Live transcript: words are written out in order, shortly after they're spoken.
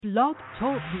Blog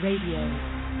Talk Radio.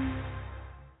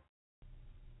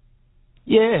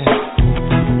 Yeah.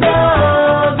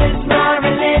 Love is my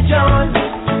religion.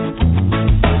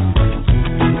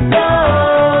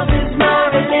 Love is my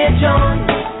religion.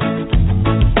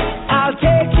 I'll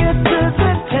take you to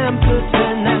the temple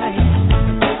tonight.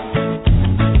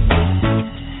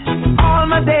 All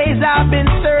my days I've been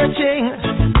searching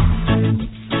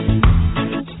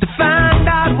to find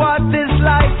out what this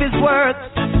life is worth.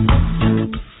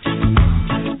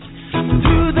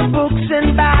 Through the books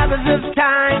and Bibles of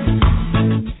time,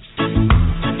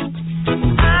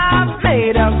 I've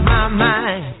made up my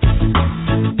mind.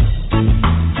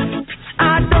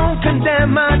 I don't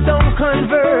condemn, I don't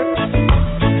convert.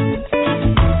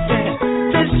 Yeah.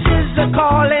 This is the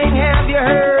calling, have you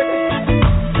heard?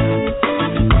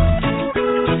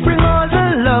 Bring all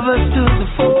the lovers to the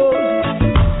fold,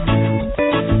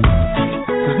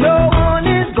 'cause no one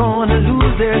is gonna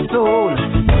lose their soul.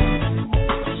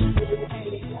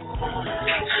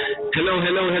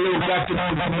 Hello, good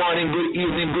afternoon, good morning, good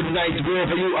evening, good night,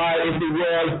 wherever you are in the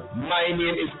world. My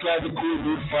name is Clive the Cool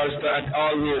Dude Forster, and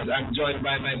always I'm joined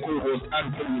by my co-host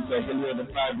and producer, Hilda the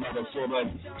Five Mother Soman,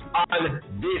 on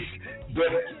this, the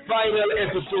final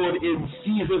episode in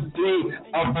season 3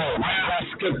 of the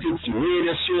Yardie Skeptics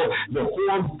radio show, the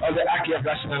home of the Aki of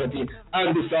Nationality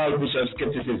and the salvation of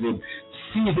skepticism.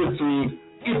 Season 3,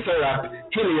 it's a wrap.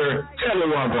 Hilda, tell me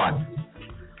what.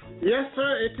 Yes,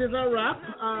 sir, it is a wrap.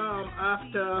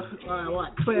 After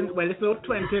it's the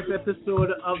 20th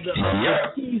episode of the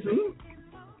season.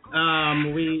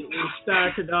 We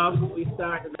started off.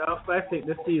 I think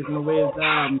the season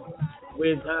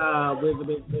with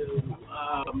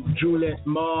Juliet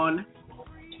Moran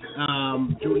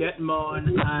and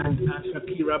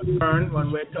Shakira Byrne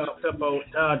when we talked about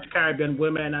Caribbean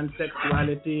women and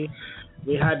sexuality.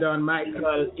 We had on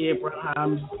Michael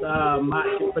Abraham's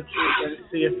Martin Patrice and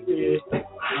Safety.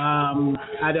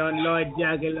 Had on Lloyd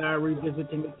Aguilar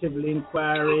revisiting the civil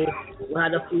inquiry. We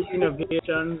had a few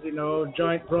innovations,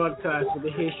 joint broadcast with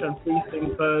the Haitian Free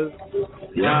Thinkers.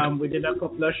 We did a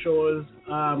couple of shows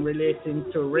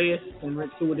relating to race and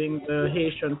including the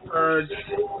Haitian Purge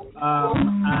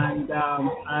and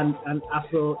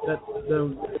Afro,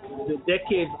 the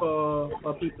decade for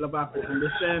people of African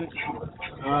descent.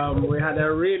 We had a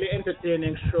really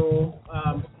entertaining show,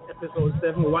 episode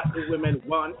 7, What Do Women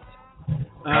Want?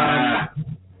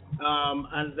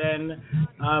 And then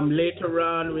later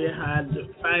on we had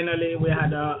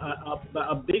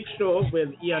a big show with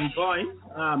Ian Boyne,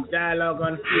 Dialogue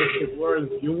on Creative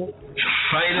Worldview.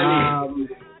 Finally.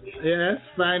 Yes,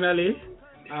 finally.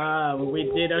 We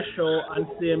did a show on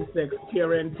same-sex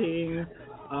parenting,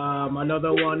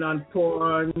 another one on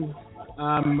porn,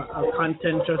 a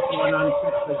contentious one on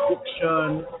sex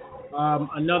addiction,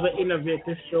 another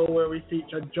innovative show where we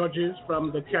feature judges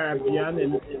from the Caribbean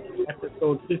in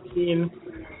episode 15.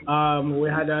 We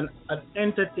had an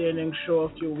entertaining show a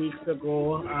few weeks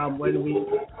ago when we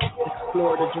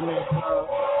explored the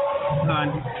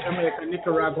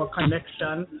Jamaica-Nicaragua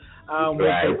connection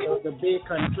with the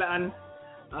Bacon clan.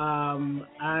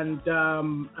 And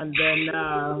then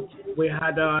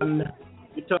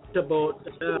we talked about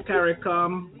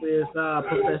CARICOM with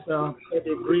Professor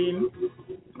Eddie Green.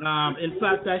 In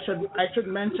fact, I should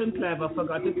mention, Clive, I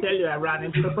forgot to tell you, I ran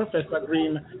into Professor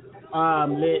Green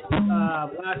late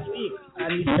last week,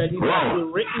 and he said he had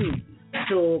written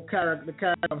to the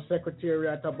CARICOM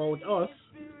Secretariat about us.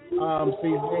 So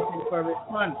he's waiting for a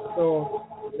response. So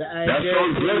the idea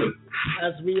is,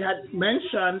 as we had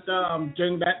mentioned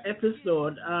during that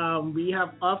episode, we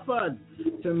have offered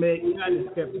to make Yardie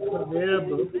Skeptics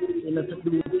available to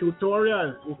do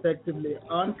tutorials effectively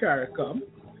on CARICOM,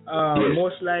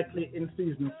 most likely in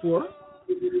season 4.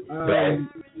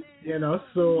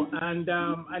 So and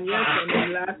yes, and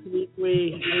then last week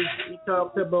we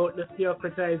talked about the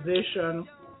theocratization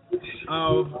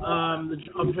of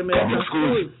Jamaican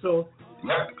schools. So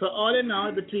all in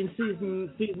all, between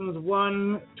seasons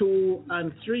 1, 2,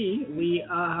 and 3, we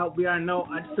are now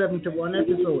at 71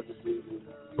 episodes.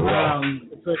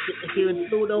 So if you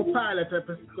include our pilot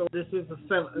episode, this is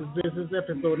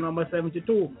episode number 72.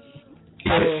 So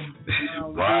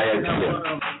we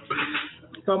have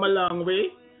come a long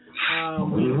way.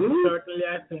 We certainly,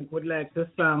 I think, would like to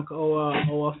thank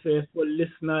our faithful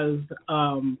listeners,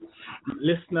 and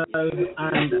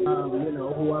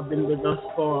who have been with us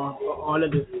for all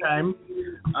of this time.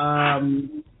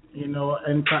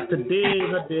 In fact, today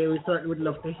is a day we certainly would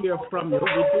love to hear from you.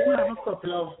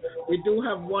 We do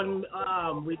have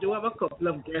a couple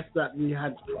of guests that we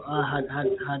had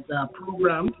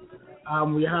programmed.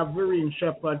 We have Verene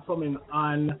Shepherd coming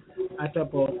on at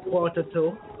about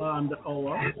 1:45 the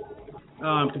hour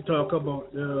to talk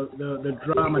about the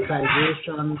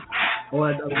dramatization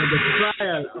or the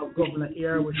trial of Governor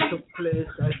Eyre, which took place,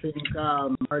 I think,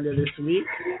 earlier this week,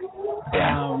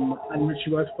 and which she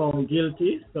was found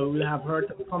guilty. So we'll have her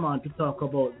to come on to talk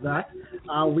about that.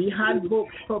 We had both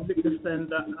public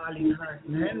defender Arlene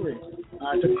Harrison-Henry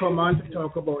to come on to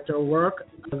talk about her work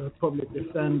as a public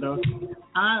defender,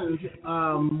 and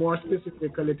more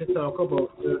specifically to talk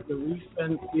about the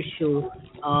recent issue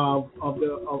of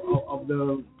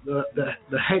the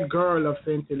head girl of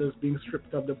St. Hilda's being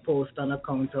stripped of the post on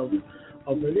account of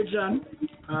religion.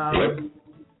 I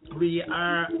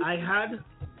had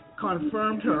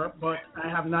confirmed her, but I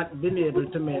have not been able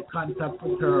to make contact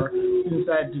with her since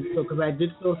I did so, because I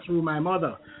did so through my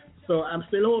mother. So I'm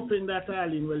still hoping that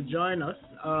Arlene will join us.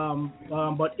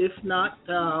 But if not,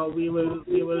 we will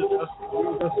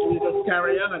just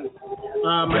carry on.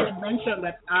 I should mention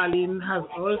that Arlene has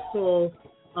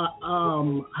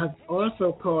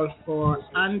also called for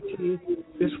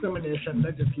anti-discrimination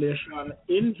legislation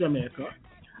in Jamaica,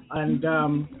 and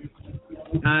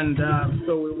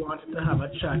so we wanted to have a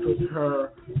chat with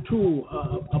her too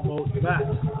about that.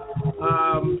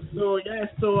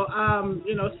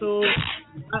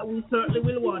 We certainly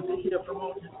will want to hear from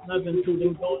our listeners,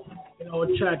 including those in our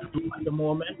chat room at the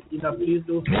moment. Please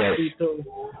do feel free to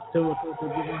give us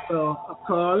a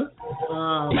call.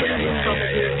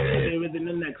 Probably within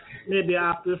the next, maybe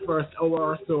after the first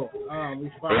hour or so. We will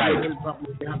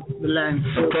probably have the line.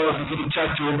 So, in the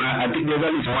chat room, I think there's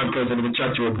at least one person in the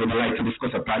chat room who would like to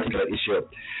discuss a particular issue of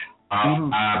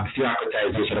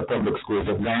theocratization of public schools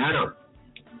in Guyana.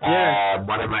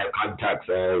 One of my contacts,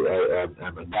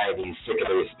 I'm a Yardie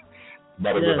secularist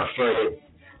that is referred.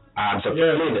 So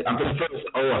after the first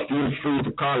hour, feel free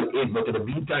to call in, but in the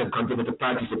meantime, continue to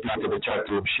participate in the chat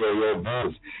room, share your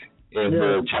views in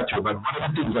the chat room. And one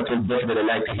of the things that we'd definitely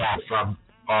like to hear from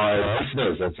our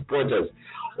listeners and supporters,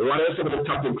 what are some of the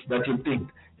topics that you think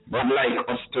would like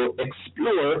us to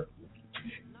explore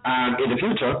in the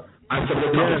future, and some of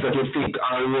the topics that you think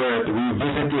are worth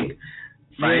revisiting?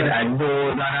 I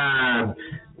know that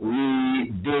we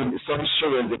did some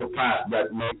shows in the past that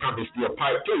we promised you a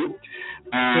part 2.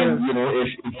 And, if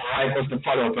you like us to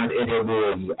follow up on any of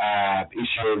those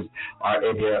issues or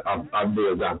any of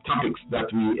those topics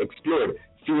that we explored,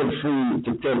 feel free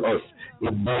to tell us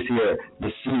in this year,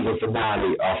 the season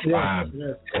finale of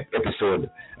episode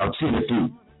of season 2.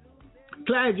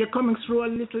 Clive, you're coming through a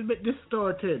little bit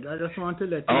distorted. I just want to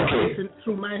let you know. Listen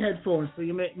through my headphones, so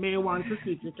you may want to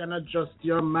see if you can adjust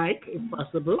your mic if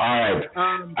possible. All right.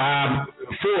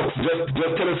 Folks, just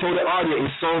tell us how the audio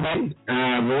is sounding.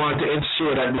 We want to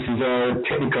ensure that this is a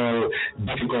technical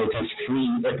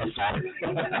difficulties-free episode.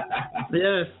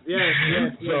 Yes.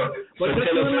 So tell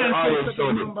us how the audio is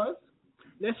sounding.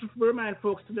 Let's remind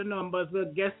folks to the numbers.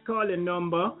 The guest calling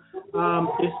number is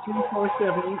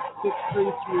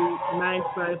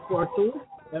 347-633-9542.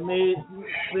 Let me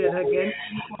say it again,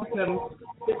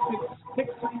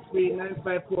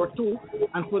 347-633-9542.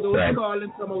 And for those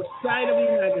calling from outside of the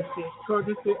United States,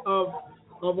 courtesy of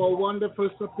our wonderful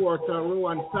supporter,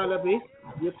 Rowan Salaby,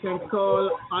 you can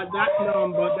call on that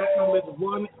number. That number is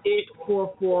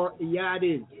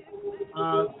 1-844-YARDIE.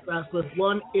 That's with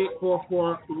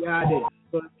 1-844-YARDIE.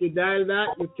 So if you dial that,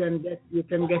 you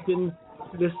can get into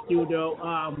the studio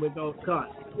without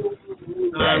cost.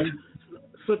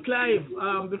 So Clive,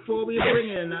 before we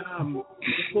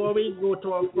before we go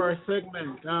to our first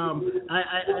segment,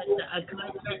 I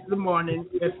can't let the morning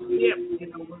escape,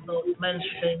 without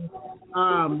mentioning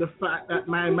the fact that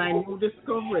my new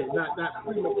discovery that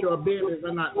premature babies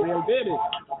are not real babies.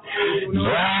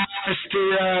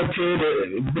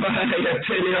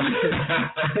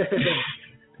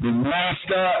 The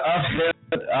master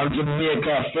of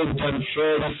Jamaica, Fenton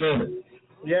Ferguson.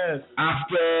 Yes.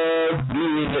 After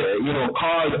being,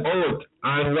 called out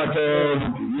on what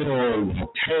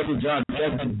terrible job he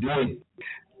has been doing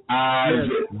as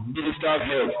Minister of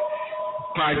Health,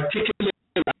 particularly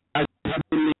as it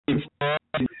relates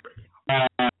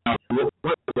to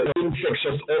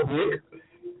infectious outbreak.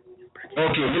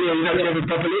 Okay, Hilda, you not hearing me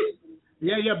properly?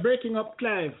 Yeah, you're breaking up,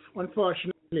 Clive,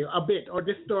 unfortunately, a bit, or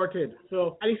distorted.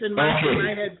 So, at least in my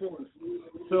headphones.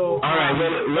 So, all right,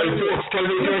 well, folks, tell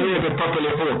me if you hear me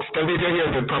properly, folks. Okay,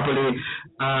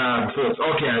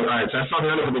 all right, so I sound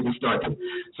a little bit distorted.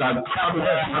 So I probably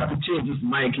have to change this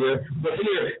mic here. But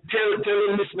here, tell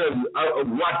the listeners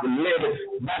what led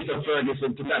Mr.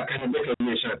 Ferguson to that kind of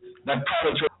declaration, that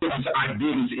private children are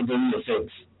babies in the real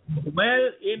sense.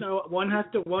 Well, one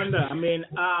has to wonder. I mean,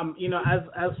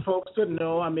 as folks would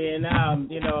know, I mean,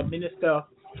 Minister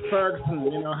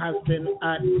Ferguson, has been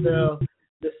at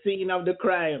the scene of the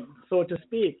crime, so to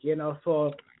speak,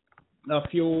 for a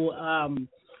few,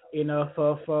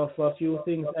 for a few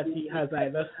things that he has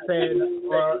either said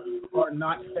or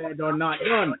not said or not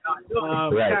done.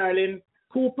 Right. Caroline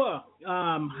Cooper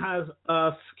has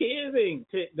a scathing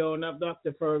takedown of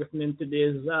Dr. Ferguson in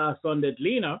today's Sunday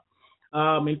Leaner.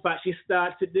 In fact, she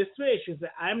starts it this way. She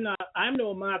said, I'm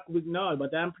no Mark Wignall,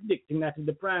 but I'm predicting that if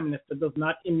the Prime Minister does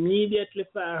not immediately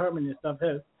fire her Minister of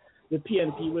Health, the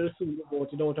PNP will soon be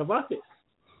voted out of office.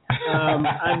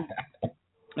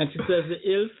 And she says the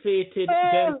ill-fated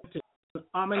identity is an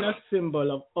ominous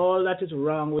symbol of all that is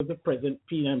wrong with the present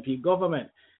PNP government.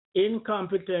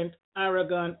 Incompetent,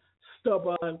 arrogant,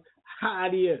 stubborn,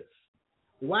 hard ears.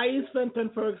 Why is Fenton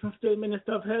Ferguson still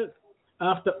Minister of Health?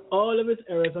 After all of his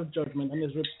errors of judgment and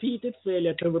his repeated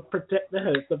failure to protect the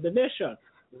health of the nation,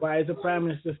 why is the Prime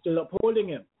Minister still upholding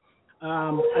him?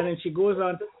 And then she goes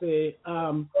on to say,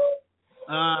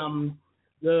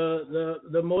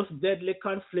 the most deadly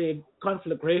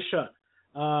conflagration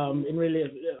in really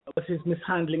was his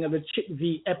mishandling of the Chick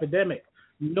V epidemic.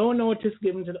 No notice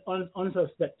given to the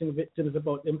unsuspecting victims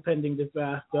about the impending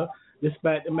disaster,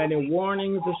 despite the many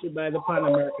warnings issued by the Pan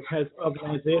American Health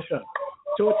Organization.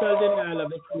 Total denial of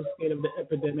the true scale of the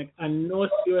epidemic and no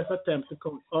serious attempt to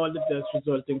count all the deaths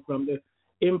resulting from the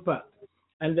impact.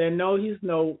 And then now he's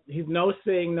now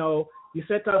saying no. He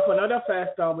set off another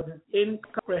fast down with an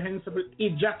incomprehensible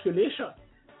ejaculation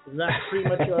that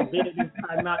premature babies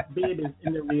are not babies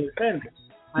in the real sense.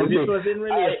 And this was in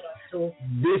relation to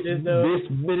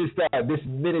this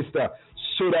minister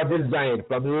should have resigned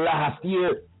from last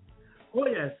year. Oh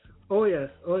yes.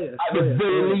 At the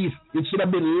very least, it should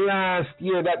have been last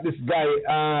year that this guy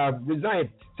resigned.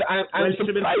 So I'm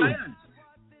surprised.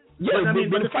 Yeah,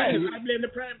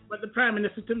 but the prime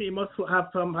minister to me must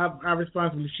have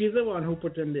responsibility. She's the one who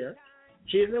put him there.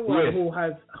 She's the one who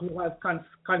has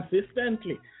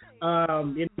consistently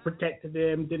protected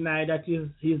him, denied that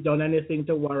he's done anything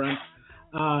to warrant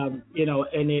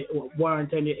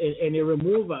any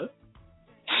removal.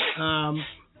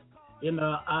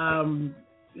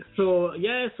 So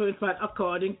in fact,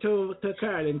 according to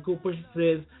Caroline Cooper, she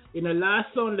says,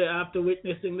 last Sunday, after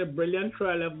witnessing the brilliant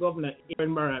trial of Governor Eyre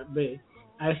in Moran Bay,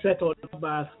 I set out a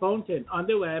bath fountain. On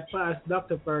the way, I passed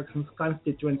Dr. Ferguson's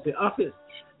constituency office,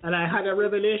 and I had a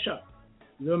revelation.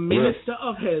 The Minister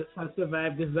of Health has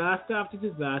survived disaster after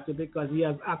disaster because he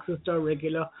has access to a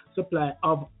regular supply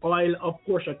of oil. Of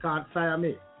course, you can't fire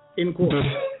me. In quotes.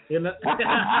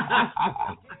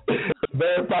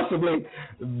 Very possibly,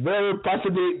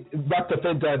 Dr.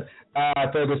 Fenton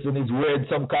Ferguson is wearing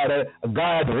some kind of a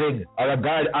guard ring or a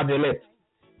guard amulet.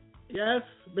 Yes,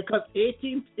 because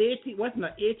 18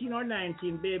 or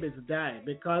 19 babies die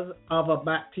because of a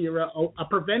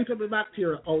preventable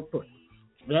bacterial output.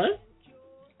 Right?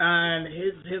 And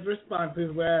his response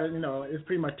is, it's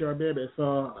premature baby,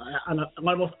 so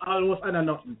almost under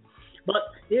nothing. But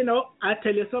I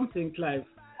tell you something, Clive.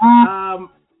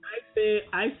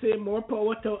 I say more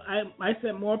power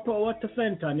to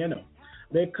Fenton,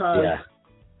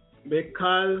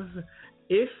 because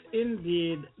if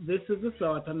indeed this is the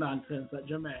sort of nonsense that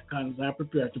Jamaicans are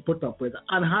prepared to put up with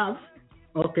and have,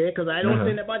 because I don't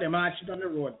see anybody marching on the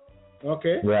road,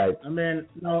 right? I mean,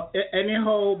 no,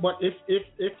 anyhow, but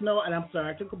if no, and I'm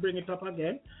sorry to bring it up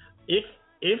again, if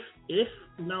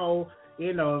no.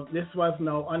 This was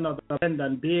now another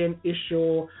Brendan Bain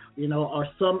issue, or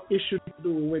some issue to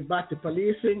do with batty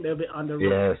policing, they'll be on the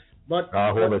road. Yes. But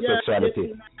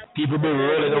homosexuality. People be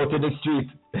rolling out in the street.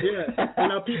 Yeah.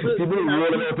 People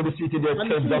rolling out in the street in their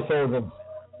tens of thousands.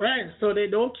 Right. So they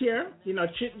don't care.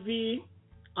 Chick V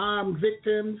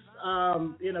victims,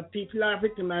 people are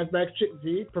victimized by Chick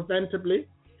V preventably.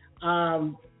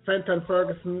 Fenton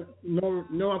Ferguson,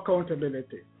 no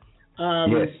accountability.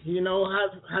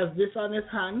 Has this on his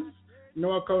hands,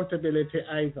 no accountability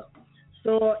either.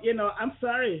 So, I'm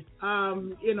sorry.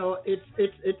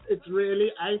 It's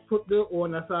really, I put the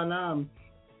onus on on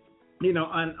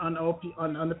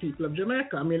the people of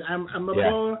Jamaica. I mean, I'm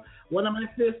about one of my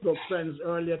Facebook friends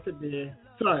earlier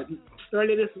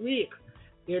this week,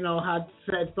 had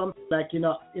said something like, in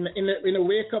the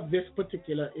wake of this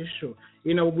particular issue,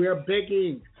 we're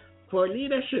begging for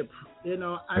leadership.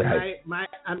 My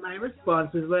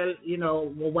response is,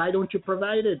 why don't you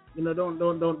provide it?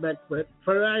 Don't beg for it,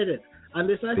 provide it. And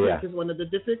this, I think, is one of the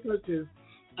difficulties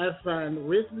I find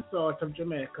with the sort of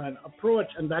Jamaican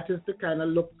approach, and that is to kind of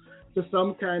look to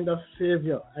some kind of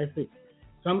savior, I think,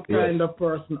 some kind of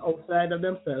person outside of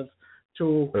themselves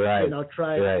to, try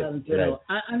and,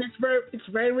 and it's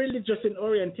very religious in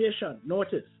orientation.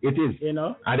 Notice it is, and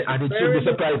it should be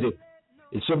surprising.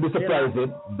 It should be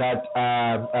surprising that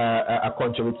a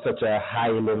country with such a high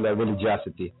level of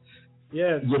religiosity,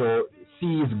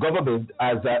 sees government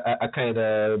as a kind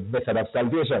of method of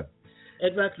salvation.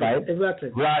 Exactly. Right?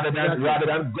 Exactly. Rather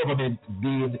than government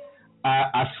being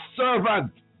a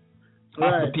servant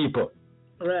of the people.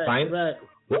 Right. Fine? Right.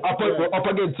 We're up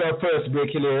against our first break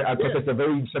here, and Professor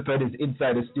Verene Shepherd is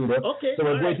inside the studio. Okay. So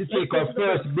we're going to take our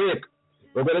first break.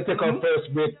 We're going to take our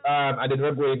first break, and then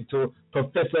we're going to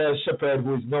Professor Shepherd,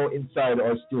 who is now inside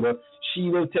our studio. She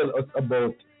will tell us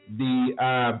about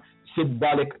the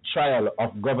symbolic trial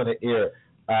of Governor Eyre,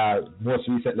 most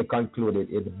recently concluded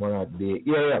in the Moran Bay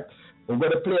area. We're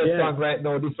going to play a song right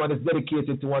now. This one is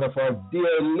dedicated to one of our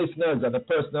dear listeners and a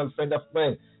personal friend of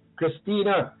mine,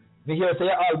 Christina. Me here say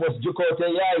almost juke out your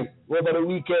eye over the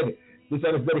weekend. This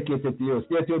one is dedicated to you.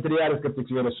 Stay tuned to the Yardie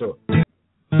Skeptics Radio Show.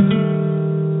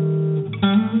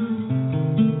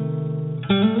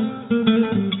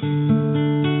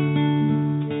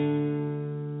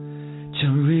 To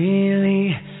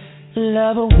really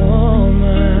love a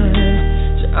woman,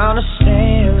 to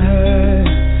understand her,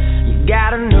 you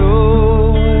gotta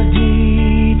know her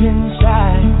deep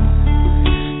inside.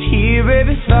 Hear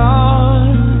every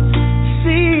thought,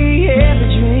 see every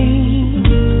dream,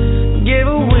 give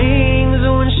her wings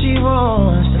when she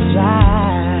wants to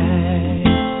fly.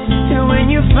 And when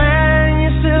you find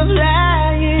yourself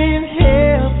lying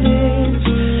helpless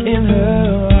in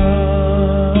her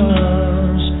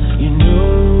arms, you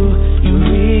know you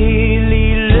really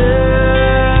love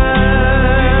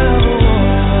a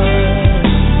woman.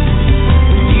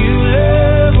 When you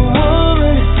love a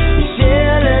woman, you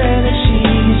tell her that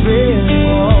she's really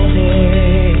wanted.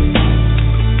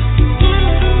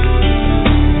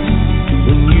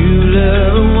 When you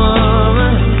love a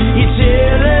woman, you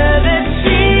tell her that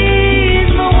she's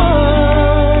the one.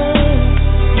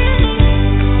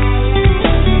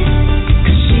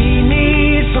 'Cause she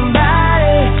needs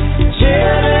somebody to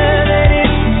tell her that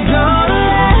it's gonna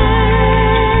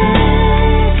last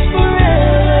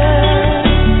forever.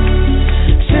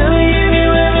 Tell me if you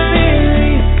ever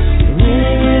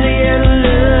really ever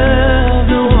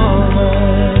loved a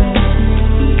woman.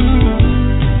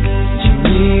 To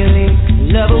really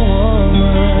love a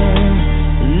woman,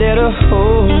 let her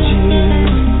hold you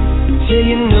till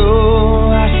you know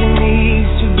how she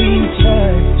needs to be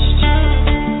touched.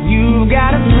 You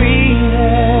gotta breathe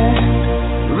her,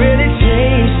 really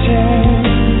taste her,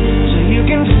 so you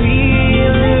can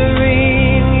feel her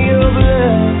in your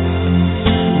blood.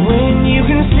 When you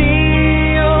can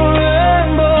see your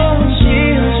unborn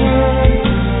children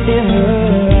in her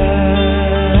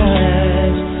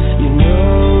eyes, you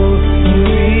know you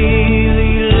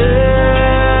really love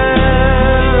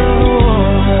a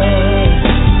woman.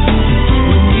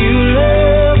 When you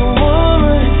love a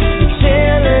woman, you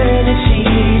tell her that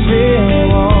she's really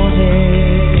wanted.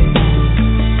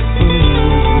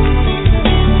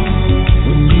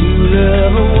 When you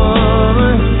love a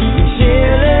woman, you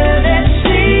tell her that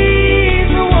she's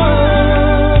the one.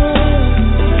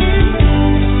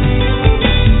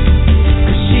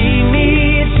 'Cause she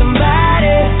needs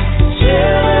somebody to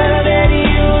tell her that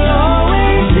you'll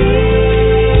always be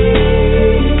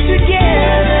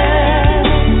together.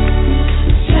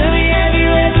 Tell me, have you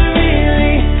ever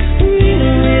really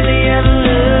ever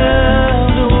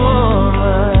loved a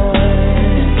woman?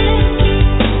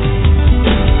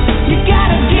 You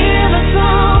gotta give her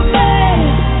something,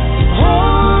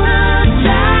 hold her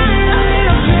tight, a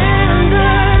little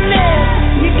tenderness.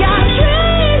 You gotta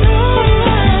treat her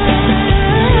right.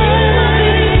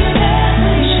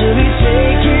 She'll be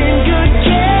taking good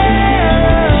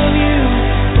care of you.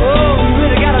 Oh, you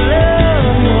really gotta love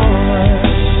a woman.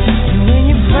 And when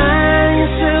you find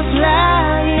yourself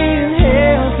lying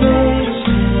helpless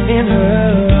in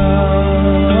her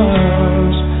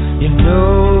arms, you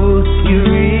know you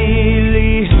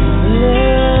really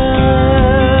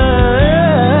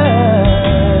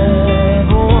love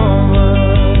a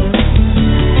woman.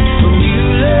 When you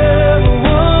love a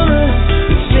woman,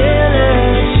 you tell her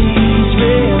that she's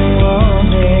really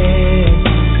wanted.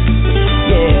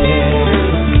 Yeah.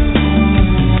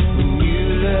 When you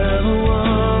love a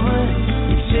woman,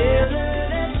 you tell her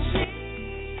that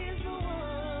she's the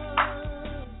one.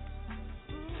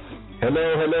 Hello.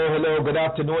 Good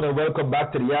afternoon and welcome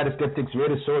back to the Yardie Skeptics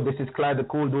Radio Show. This is Clyde the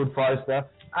Cool Dude Forrester,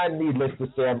 and needless to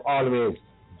say, I'm always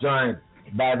joined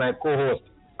by my co-host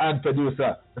and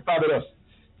producer, the fabulous,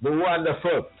 the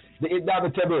wonderful, the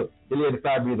indomitable, the Lady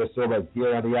Fabrica Sobers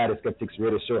here on the Yardie Skeptics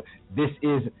Radio Show. This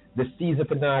is the season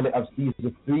finale of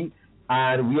season 3,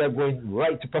 And we are going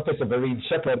right to Professor Verene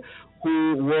Shepherd,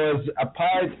 who was a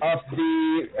part of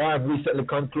the recently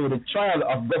concluded trial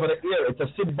of Governor Eyre. It's a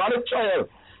symbolic trial.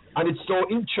 And it's so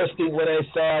interesting when I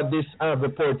saw this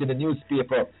report in the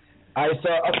newspaper. I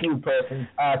saw a few persons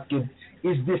asking,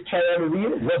 is this trial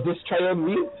real? Was this trial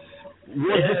real?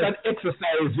 Was this an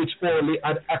exercise which only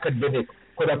an academic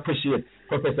could appreciate?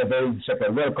 Professor Verene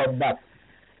Shepherd, welcome back.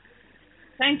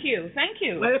 Thank you.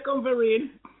 Welcome,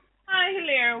 Verene. Hi,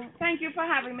 Hilaire. Thank you for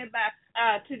having me back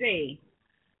today.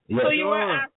 Yes. So you were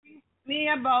asking me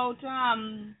about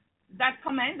that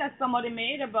comment that somebody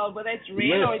made about whether it's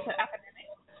real or it's an academic?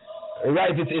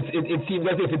 Right. It seems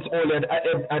as if it's only an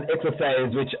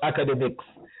exercise which academics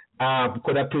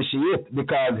could appreciate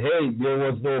because, hey, there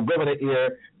was no Governor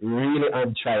Eyre really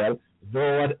on trial.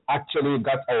 No one actually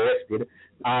got arrested.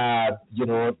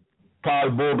 Paul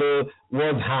Bogle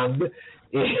was hanged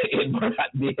in Moran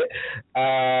Bay,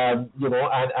 and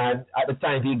at the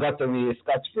time he got away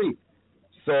scot-free.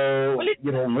 So,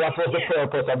 what was the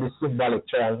purpose of this symbolic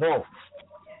trial? No.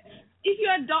 If you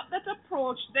adopt that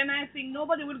approach, then I think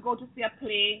nobody would go to see a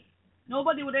play.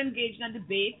 Nobody would engage in a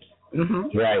debate.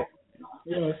 Mm-hmm. Right.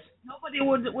 Yes. Nobody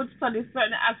would study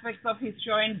certain aspects of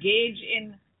history or engage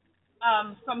in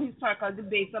some historical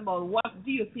debates about what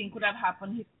do you think could have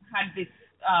happened had this,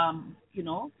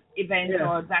 event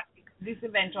or this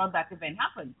event or that event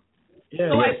happened.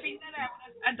 Yes. So I think that I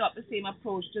would adopt the same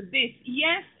approach to this.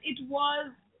 Yes, it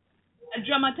was a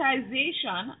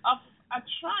dramatization of a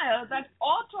trial that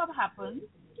ought to have happened,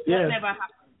 that never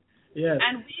happened. Yes.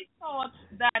 And we thought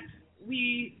that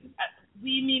we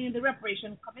meaning the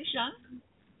Reparation Commission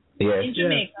in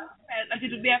Jamaica, felt that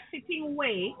it would be a fitting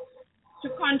way to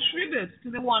contribute to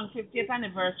the 150th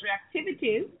anniversary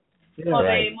activities for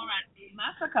the Moran Bay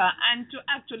massacre and to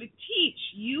actually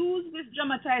use this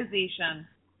dramatization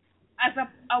as a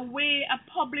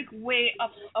public way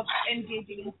of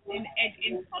engaging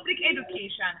in public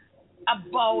education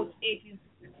about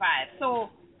 1865. So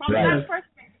from that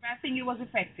perspective, I think it was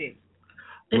effective.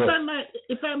 If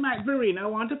I might, Verene, I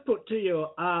want to put to you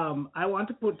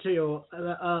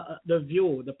the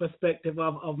view, the perspective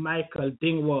of Michael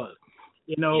Dingwall,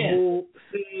 who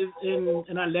says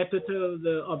in a letter to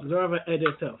the Observer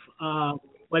editor,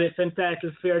 when it's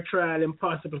entitled "Fair Trial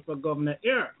Impossible for Governor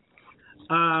Eyre,"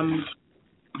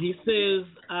 he says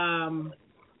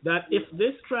that if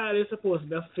this trial is supposed to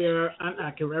be a fair and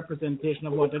accurate representation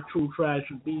of what a true trial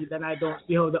should be, then I don't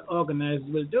see how the organizers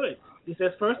will do it. He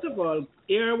says, first of all,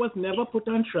 Eyre was never put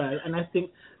on trial, and I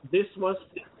think this was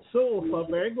so for a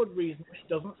very good reason, which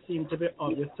doesn't seem to be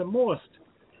obvious to most.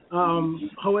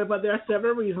 However, there are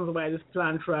several reasons why this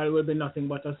planned trial will be nothing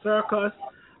but a circus.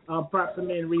 Perhaps the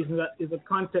main reason is the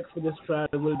context for this trial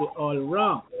will be all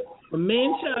wrong. The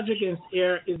main charge against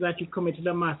Eyre is that he committed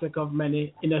a massacre of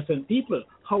many innocent people.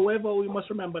 However, we must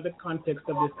remember the context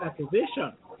of this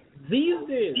accusation. These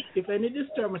days, if any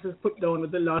disturbance is put down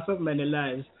with the loss of many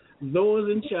lives, those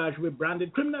in charge were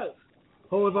branded criminals.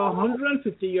 However,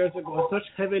 150 years ago, such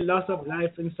heavy loss of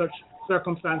life in such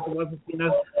circumstances wasn't seen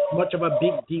as much of a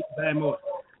big deal by most.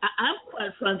 I'm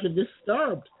quite frankly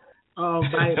disturbed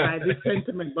by this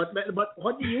sentiment. But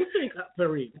what do you think,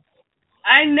 Verene?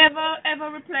 I never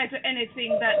ever reply to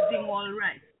anything that Dingwall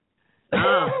writes.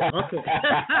 Okay.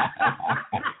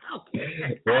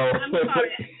 I'm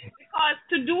sorry, because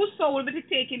to do so will be to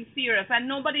take him serious, and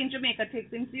nobody in Jamaica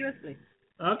takes him seriously.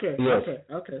 Okay. Yes.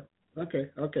 Okay.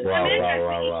 Wow.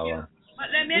 But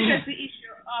let me address the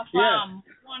issue of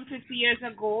 150 years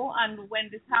ago and when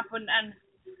this happened, and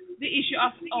the issue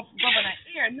of Governor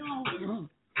Eyre. No,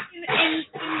 in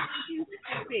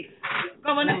 1966,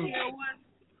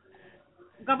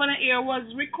 Governor Eyre was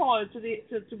recalled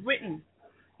to Britain.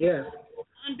 Yes.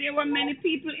 And there were many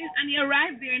people and he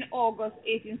arrived there in August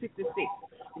 1866.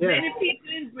 Yes. Many people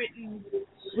in Britain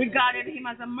regarded him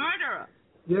as a murderer.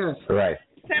 Yes. Right.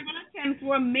 Several attempts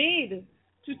were made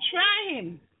to try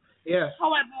him. Yes.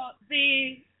 However,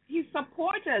 his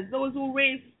supporters, those who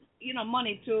raised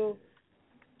money to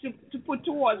put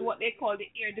towards what they call the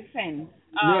Eyre defense,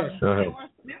 they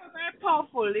were very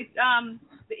powerful.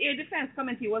 The Eyre Defense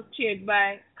Committee was chaired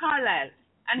by Carlyle.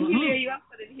 And here you have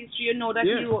studied history, you know that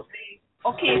he wrote the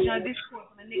occasional discourse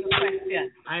on the nigger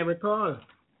question. I recall.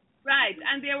 Right,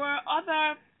 and there were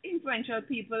other influential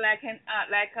people like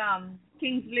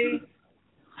Kingsley,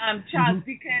 Charles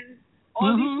Dickens.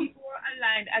 All these people were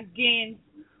aligned against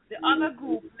the other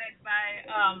group led by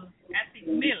I think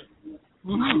Mill.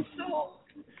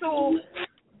 So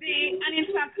and in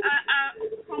fact,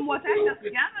 from what I just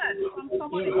gathered from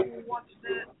somebody who watched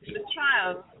the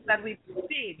trial that we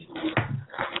staged,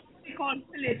 he called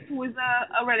Philip, who is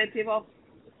a relative of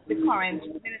the current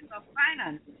Minister of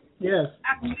Finance,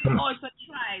 actually also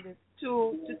tried to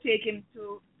take him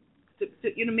to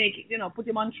put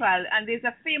him on trial. And there's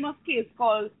a famous case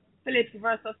called Phillips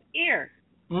versus Eyre.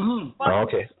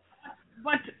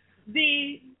 But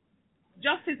the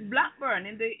Justice Blackburn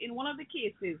in one of the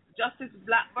cases, Justice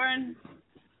Blackburn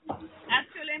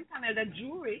actually impaneled a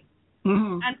jury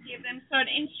and gave them certain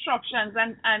instructions,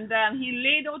 and he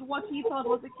laid out what he thought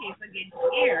was the case against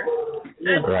Eyre,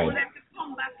 and told them to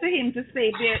come back to him to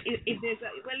say if there's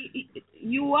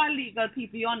you are legal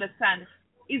people, you understand.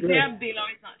 Is there a bill or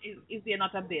is there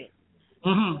not a bill?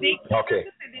 They said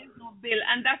there's no bill,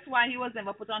 and that's why he was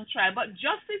never put on trial. But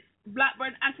Justice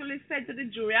Blackburn actually said to the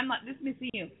jury, "I'm not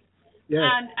dismissing you."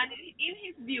 And in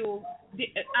his view,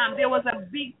 there was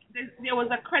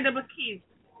a credible case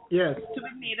to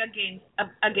be made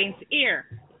against Eyre.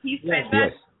 He said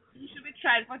that he should be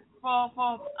tried for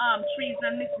treason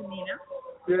and misdemeanor.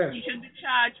 He should be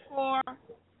charged for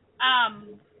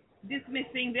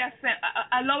dismissing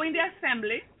allowing the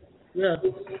assembly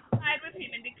side with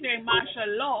him in declaring martial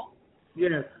law.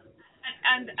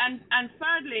 And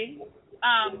thirdly,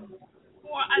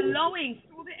 for allowing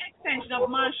through the extension of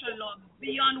martial law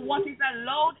beyond what is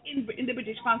allowed in the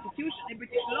British Constitution, the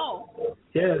British law.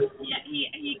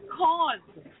 He caused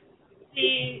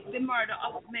the murder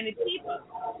of many people.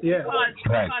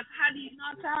 Because had he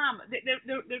not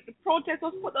the protest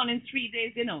was put on in 3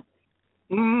 days, you know.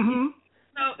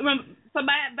 So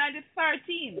by the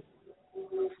 13th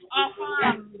of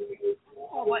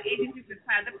October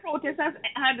 1865, the protest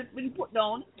had been put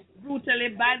down brutally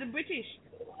by the British.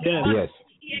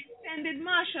 He extended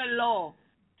martial law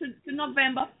to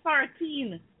November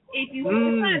 13,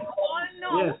 1865. All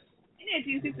know in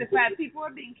 1865 people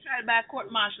were being tried by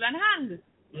court-martial and hanged.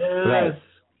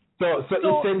 So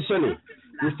essentially,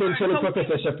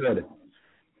 Professor Shepherd.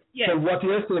 So what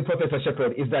you're saying, Professor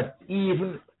Shepherd, is that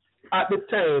even at the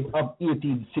time of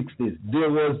 1860s, there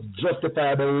was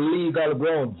justifiable legal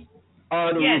grounds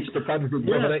on which to convict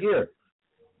Governor Eyre.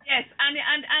 Yes, and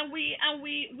we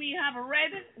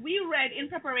read in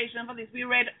preparation for this, we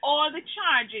read all the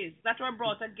charges that were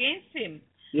brought against him,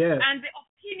 and the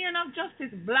opinion of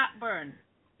Justice Blackburn,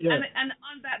 and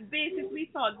on that basis we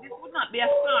thought this would not be a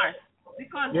farce,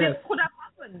 because this could have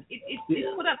happened. It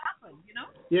could have happened, you know.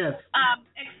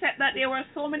 Except that there were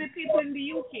so many people in the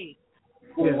UK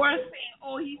who were saying,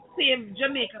 "Oh, he saved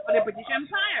Jamaica for the British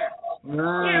Empire,"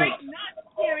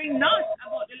 caring not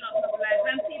about the loss of lives,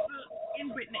 and people in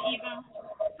Britain, even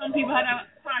some people had a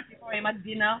party for him at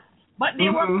dinner, but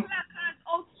there were placards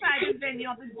outside the venue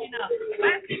of the dinner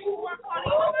by people who were calling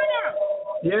him a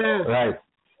murderer.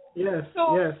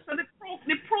 So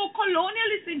the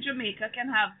pro-colonialists in Jamaica can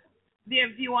have their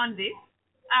view on this,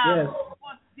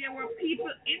 but there were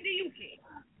people in the UK,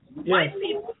 white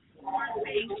people, who were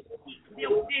saying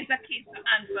there's a case to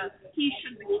answer. He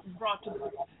should be brought to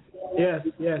court.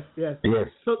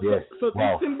 So this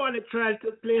symbolic trial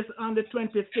took place on the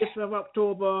 25th of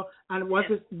October, and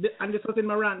this was in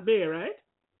Moran Bay, right?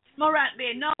 Moran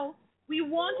Bay. No, we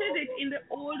wanted it in the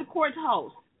old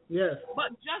courthouse. But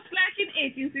just like in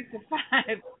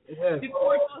 1865, the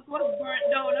courthouse was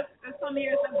burnt down some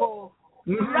years ago.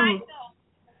 Right now,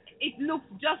 it looks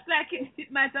just like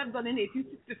it might have done in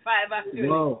 1865, actually.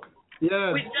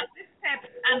 With just the steps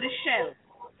and the shell.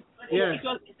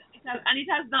 It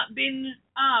has not been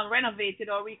renovated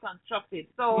or reconstructed.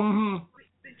 So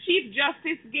the Chief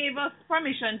Justice gave us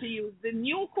permission to use the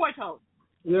new courthouse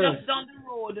just down the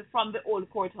road from the old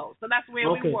courthouse. So that's where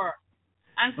we were.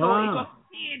 And so it was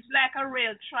staged like a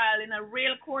real trial in a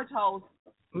real courthouse.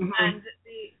 And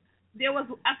there was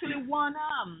actually one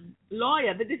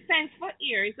lawyer. The defense for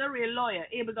Eyre is a real lawyer,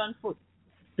 Abel Dunfoot.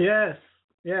 So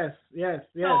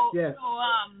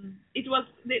it was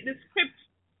the script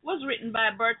was written by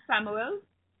Bert Samuel.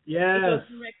 It was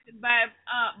directed by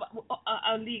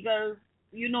a legal,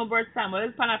 Bert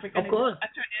Samuel, Pan-African attorney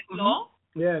at law.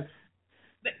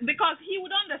 Because he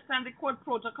would understand the court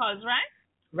protocols, right?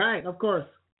 Right, of course.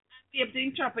 And be able to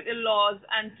interpret the laws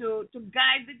and to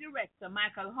guide the director,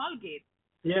 Michael Holgate.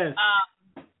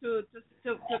 To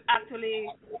actually,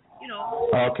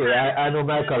 I know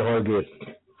Michael Holgate.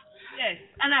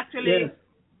 And actually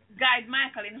guide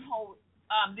Michael in how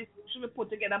this should be put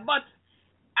together. But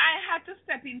I had to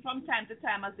step in from time to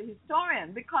time as the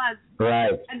historian because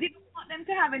I didn't want them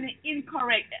to have any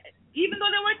incorrect, even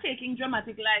though they were taking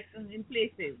dramatic license in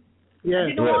places. I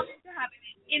didn't want them to have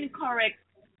any incorrect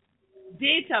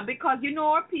data because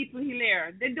our people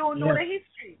here, they don't know the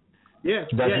history.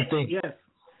 That's the thing.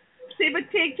 So if it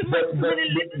take too much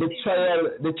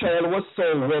the trial was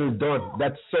so well done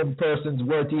that some persons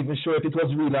weren't even sure if it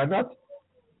was real or not.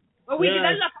 But we did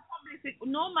a lot of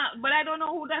but I don't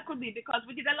know who that could be because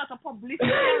we did a lot of publicity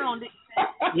around it.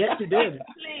 Yes, you did. To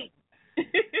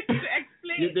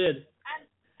explain. You did.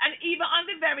 And even on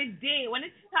the very day when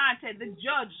it started, the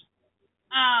judge,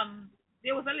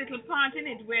 there was a little part in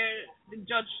it where the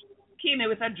judge came in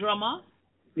with a drummer,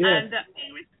 yes. and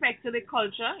in respect to the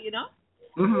culture, you know,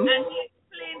 mm-hmm. and he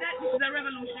explained that this is a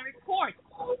revolutionary court.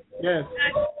 Yes.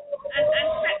 And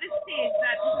set the stage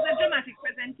that this is a dramatic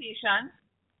presentation,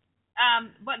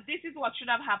 but this is what should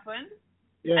have happened.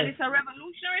 Yes. And it's a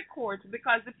revolutionary court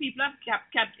because the people have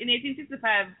kept in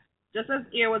 1865, just as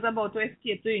Eyre was about to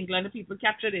escape to England, the people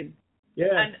captured him.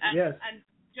 Yes. And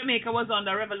Jamaica was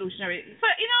under revolutionary. So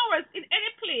in other words, in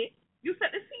any play, you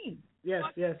set the scene. Yes,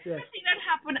 but yes. Everything that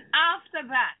happened after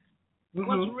that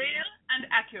was real and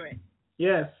accurate.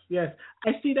 Yes, yes.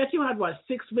 I see that you had,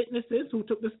 6 witnesses who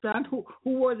took the stand? Who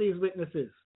were these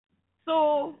witnesses?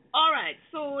 So, all right.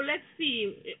 So, let's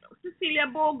see. Cecilia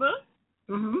Bogle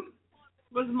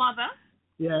was mother.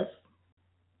 Yes.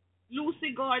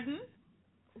 Lucy Gordon,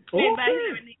 played by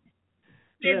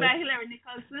Hilary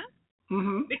Nicholson.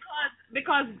 Mm-hmm.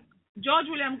 Because George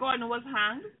William Gordon was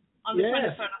hanged on the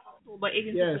 23rd of October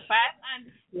 1865, and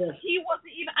he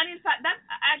wasn't even. And in fact, that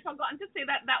I had forgotten to say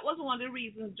that was one of the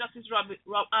reasons Justice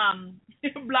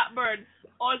Blackburn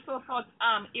also thought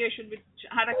Eyre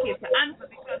had a case to answer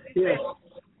because he said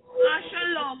martial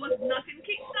law was not in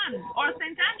Kingston or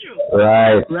St. Andrew.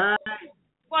 Right. But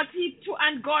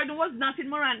and Gordon was not in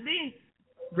Moran Bay.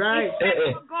 Right. He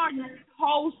sent for Gordon at his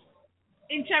house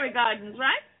in Cherry Gardens,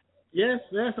 right? Yes,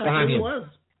 I think it was.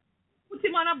 Put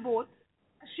him on a boat,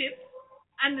 a ship,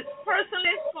 and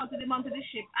personally escorted him onto the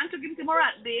ship and took him to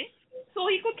Moran Bay so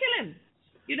he could kill him.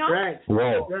 You know? Right.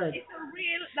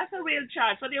 That's a real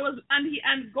charge. So there was,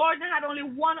 and Gordon had only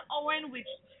 1 hour in which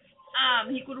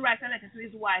he could write a letter to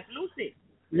his wife, Lucy.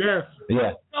 Yes.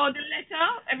 Yeah. So the letter,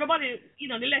 everybody,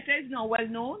 the letter is now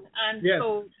well known, and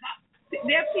so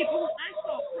there are people who I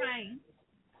saw crying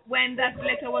when that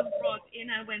letter was brought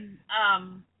in, and when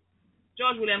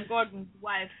George William Gordon's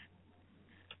wife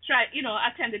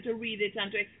attempted to read it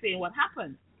and to explain what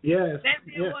happened. Yes. Then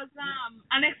there was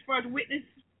an expert witness,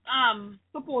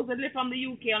 supposedly from the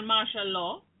UK on martial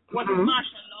law. What is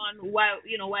martial law and why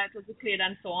it was declared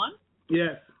and so on.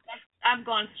 Yes. I've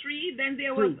gone 3. Then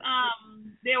there was a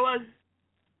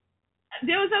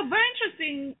very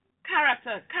interesting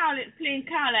character, playing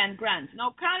Caroline Grant.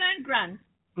 Now Caroline Grant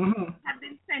had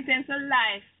been sentenced to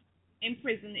life in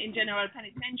prison in General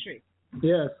Penitentiary.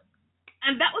 Yes.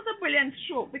 And that was a brilliant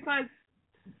stroke because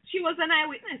she was an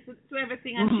eyewitness to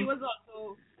everything, and she was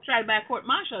also tried by a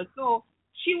court-martial. So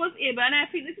she was able, and I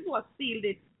think this is what sealed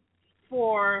it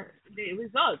for the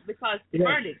result, because the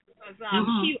verdict, because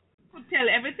she could tell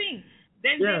everything.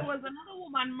 Then there was another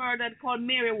woman murdered called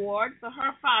Mary Ward. So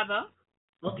her father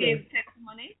gave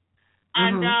testimony,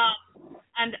 and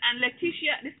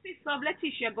Letitia, the sister of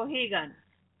Letitia Gohagan.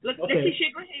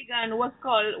 Letitia Gohagan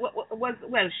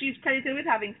she's credited with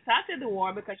having started the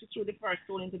war because she threw the first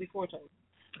stone into the courthouse.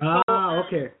 Her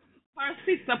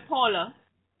sister Paula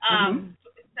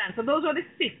took the stand. So those were the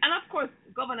 6, and of course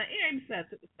Governor Eyre himself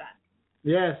took the stand.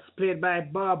 Yes, played by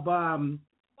Bob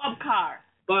Carr.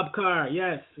 Bob Carr,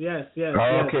 yes. Yes.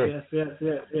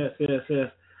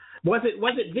 Was it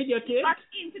videotaped? Got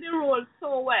into the role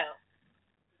so well.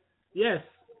 Yes.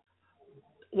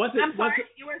 Was it? I'm sorry,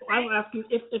 you were saying? I'm asking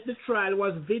if the trial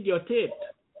was videotaped.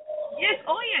 Yes.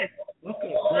 Oh yes.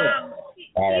 Okay.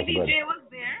 TVJ was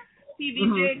there.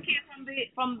 TVJ came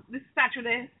from the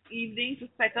Saturday evening to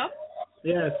set up.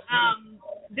 Yes.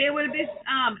 They will be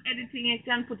editing it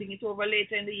and putting it over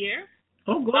later in the year.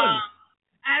 Oh, good.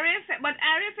 But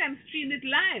RFM streamed it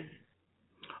live.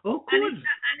 Oh, good.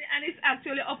 And it's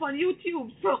actually up on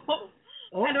YouTube. So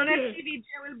I don't know if TVJ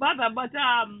will bother, but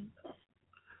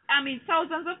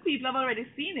thousands of people have already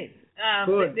seen it.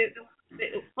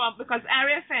 Because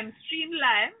RFM streamed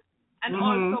live and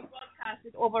also broadcast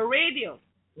it over radio.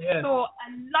 Yes. So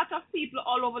a lot of people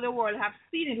all over the world have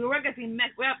seen it. We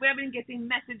have been getting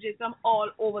messages from all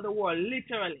over the world,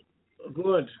 literally.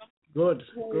 Good. Yes.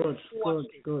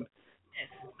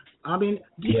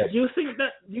 Do you think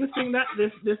that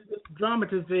this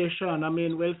dramatization,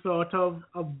 will sort of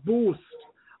boost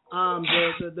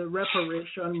the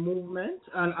reparation movement,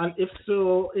 and if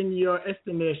so, in your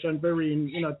estimation,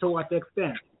 Verene, to what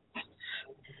extent?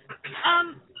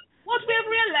 What we have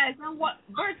realized and what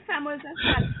Bert Samuels has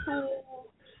had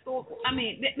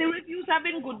the reviews have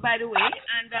been good, by the way,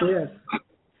 and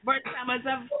Bert Samuels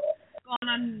have gone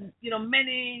on,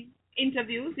 many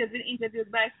interviews. He has been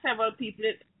interviewed by several people,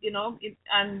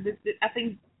 and I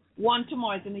think one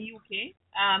tomorrow is in the UK.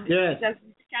 It has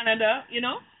Canada,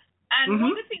 And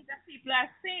one of the things that people are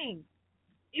saying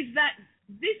is that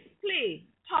this play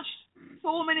touched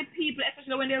so many people,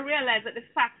 especially when they realized that the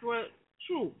facts were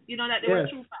true, that they were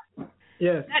true facts.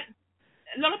 Yes. That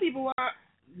a lot of people were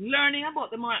learning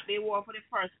about the Moran Bay War for the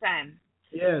first time.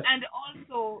 Yes. And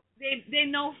also, they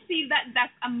now feel that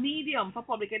that's a medium for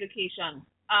public education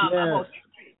about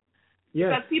history.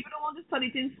 Yes. Because people don't want to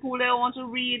study it in school, they don't want to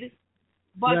read.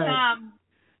 But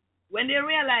when they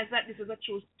realize that this is a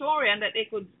true story and that they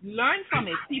could learn from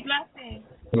it, people are saying,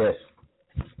 yes.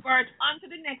 But on to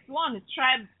the next one.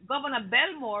 Try Governor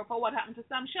Belmore for what happened to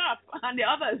Sam Sharp and the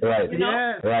others. Right.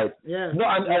 Right. Yeah. No,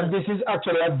 and this is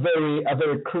actually a very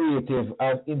creative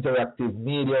and interactive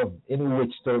medium in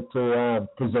which to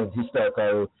present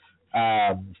historical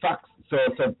facts. So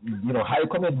high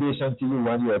commendation to you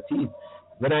and your team.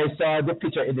 When I saw the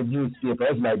picture in the newspaper,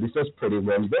 I was like, this was pretty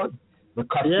well done. The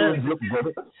costumes look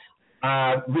good,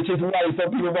 which is why some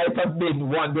people might have been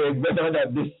wondering whether or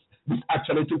not this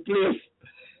actually took place.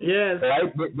 Yes. Right?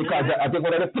 Because I think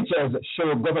one of the pictures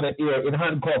show Governor Eyre in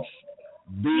handcuffs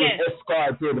being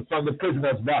escorted from the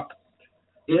prisoner's box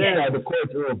inside the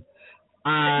courtroom.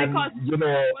 And,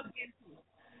 yes.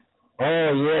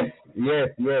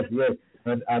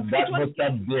 And that must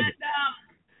have been. And,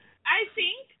 I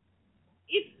think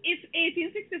it's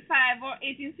 1865 or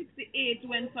 1868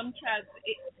 when some trials,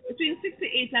 between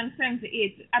 68 and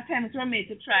 78 attempts were made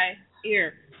to try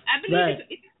Eyre. I believe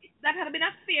that had been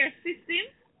a fair system.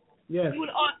 Yes.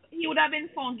 He would have been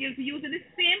found guilty using the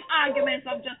same arguments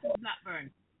of Justice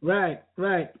Blackburn. Right.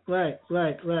 But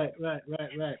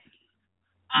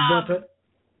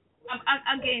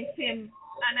against him,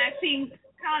 and I think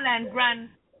Caroline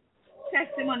Grant's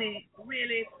testimony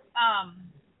really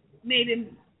made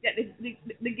him get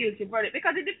the guilty verdict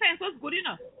because the defense was good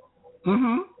enough.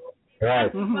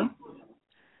 Right.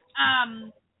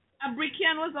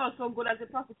 Abrikian was also good as a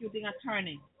prosecuting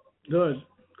attorney. Good.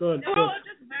 They were all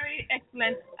just very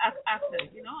excellent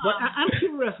actors, But I'm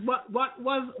curious, what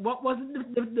was the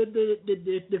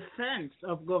defense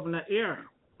of Governor Eyre?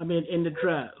 I mean, in the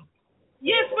trial.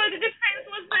 Yes, well, the defense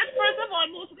was that first of all,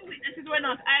 most of the witnesses were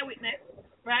not eyewitnesses,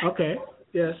 right? Okay.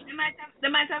 Yes. They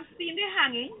might have seen the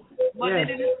hanging, but they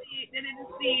didn't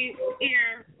see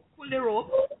Eyre pull the rope.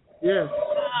 Yes.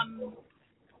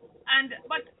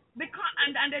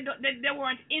 They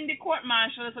weren't in the court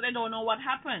martial, so they don't know what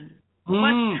happened.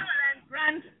 But Caroline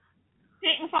Grant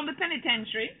taken from the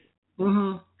penitentiary,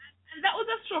 and that was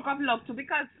a stroke of luck too,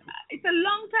 because it's a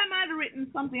long time I had written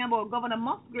something about Governor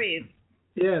Musgrave.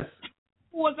 Yes.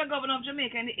 Who was the governor of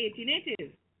Jamaica in the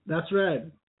 1880s. That's right.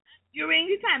 During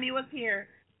the time he was here,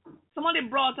 somebody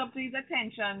brought up to his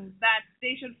attention that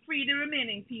they should free the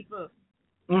remaining people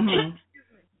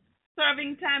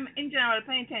serving time in general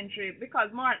penitentiary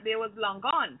because Moran Bay was long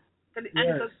gone, and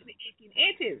it was in the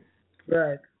 1880s.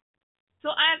 Right. So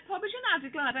I had published an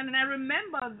article on it, and then I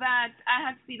remember that I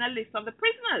had seen a list of the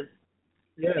prisoners.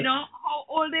 Yes. How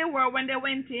old they were when they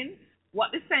went in, what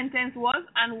the sentence was,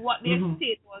 and what their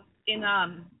state was in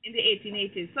the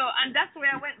 1880s. So, and that's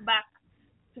where I went back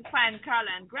to find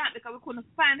Caroline Grant because we couldn't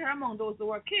find her among those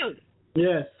who were killed.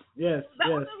 Yes. So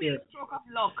that was a real stroke of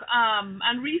luck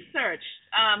and research.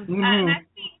 And I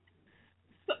think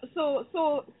so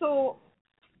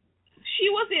she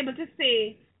was able to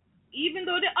say, even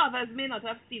though the others may not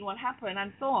have seen what happened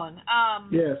and so on,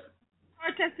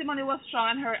 her testimony was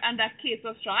strong and that case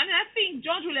was strong. And I think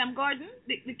George William Gordon,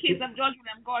 the case of George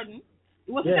William Gordon,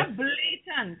 it was a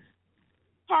blatant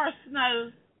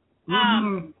personal,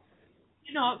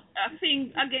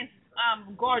 thing against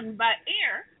Gordon by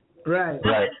Eyre. Right.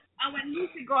 And when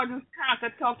Lucy Gordon's character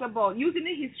talked about, using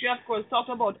the history, of course, talked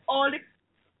about all the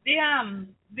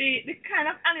kind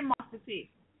of animosity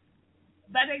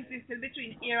that existed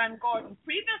between Eyre and Gordon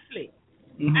previously.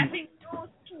 I think those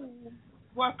two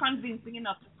were convincing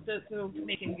enough to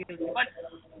make him guilty. But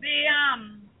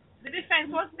the defense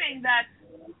was saying that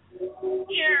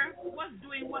Eyre was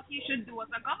doing what he should do as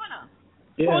a governor.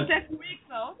 Protest breaks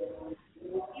out.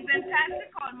 He's entitled to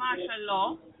call martial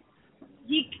law.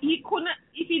 He couldn't,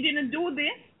 if he didn't do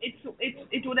this,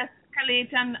 it would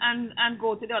escalate and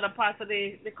go to the other parts of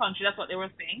the country. That's what they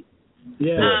were saying.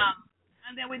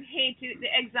 And then with Haiti, the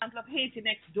example of Haiti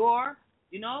next door,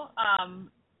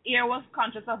 Eyre was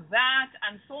conscious of that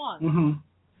and so on.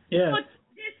 But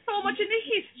there's so much in the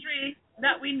history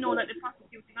that we know that the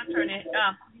prosecuting attorney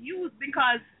used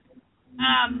because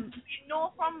we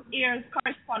know from Eyre's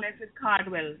correspondence with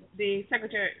Cardwell, the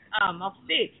Secretary of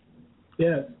State,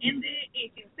 in the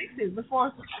 1860s, before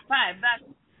 65, that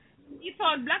he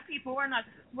thought black people were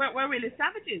really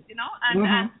savages,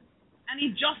 and he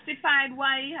justified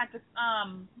why he had to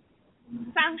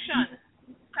sanction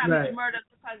savage murders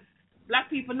because black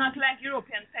people, not like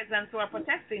European peasants who are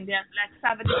protesting, they're like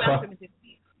savage and primitive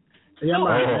people. Yeah,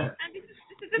 man. And this is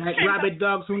the like rabid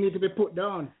dogs who need to be put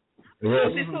down.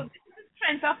 Yes. So this is the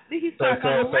strength of the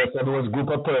historical so those group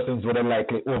of persons would have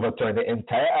likely overturned the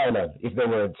entire island if they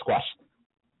weren't squashed.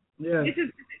 Yeah.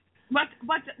 But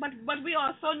we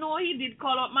also know he did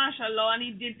call out martial law and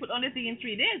he did put on the thing in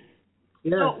 3 days.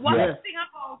 Yeah. So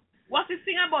what's this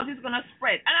thing about is gonna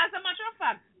spread? And as a matter of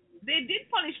fact, they did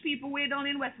punish people way down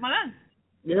in Westmoreland.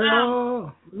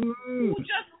 Yeah.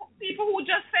 People who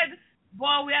just said,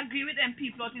 boy, we agree with them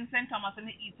people out in St. Thomas and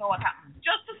the East, so what happened?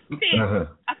 Just to stay as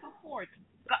a support.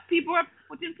 People were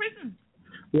put in prison.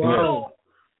 Wow.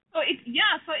 So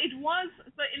it was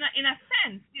in a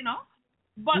sense, you know.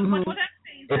 But what I'm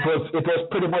saying is it was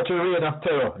pretty much a reign of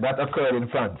terror that occurred in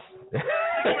France.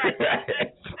 Right.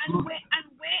 and way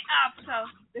after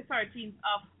the 13th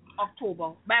of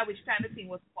October, by which time the thing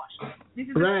was squashed. This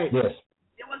is Yes.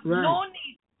 There was no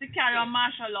need to carry on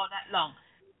martial law that long.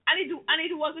 And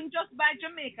it wasn't just by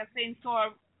Jamaica saying so, or,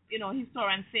 you know,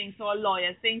 historians saying so, or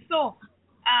lawyers saying so.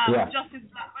 Justice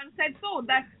Blackburn said so,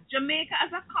 that Jamaica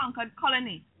as a conquered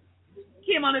colony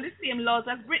came under the same laws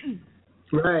as Britain.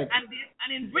 Right. And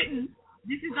in Britain,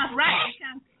 this is not right.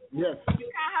 You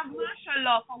can't have martial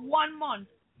law for 1 month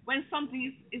when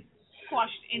something is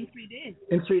squashed in 3 days.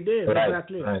 In 3 days,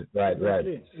 exactly. Right.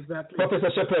 Exactly.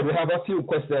 Professor Shepherd, we have a few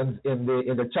questions in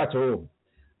the chat room,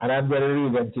 and I'm going to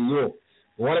read them to you.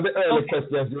 One of the early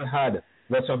questions we had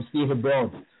was from Stephen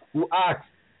Brown, who asked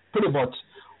pretty much,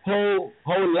 how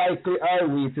likely are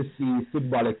we to see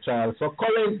symbolic trials for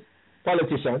current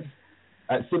politicians,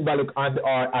 symbolic and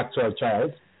or actual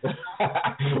trials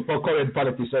for current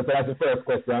politicians? So that's the first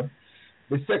question.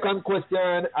 The second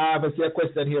question, I see a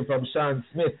question here from Sean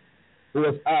Smith, who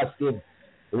was asking,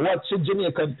 what should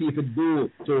Jamaican people do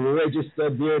to register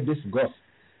their disgust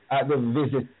at the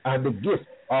visit and the gift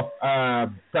of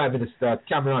Prime Minister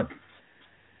Cameron?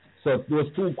 So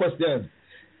those 2 questions.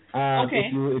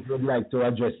 If you would like to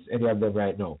address any of them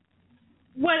right now.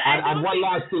 Well, and one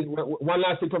last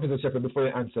thing, Professor Shepherd, before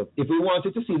you answer. If we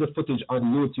wanted to see the footage on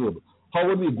YouTube, how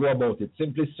would we go about it?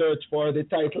 Simply search for the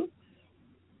title?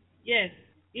 Yes.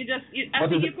 You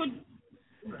could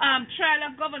Trial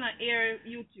of Governor Eyre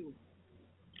YouTube.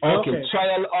 Okay,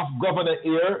 Trial of Governor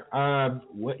Eyre.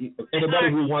 Anybody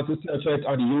who wants to search it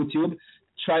on YouTube,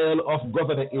 Trial of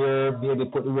Governor Eyre, maybe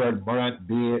put the word Moran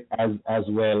Bay as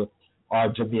well, or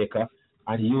Jamaica,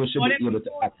 and you should be able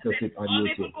to access it on YouTube. Or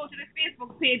they could go to the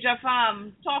Facebook page of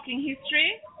Talking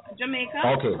History Jamaica,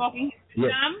 Talking History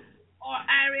Jam, or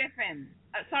Eyre FM.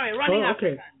 Running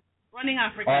African. Running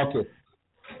African. Okay.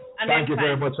 Thank you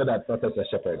very much for that, Professor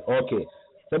Shepherd. Okay,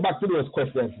 so back to those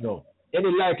questions now.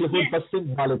 Any likelihood for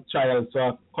symbolic trials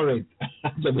for current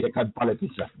Jamaican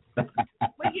politicians?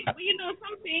 Well, you know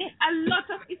something?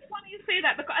 It's funny you say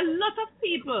that because a lot of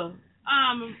people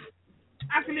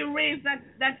actually raised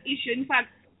that issue. In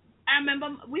fact, I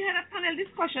remember we had a panel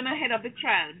discussion ahead of the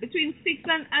trial. Between 6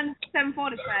 and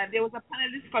 7:45, there was a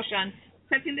panel discussion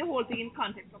setting the whole thing in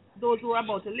context of those who are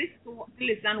about to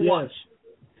listen and watch.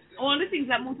 One of the things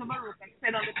that Musa Baruch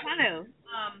said on the panel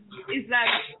is that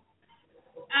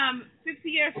 50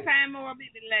 years time or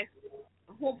maybe less,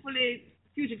 hopefully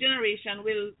future generation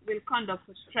will conduct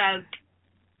such trials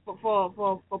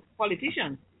for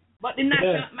politicians. But the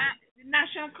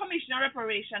National Commission on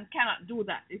Reparation cannot do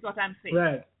that, is what I'm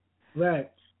saying.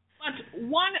 Right. But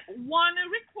one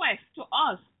request to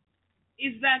us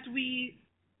is that we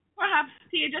perhaps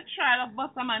stage a trial of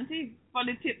Bustamante for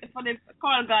the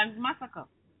Corrigan massacre.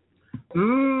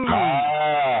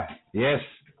 Yes.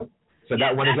 So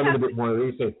that one is a little bit more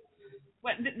recent.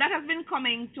 Well, that has been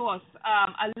coming to us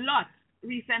a lot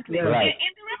recently. Yeah. Right.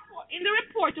 In the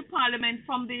report to Parliament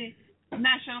from the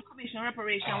National Commission on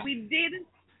Reparation, we did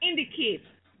indicate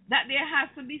that there has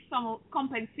to be some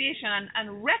compensation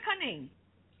and reckoning.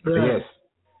 Yes.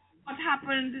 What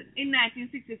happened in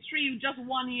 1963, just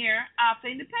 1 year after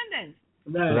independence.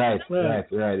 Right.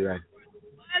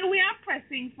 And we are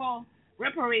pressing for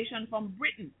reparation from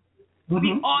Britain.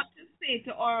 We ought to say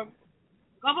to our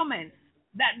government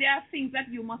that there are things that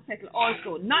you must settle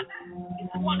also. Not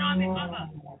one or the other.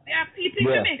 There are people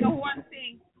in Jamaica who are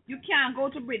saying you can't go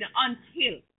to Britain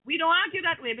until. We don't argue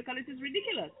that way because it is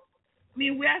ridiculous. I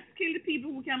mean, we are skilled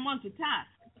people who can multitask.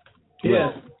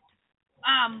 Yes.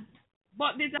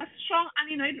 But there's a strong, and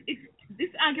you know,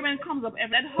 this argument comes up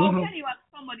every day. How can you have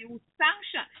somebody who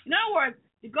sanctions? In other words,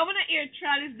 the Governor Eyre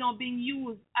trial is now being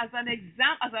used as an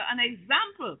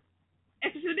example,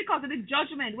 especially because of the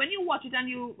judgment. When you watch it and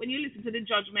when you listen to the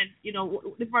judgment, you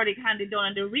know the verdict handed down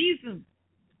and the reason.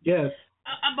 Yes.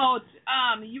 About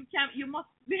you must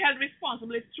be held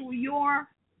responsible through your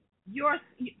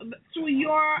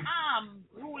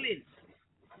ruling.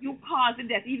 You caused the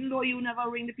death, even though you never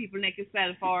ring the people next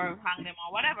yourself or hang them or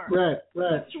whatever.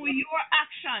 Right. Through your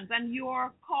actions and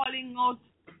your calling out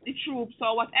the troops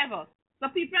or whatever. So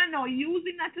people are now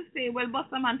using that to say, well,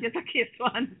 Buster Man takes a case to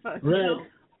answer. Right. You know?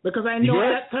 Because I know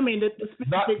that, I mean, the specific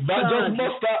Not just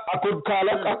Buster. I could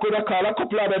have called a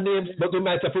couple other names, but we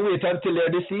might have to wait until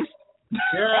they're deceased.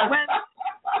 Yeah. Well,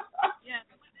 yeah.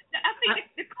 I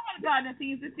think the call garden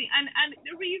thing is the thing. And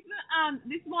the reason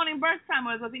this morning Bert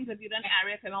Samuels was interviewed on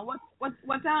Area FM, and what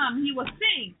he was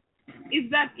saying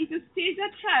is that if you stage a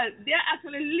trial, they're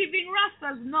actually living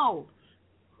Rastas now.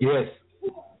 Yes.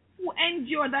 Who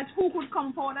endure that, who could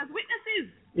come forward as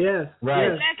witnesses. Yes. Right.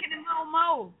 Like in the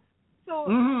Mau. So,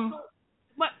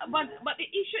 but the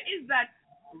issue is that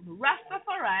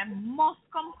Rastafari must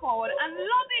come forward and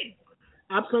lobby.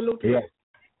 Absolutely. Yes.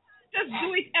 Just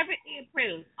do it every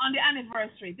April on the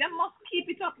anniversary. They must keep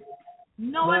it up.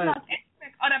 No one must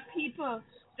expect other people.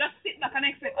 Just sit back and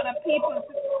expect other people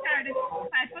to carry this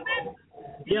fight for them.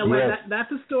 Yeah, well,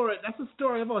 that's a story. That's a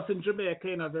story of us in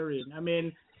Jamaica, Verene. I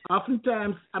mean,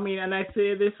 oftentimes, and I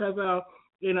say this as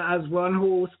as one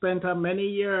who spent many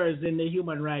years in the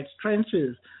human rights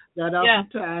trenches, that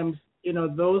oftentimes,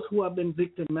 those who have been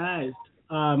victimized,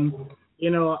 kind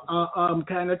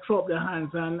of throw up their hands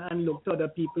and look to other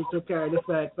people to carry the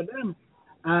fight for them.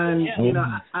 And,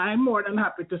 I'm more than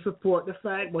happy to support the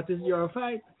fight. What is your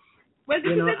fight? Well,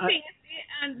 this is the thing,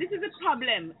 and this is the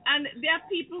problem. And there are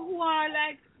people who are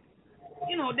like,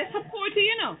 they support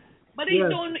you, but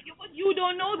you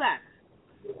don't know that.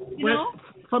 You know?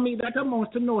 For me, that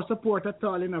amounts to no support at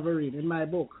all in Verene, in my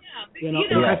book.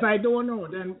 Yeah, if I don't know,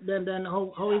 then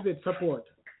how is it support?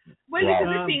 Well, this is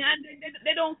the thing, and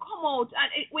they don't come out. And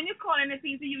when you call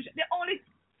anything to use, the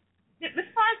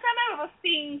first time I ever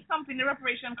seen something, the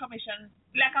Reparation Commission,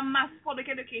 like a mass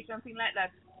public education thing like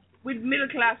that, with middle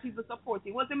class people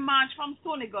supporting, was a march from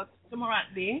Sonigut to Moran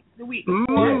Bay the week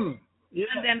before,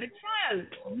 and then the trial.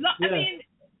 I mean,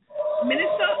 the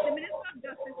Minister of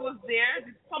Justice was there,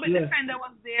 the public defender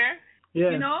was there,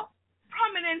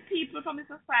 prominent people from the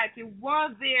society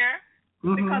were there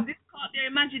because this caught their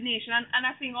imagination, and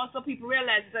I think also people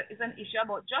realized that it's an issue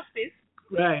about justice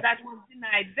that was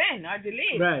denied then or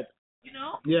delayed. Right.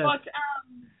 But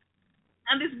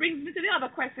and this brings me to the other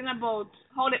question about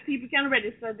how that people can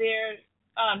register their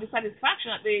dissatisfaction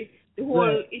at the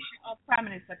whole issue of Prime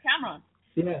Minister Cameron.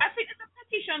 Yeah. I think there's a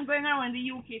petition going around in the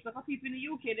UK, so for people in the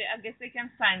UK, I guess they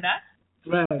can sign that.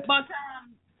 Right. But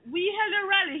we held a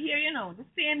rally here, the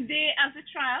same day as the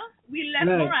trial. We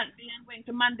left Moran Bay and went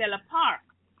to Mandela Park.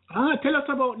 Tell us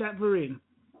about that, Verene.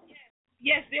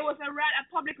 Yes, there was a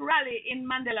public rally in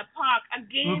Mandela Park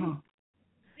against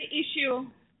the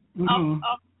issue of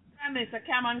Prime Minister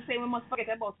Cameron saying we must forget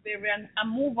about slavery and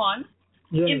move on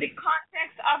in the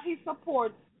context of his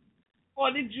support for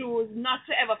the Jews not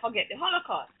to ever forget the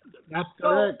Holocaust. That's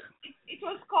correct.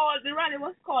 The rally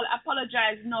was called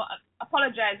Apologize No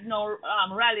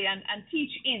Rally and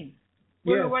Teach In.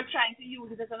 Where we were trying to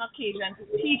use it as an occasion to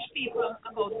teach people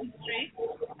about history.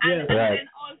 And then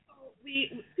also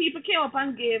people came up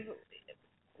and gave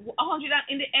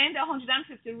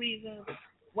 150 reasons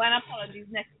why an apology is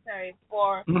necessary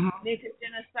for native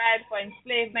genocide, for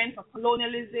enslavement, for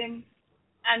colonialism,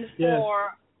 and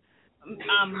for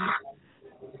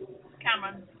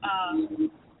Cameron's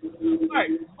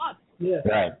words. But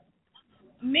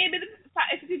maybe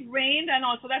if it rained and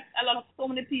also that so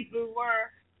many people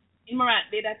were in Moran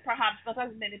Bay that perhaps not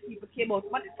as many people came out,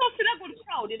 but it's still a good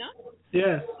crowd,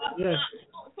 Yes.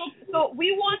 So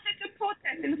we wanted to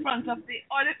protest in front of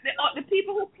the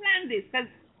people who planned this, because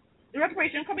the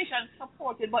Reparation Commission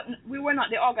supported, but we were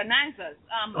not the organizers.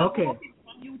 People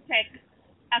from UTech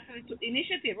actually took the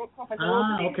initiative. Professor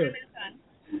Hamilton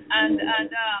and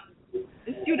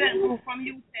the student group from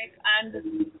UTech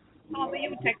and some of the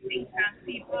UTech think tank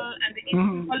people and the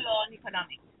Institute for Law and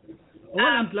Economics.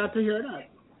 I'm glad to hear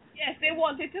that. Yes, they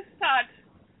wanted to start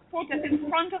protest in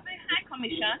front of the High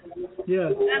Commission.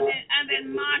 Yes. And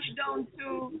then march down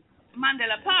to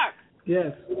Mandela Park.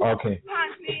 Yes. Okay.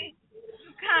 Apparently,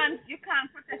 you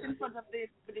can't protest in front of the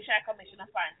British High Commission.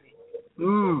 Apparently.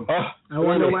 I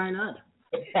wonder why not.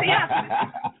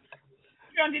 Yeah.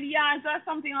 300 yards or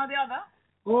something or the other.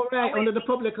 All right, under the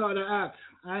Public Order Act.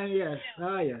 Yes.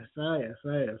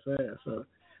 So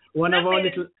one of our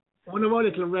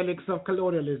little relics of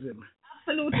colonialism.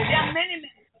 Absolutely, there are many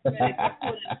relics of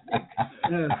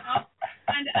colonialism.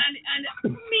 And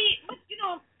me, but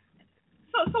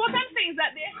so what I'm saying is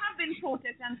that there have been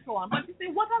protests and so on. But you see,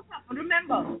 what has happened?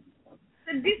 Remember,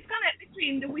 the disconnect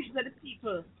between the wishes of the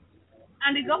people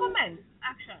and the government's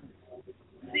action.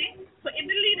 See? So if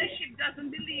the leadership doesn't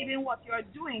believe in what you're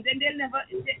doing, then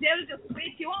they'll just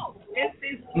wait you out. They'll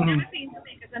say everything to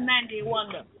make it a 9-day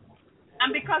wonder.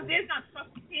 And because there's not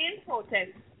sustained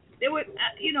protest, they will,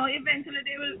 eventually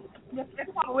the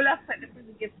power will affect the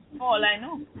president's fall. I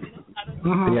know. I don't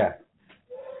know. Yeah.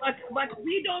 But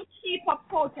we don't keep up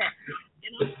protest.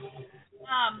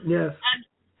 Yes. And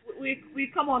we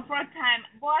come on for a time.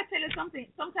 Boy, I tell you something.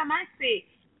 Sometimes I say,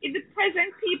 if the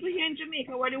present people here in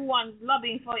Jamaica were the ones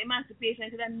lobbying for emancipation,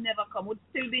 it would have never come, would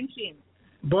still be in chains.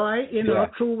 Boy,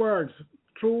 true words.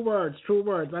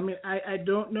 I mean, I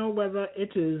don't know whether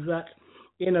it is that,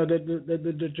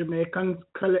 the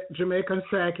Jamaican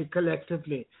psyche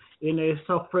collectively, is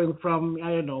suffering from,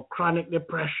 chronic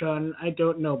depression. I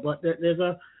don't know, but there's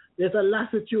a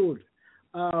lassitude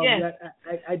that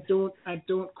I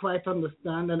don't quite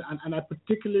understand, and I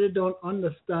particularly don't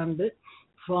understand it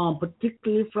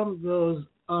particularly from those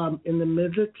in the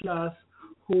middle class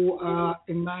who are,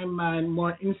 in my mind,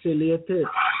 more insulated,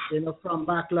 from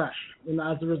backlash,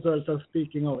 as a result of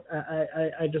speaking out.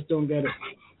 I just don't get it.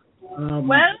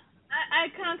 Well, I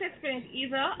can't explain it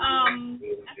either. I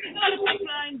think a lot of people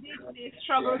are in day-to-day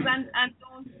struggles and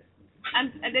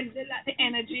they lack the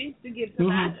energy to give to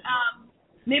that.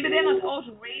 Maybe they're not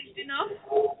outraged enough.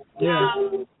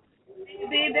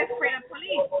 They're afraid of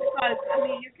police because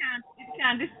you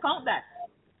can't discount that.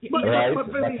 But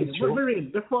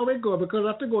Verene, before we go, because I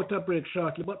have to go to a break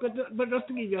shortly, but just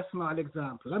to give you a small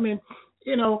example,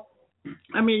 you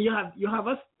have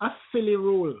a silly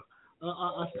rule,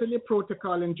 a silly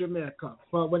protocol in Jamaica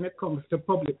for when it comes to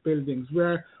public buildings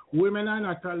where women are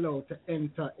not allowed to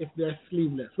enter if they're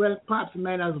sleeveless. Well, perhaps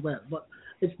men as well, but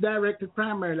it's directed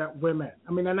primarily at women.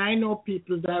 And I know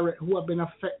people who have been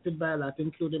affected by that,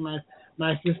 including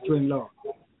my sister-in-law.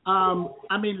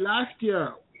 Last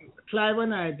year, Clive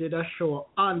and I did a show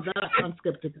on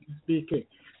Skeptics Speaking,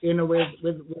 with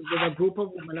a group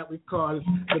of women that we call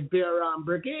the Bear Arm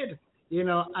Brigade,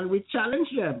 and we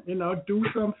challenged them, do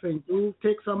something,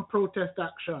 take some protest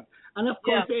action. And of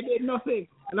course, they did nothing.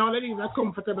 And all of these are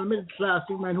comfortable middle-class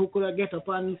women who could get up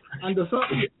and do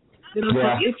something.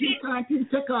 If you can't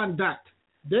take on that,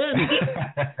 then...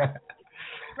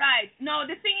 Right. No,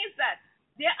 the thing is that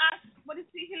there are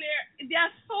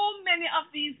so many of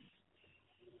these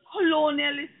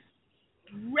colonialist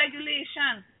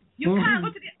regulations. You can't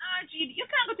go to the RGD. You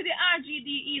can't go to the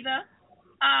RGD either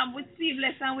with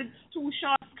sleeveless and with too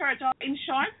short skirt or in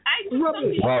shorts. I think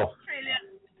some people in Australia,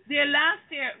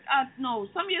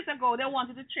 some years ago, they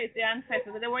wanted to trace their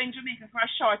ancestors. They were in Jamaica for a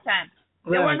short time.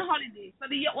 They were on holiday. So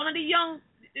one of the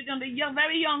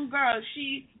very young girls,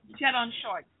 she had on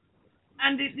shorts.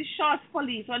 And the shorts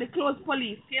police or the clothes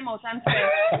police came out and said,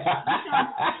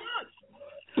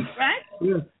 right?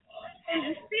 Yeah. And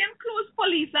the same clothes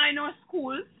police are in our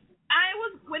schools.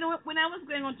 When I was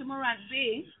going on to Moran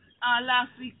Bay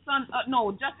last week,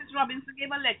 Justice Robinson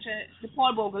gave a lecture, the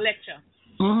Paul Bogle lecture.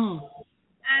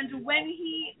 And when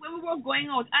we were going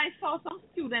out, I saw some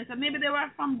students, and maybe they were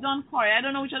from Duncorey. I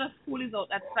don't know which other school is out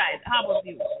that side,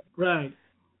 Harbourview. Right.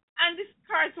 And the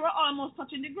skirts were almost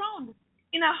touching the ground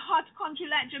in a hot country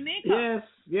like Jamaica.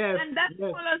 Yes. And that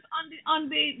follows on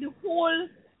the whole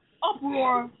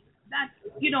uproar that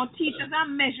teachers are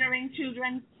measuring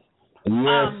children's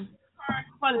skirts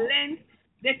for length.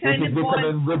 They're telling this is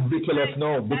becoming ridiculous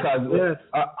now because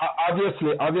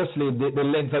obviously the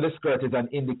length of the skirt is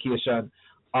an indication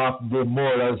of the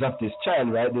morals of this child,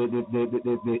 right?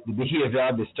 The behavior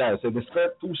of this child. So if the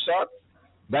skirt too short,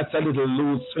 that's a little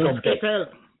loose from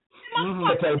I'm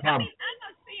not saying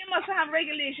you must have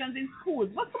regulations in schools,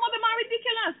 but some of them are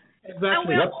ridiculous. Exactly. And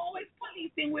we're always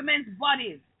policing women's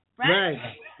bodies, right?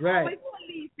 Right. Always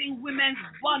policing women's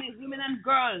bodies, women and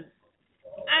girls.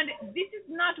 And this is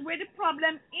not where the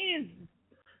problem is.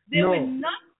 They will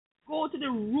not go to the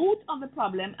root of the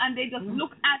problem, and they just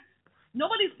look at.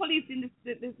 Nobody's policing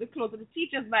the clothes of the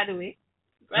teachers, by the way,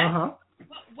 right?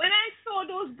 But when I saw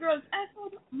those girls, I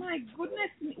thought, my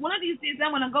goodness, one of these days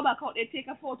I'm going to go back out there,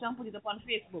 take a photo and put it up on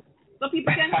Facebook so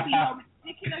people can see how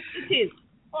ridiculous it is.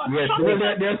 Yes,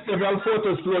 there are several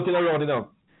photos floating around,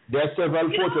 There are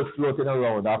several photos floating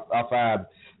around of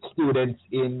students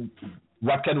in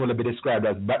what can only be described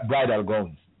as bridal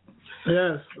gowns.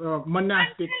 Yes,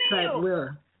 monastic type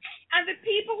wear. And the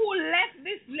people who left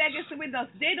this legacy with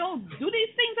us, they don't do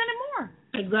these things anymore.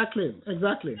 Exactly. But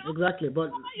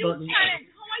how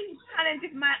are you talent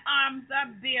if my arms are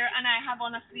bare and I have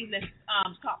on a sleeveless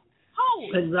top? How?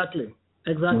 Exactly.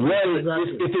 Well,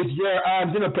 if it's your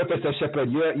arms, Professor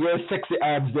Shepherd, your sexy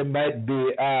arms, they might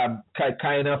be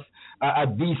kind of a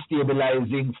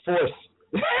destabilizing force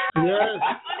Yes.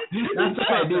 That's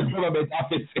why these government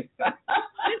office.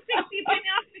 Only 6 people in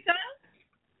the hospital.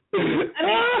 I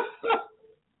mean,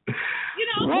 you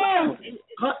know. Wow.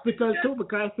 Hospital too,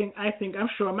 because I'm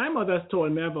sure my mother's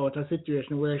told me about a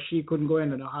situation where she couldn't go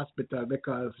into the hospital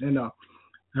because, you know,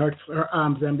 her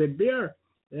arms and the beer.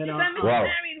 You know. Wow.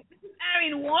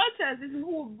 Arlene Walters is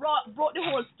who brought the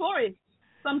whole story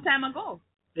some time ago.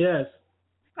 Yes.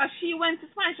 Because she went to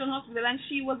Spanish Hospital and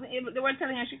she wasn't able. They were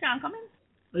telling her she can't come in.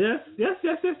 Yes.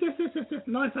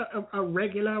 No, it's a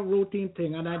regular routine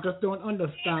thing, and I just don't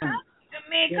understand.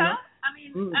 Jamaica. You know? I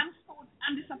mean,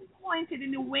 I'm disappointed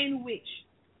in the way in which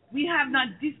we have not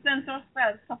distanced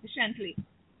ourselves sufficiently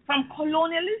from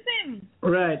colonialism.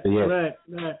 Right.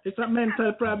 It's a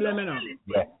mental problem, you know.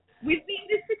 Yeah. We've been in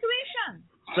this situation.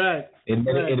 Right. In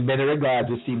many regards,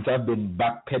 we seem to have been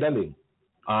backpedaling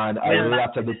on a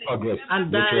lot of the progress.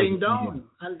 And dialing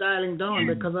down.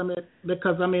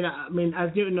 Because I mean, as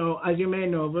you may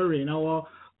know, Verene, our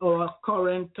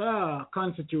current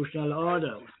constitutional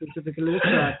order, specifically the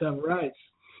Charter of Rights,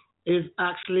 is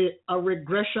actually a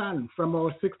regression from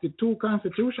our 62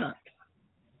 Constitution.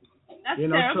 That's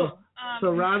terrible.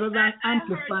 So rather than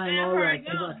amplifying our rights,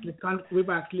 we've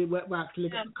actually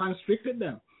constricted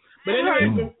them. But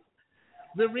anyway,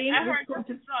 Verene, I heard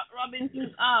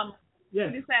Robinson's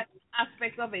this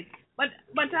aspect of it. But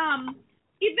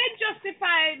if they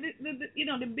justify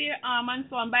the bear arm and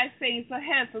so on by saying it's a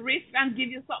health risk and give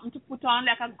you something to put on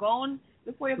like a gown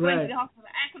before you go into the hospital,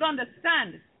 I could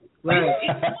understand. Right.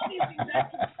 It's all these things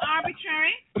that are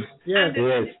arbitrary. Yes. And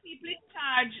the people in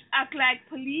charge act like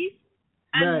police,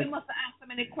 and we must ask them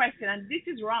any question, and this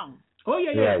is wrong. Oh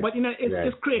yeah. But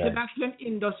it's created actually an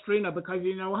industry, because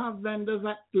we have vendors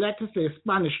at, let's say,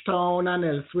 Spanish Town and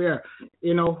elsewhere,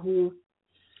 who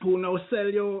now sell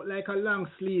you like a long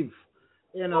sleeve,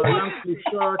 long sleeve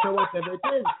shirt or whatever it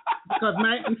is. Because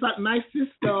my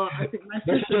sister, I think my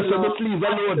sister. The sleeves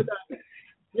alone.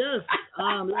 Yes.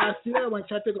 Last year when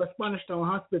she had to go to Spanish Town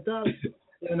Hospital, to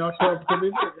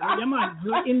visit. Yeah, man,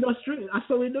 it's industry. That's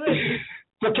how we do it.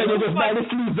 So can you just buy the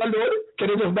sleeves alone? Can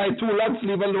you just buy 2 long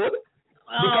sleeves alone?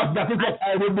 Because that is what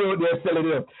I would be out there selling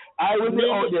you. I would be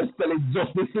out there selling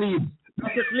just the sleeves.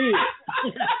 Just the sleeves.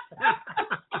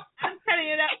 I'm telling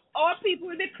you that our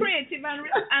people will be creative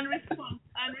and respond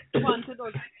to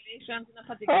those regulations in a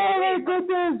particular way. Oh my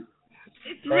goodness.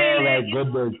 It's really, oh my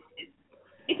goodness.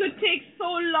 It would take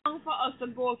so long for us to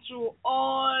go through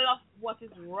all of what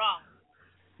is wrong.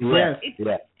 Yes.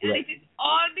 And it is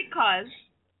all because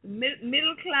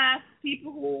middle class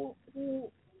people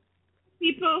who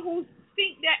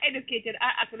think they're educated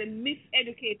are actually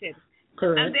miseducated.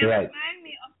 Correct. And they remind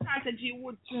me of Carter G.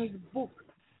 Woodson's book,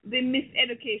 The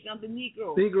Miseducation of the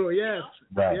Negro. Yes.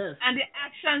 Yes. And the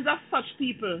actions of such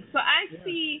people. So I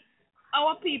see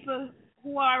our people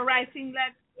who are writing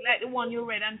like the one you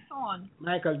read and so on.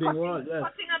 Michael Dingwall, yes.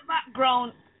 Cutting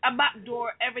a back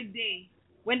door every day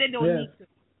when they don't need to.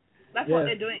 That's what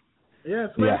they're doing. Yes,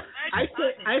 well,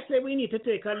 I say we need to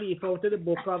take a leaf out of the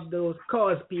book of those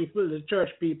cause people, the church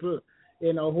people,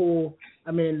 who,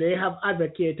 they have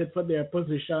advocated for their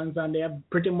positions and they have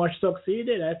pretty much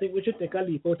succeeded. I think we should take a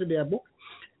leaf out of their book.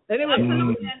 Anyway.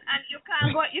 Absolutely, and you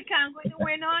can't go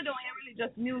anywhere now doing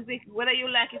religious music, whether you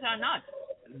like it or not.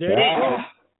 There they go.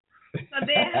 So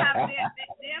they have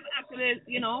actually,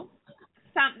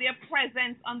 stamped their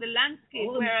presence on the landscape,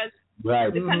 whereas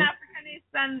the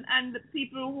Pan-Africanists and the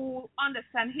people who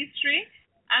understand history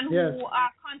and who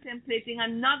are contemplating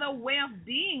another way of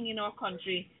being in our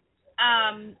country,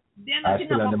 they're not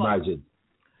still on the margin.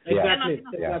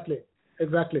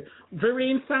 Exactly.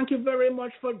 Verene, thank you very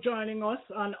much for joining us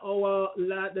on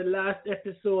the last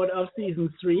episode of season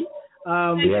 3.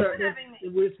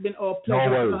 It's been our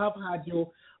pleasure to have had you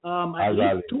at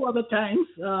least 2 other times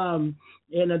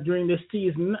during this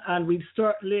season, and we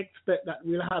certainly expect that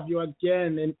we'll have you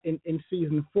again in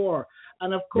season 4.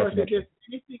 And of course, if there's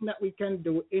anything that we can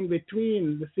do in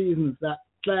between the seasons that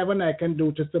Clive and I can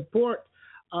do to support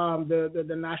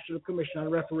the National Commission on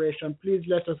Reparation, please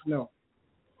let us know.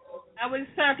 I will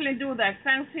certainly do that.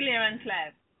 Thanks, Hilda and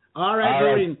Clive. All right,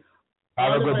 Verene.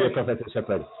 Have a good day, Professor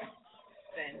Shepherd.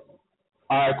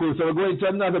 All right, cool. So we're going to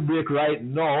another break right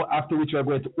now, after which we're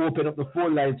going to open up the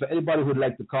phone line. So anybody who would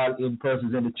like to call in,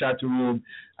 persons in the chat room,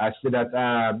 I see that,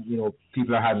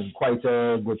 people are having quite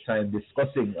a good time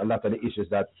discussing a lot of the issues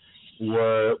that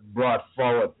were brought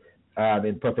forward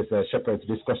in Professor Shepherd's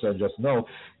discussion just now.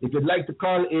 If you'd like to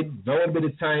call in, now would be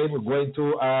the time. We're going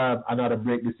to another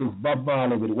break. This is Bob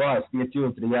Marley with War. Stay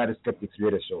tuned to the Yardie Skeptics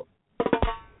radio show.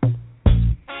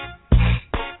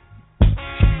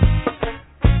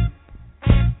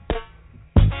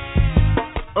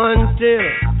 Until until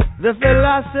the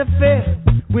philosophy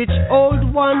which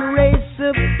hold one race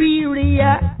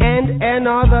superior and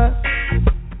another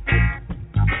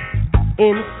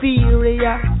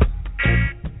inferior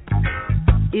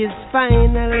is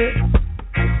finally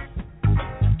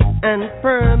and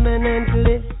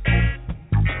permanently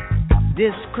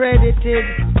discredited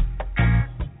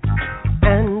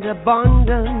and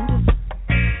abandoned.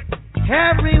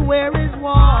 Everywhere is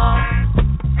war.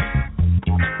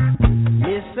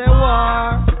 It's a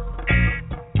war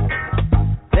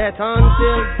that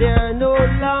until they're no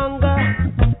longer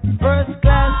first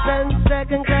class and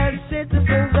second class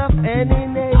citizens of any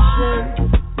nation,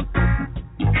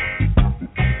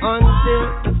 until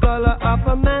the color of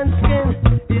a man's skin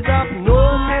is of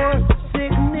no more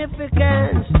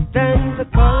significance than the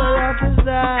color of his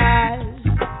eyes.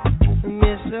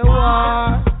 It's a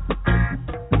war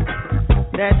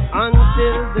that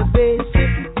until the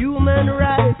basic human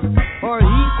rights are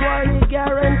equally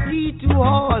guaranteed to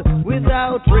all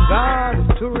without regard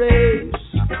to race.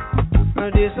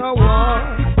 This a war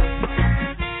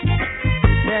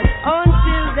that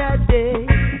until that day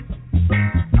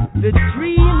the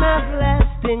dream of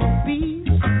lasting peace,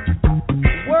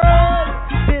 world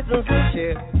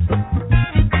citizenship,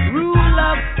 rule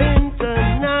of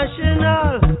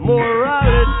international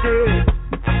morality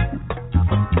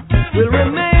will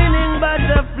remaining but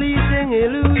a fleeting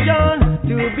illusion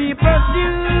to be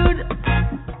pursued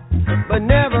but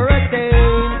never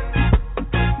attained.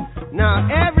 Now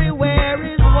everywhere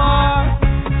is war,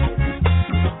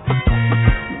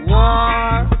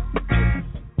 war,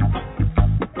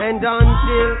 and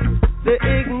until the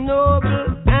ignoble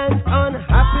and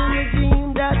unhappy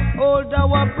regime that hold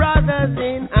our brothers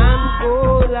in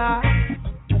Angola,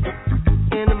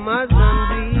 in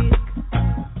Mozambique,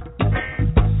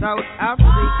 South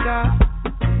Africa,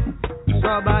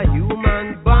 subhuman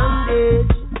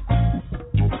bondage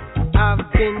have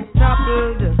been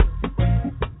toppled,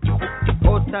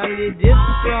 totally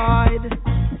destroyed.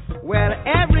 Well,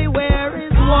 everywhere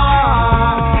is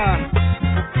war.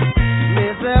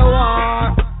 It's a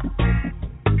war.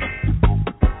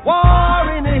 War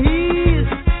in the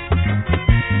east,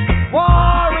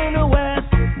 war in the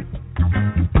west,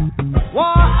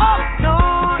 war up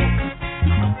north,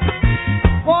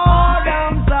 war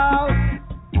down south,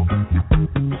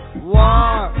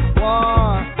 war, war,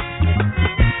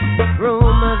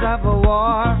 rumors of a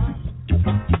war,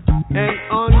 and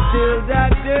until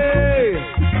that day,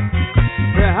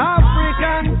 the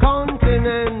African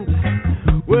continent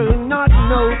will not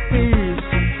know peace.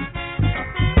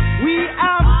 We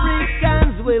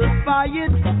Africans will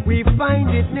fight, we find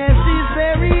it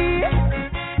necessary,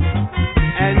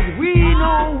 and we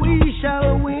know we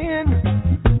shall win,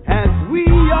 as we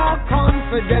are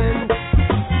confident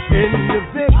in the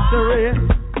victory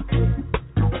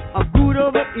of good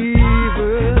over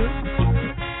evil,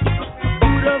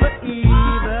 good over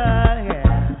evil, yeah,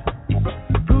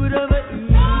 good over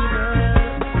evil.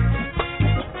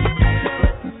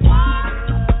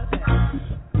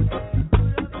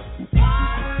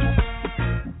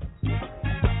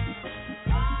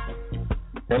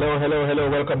 Hello.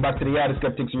 Welcome back to the Yardie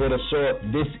Skeptics Radio Show.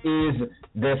 This is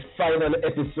the final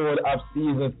episode of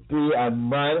Season 3, and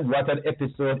man, what an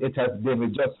episode it has been. We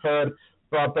just heard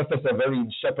from Professor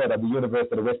Verene Shepherd of the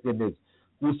University of the West Indies,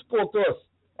 who spoke to us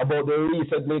about the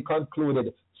recently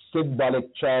concluded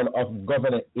symbolic trial of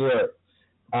Governor Eyre,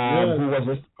 who was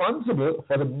responsible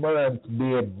for the Moran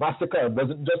Bay massacre. It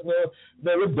wasn't just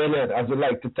no rebellion, as we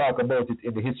like to talk about it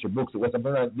in the history books. It was a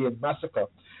Moran Bay massacre.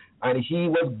 And he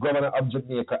was governor of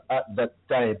Jamaica at that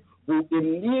time, who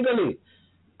illegally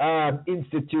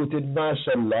instituted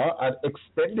martial law and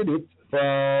extended it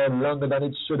for longer than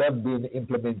it should have been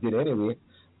implemented anyway,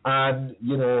 and,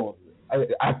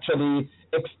 actually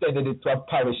extended it to a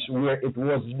parish where it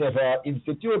was never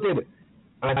instituted,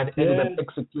 and ended up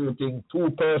executing 2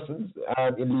 persons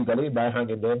illegally by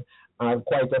hanging them, and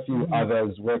quite a few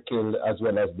others were killed as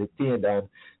well as detained. And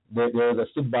there was a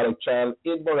symbolic trial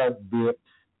in Moran Bay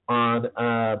on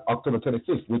October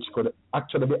 25th, which could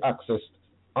actually be accessed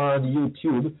on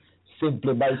YouTube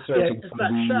simply by searching for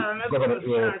the Governor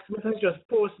Eyre. Sharon just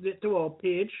posted it to our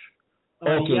page.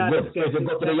 Okay, good. So if you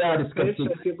go to the Yardie Skeptics.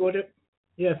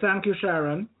 Thank you,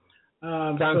 Sharon.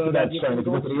 Thanks for that, Sharon. If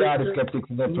you go to the Yardie Skeptics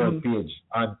network page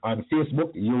on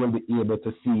Facebook, you will be able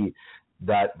to see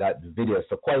that video.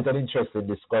 So quite an interesting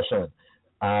discussion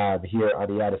here on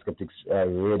the Yardie Skeptics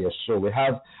radio show. We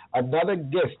have another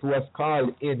guest who has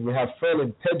called in. We have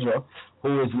Verene Pedro,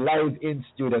 who is live in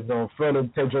studio now. Verene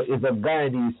Pedro is a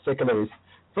Guyanese secularist.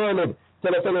 Verene,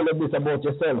 tell us a little bit about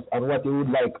yourself and what you would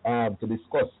like to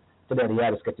discuss today on the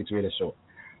Yardie Skeptics radio show.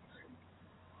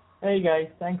 Hey guys,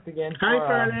 thanks again Hi, for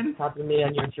Verene. having me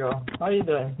on your show. How are you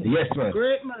doing? Yes, man.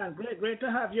 Great, man. Great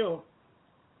to have you.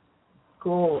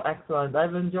 Cool, excellent.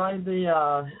 I've enjoyed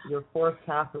the your fourth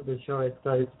half of the show. It's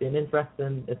been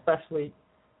interesting, especially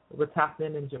what's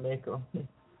happening in Jamaica.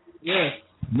 Yes.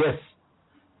 Yes.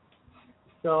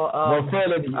 So, Well,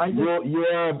 Verene,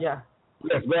 yeah.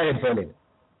 Yes, go ahead, Verene.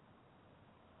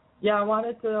 Yeah, I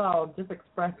wanted to just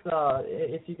express,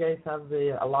 if you guys have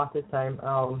the allotted time,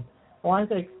 I wanted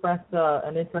to express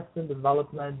an interesting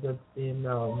development that's been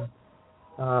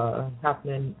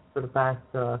happening for the past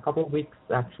couple of weeks,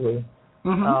 actually.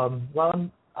 Mm-hmm. Well,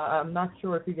 I'm not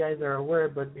sure if you guys are aware,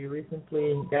 but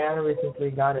Guyana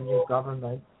recently got a new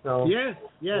government. So Yes.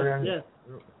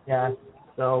 Yeah,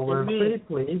 so we're pretty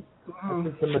pleased. Mm-hmm.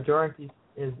 The majority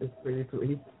is pretty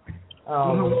pleased.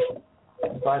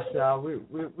 But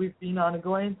we've been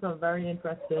undergoing some very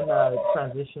interesting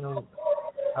transitional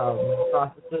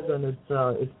processes, and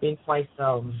it's been quite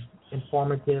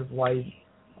informative. While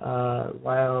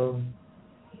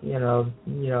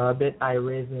a bit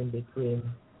eye-raising in between.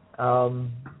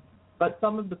 But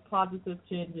some of the positive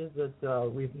changes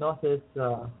that we've noticed,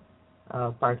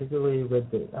 particularly with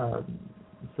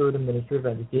through the Ministry of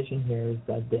Education here, is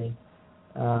that the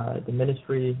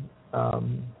ministry,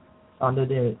 under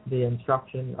the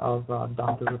instruction of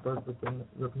Dr. Verene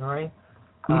Shepherd,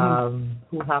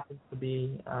 who happens to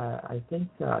be, I think,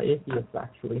 atheist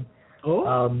actually.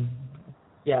 Oh.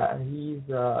 Yeah, he's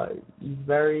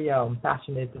very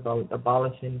passionate about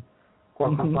abolishing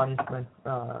corporal punishment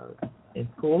in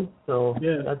schools. So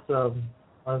that's one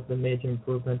of the major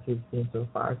improvements we've seen so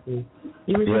far. So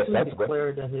he recently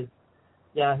declared that his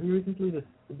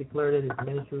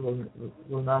ministry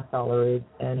will not tolerate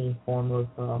any form of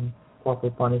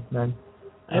corporal punishment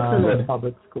in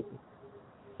public schools.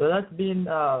 So that's been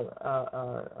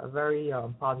a very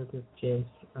positive change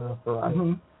for us.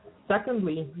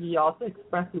 Secondly, he also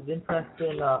expressed his interest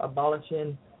in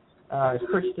abolishing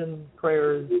Christian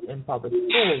prayers in public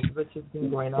schools, which has been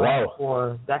going on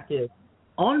for decades.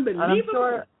 Unbelievable. And I'm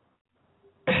sure.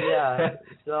 Yeah.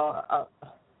 So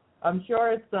I'm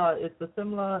sure it's a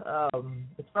similar.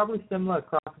 It's probably similar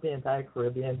across the entire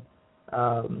Caribbean,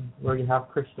 where you have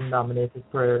Christian-dominated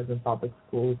prayers in public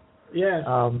schools.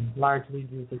 Yeah. Largely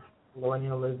due to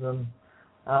colonialism.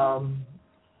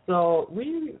 So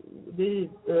the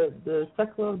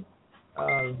secular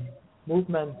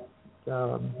movement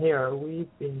here,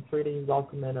 we've been pretty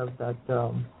welcoming of that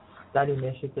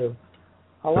initiative.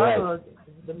 However,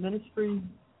 the ministry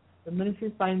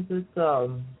finds it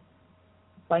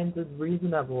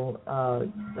reasonable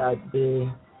that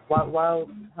while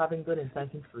having good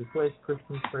intentions to replace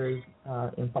Christian prayers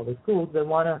in public schools, they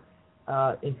want to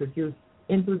introduce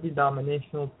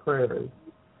interdenominational prayers.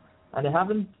 And they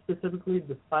haven't specifically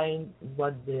defined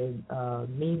what they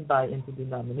mean by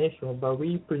interdenominational, but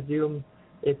we presume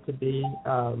it to be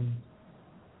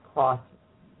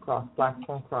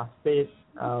cross-platform, cross-faith,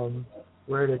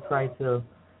 where they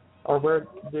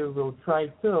will try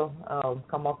to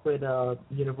come up with a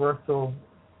universal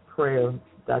prayer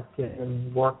that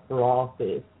can work for all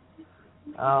faiths.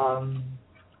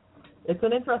 It's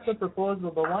an interesting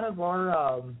proposal, but one of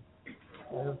our,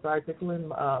 particularly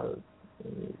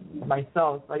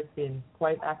myself, I've been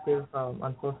quite active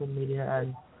on social media,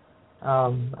 and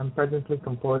I'm presently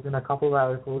composing a couple of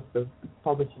articles to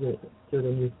publish it to the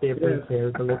newspapers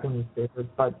here, the local newspapers.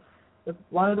 But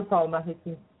one of the problematic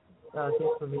things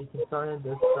for me concerning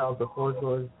this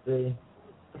proposal is the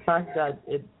fact that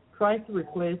it tries to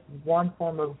replace one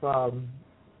form of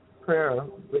prayer,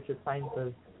 which it finds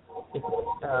as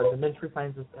the ministry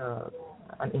finds as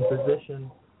an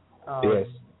imposition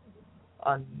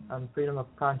on freedom of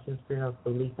conscience, freedom of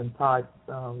belief and thought,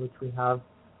 which we have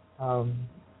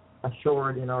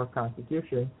assured in our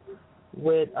Constitution,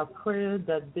 with a prayer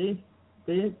that they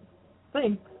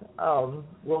think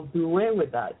will do away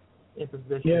with that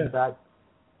imposition, that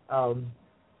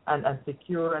and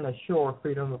secure and assure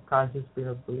freedom of conscience,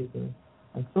 freedom of belief,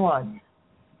 and so on.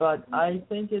 But I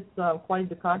think it's quite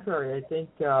the contrary. I think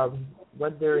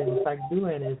what they're in fact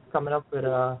doing is coming up with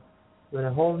a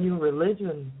whole new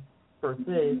religion, per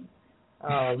se,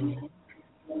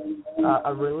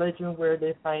 a religion where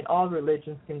they find all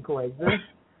religions can coexist,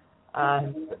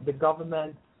 and the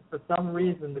government, for some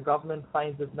reason, the government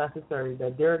finds it necessary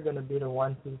that they're going to be the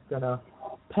ones who's going to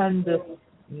pen this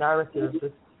narrative,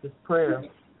 this prayer,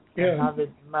 and have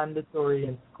it mandatory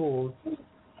in schools,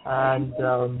 and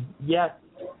yes,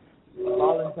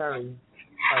 voluntary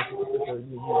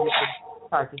participation. You can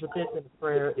participate in the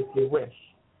prayer if you wish,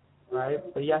 right?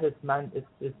 But yet it's going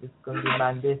to be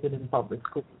mandated in public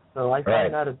schools. So I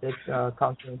find that a bit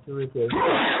counterintuitive.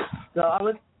 So I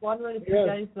was wondering if you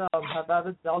guys have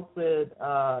ever dealt with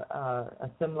a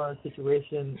similar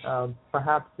situation,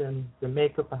 perhaps in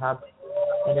Jamaica, perhaps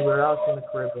anywhere else in the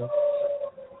Caribbean.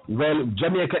 Well,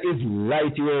 Jamaica is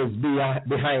light years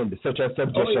behind such a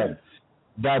suggestion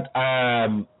that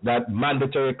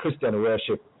mandatory Christian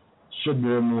worship should be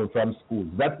removed from schools.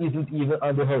 That isn't even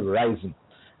on the horizon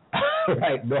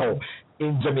right now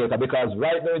in Jamaica, because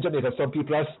right now in Jamaica, some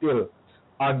people are still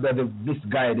under the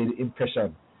misguided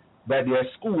impression that there are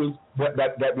schools, but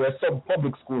that there are some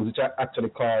public schools which are actually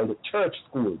called church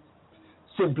schools,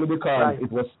 simply because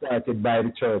it was started by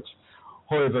the church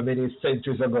however many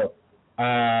centuries ago,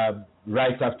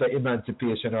 right after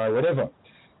emancipation or whatever,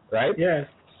 right? Yes.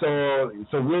 So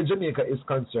where Jamaica is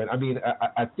concerned, I mean,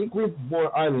 I think we've more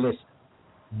or less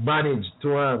managed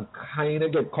to kind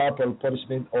of get corporal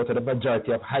punishment out of the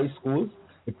majority of high schools.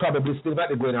 It probably still might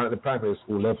be going on at the primary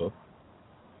school level.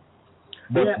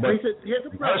 But here's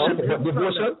the problem.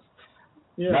 Devotion,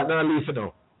 that's not leave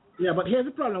now. Yeah, but here's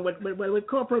the problem with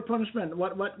corporal punishment.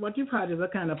 What you've had is a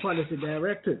kind of policy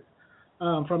directive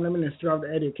from the Ministry of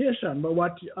Education, but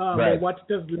what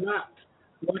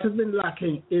has been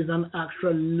lacking is an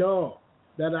actual law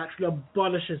that actually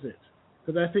abolishes it.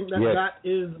 Because I think that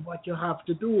is what you have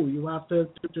to do. You have to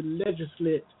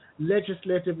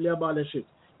legislatively abolish it.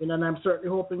 And I'm certainly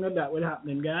hoping that will happen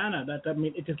in Guyana.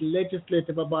 It is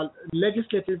legislatively abolished.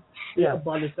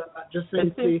 Just simply.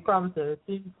 It seems promising. It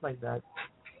seems like that.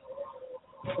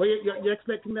 Well, you're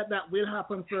expecting that will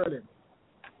happen further.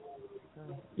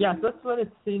 Yeah, that's what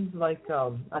it seems like.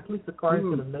 At least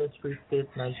according to the ministry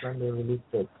statement when they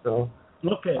released it. So.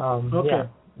 Okay. Yeah.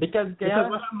 Because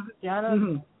Guyana.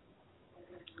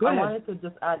 I wanted to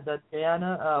just add that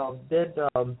Guyana did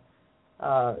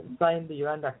sign the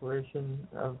UN Declaration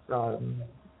of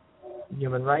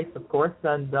Human Rights, of course,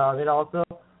 and it also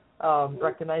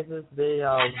recognizes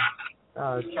the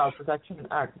Child Protection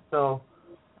Act. So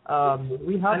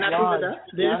we have laws.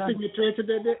 They are signatory to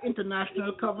the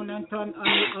International Covenant on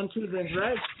Children's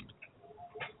Rights.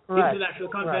 Correct. International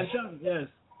Convention, yes.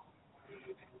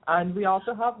 And we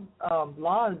also have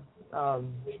laws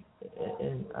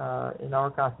in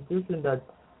our Constitution that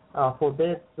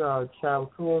forbids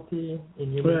child cruelty,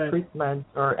 inhuman treatment,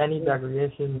 or any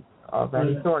degradation of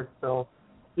any sort. So.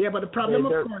 Yeah, but the problem,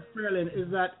 of course, Verene, is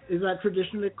that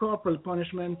traditionally corporal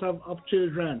punishment of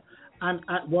children, and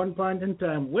at one point in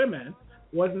time, women,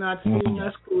 was not seen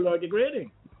as cruel or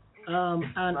degrading.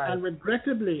 And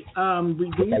regrettably, we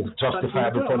do have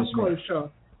a culture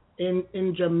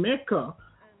in Jamaica,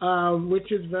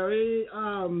 which is very,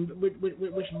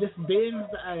 which disdains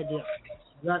the idea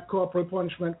that corporal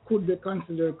punishment could be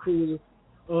considered cruel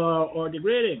or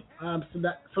degrading.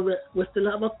 So we still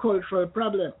have a cultural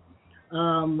problem.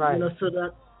 So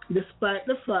that despite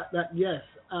the fact that yes,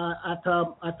 at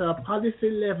a policy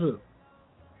level,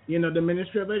 the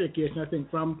Ministry of Education, I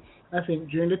think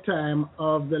during the time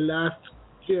of the last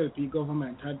GLP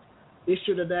government had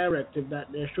issued a directive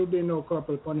that there should be no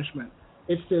corporal punishment.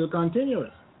 It still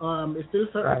continues. It still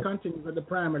certainly continues at the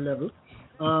primary level.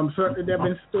 Certainly there have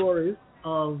been stories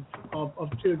of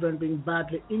children being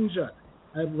badly injured.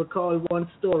 I recall one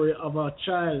story of a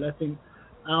child, I think,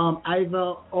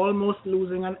 either almost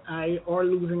losing an eye or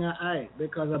losing an eye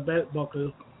because a belt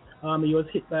buckle. He was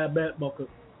hit by a belt buckle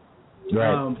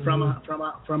from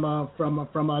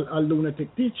a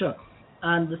lunatic teacher.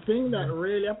 And the thing that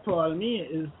really appalled me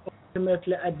is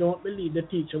ultimately I don't believe the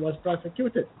teacher was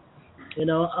prosecuted.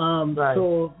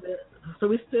 So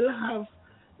we still have,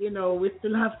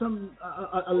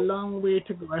 a long way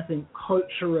to go, I think,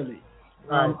 culturally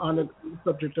on the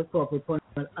subject of corporate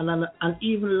punishment, and an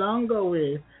even longer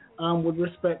way with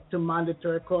respect to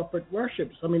mandatory corporate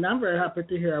worships. I mean, I'm very happy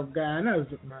to hear of Guyana's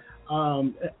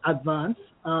advance.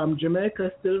 Jamaica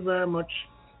is still very much,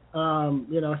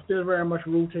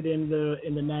 rooted in the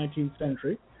 19th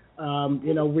century.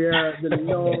 Where the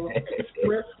law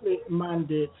expressly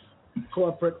mandates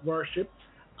corporate worship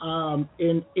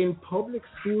in public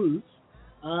schools.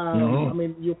 I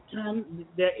mean,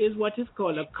 there is what is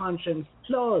called a conscience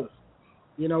clause,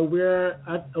 where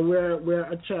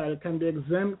a child can be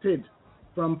exempted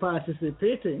from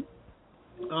participating.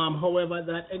 However,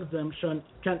 that exemption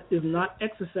is not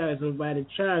exercised by the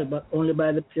child, but only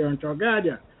by the parent or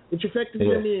guardian, which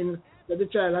effectively means that the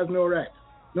child has no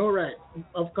right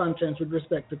of conscience with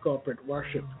respect to corporate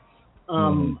worship.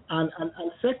 And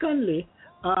secondly,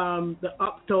 the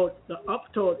opt-out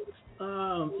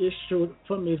issue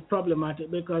for me is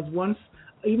problematic because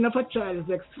even if a child is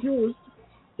excused,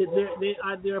 they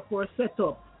are therefore set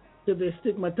up to be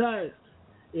stigmatized,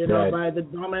 by the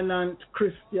dominant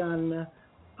Christian,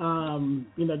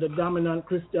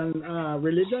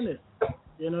 religionist,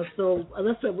 So as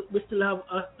I said, we still have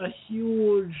a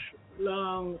huge,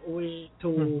 long way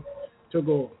to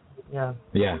go. Yeah.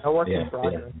 A work in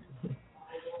progress.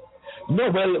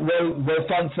 No, well,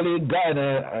 thankfully,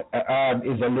 Ghana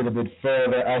is a little bit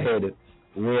further ahead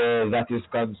where that is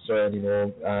concerned.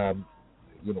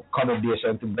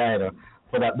 Commendation to Ghana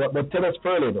for that. But tell us,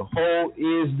 Perlin, how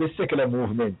is the secular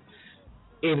movement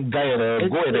in Guyana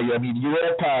going? I mean, you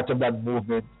were a part of that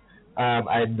movement,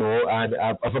 I know, and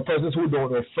for persons who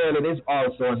don't know, Perlin is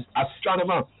also an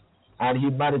astronomer, and he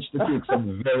managed to take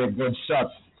some very good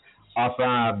shots of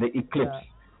the eclipse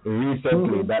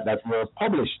recently that were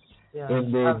published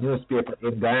in the newspaper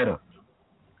in Guyana.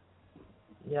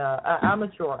 Yeah,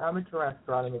 amateur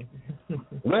astronomy.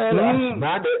 Well,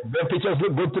 man, the pictures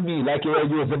look good to me, like you were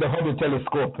using the Hubble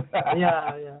telescope.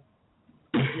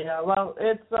 Yeah. Well,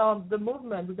 it's the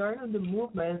movement. Regarding the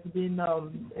movement,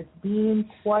 it's been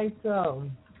quite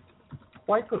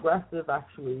progressive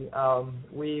actually.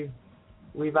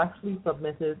 We've actually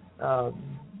submitted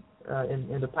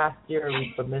in the past year.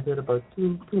 We submitted about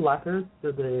two letters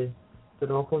to the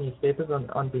local newspapers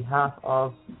on behalf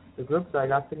of the group. So I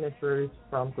got signatures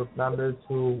from group members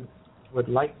who would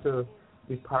like to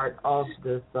be part of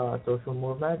this social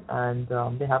movement, and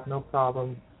they have no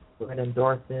problem with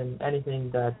endorsing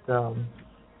anything that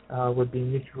would be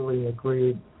mutually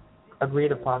agreed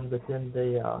upon within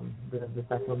the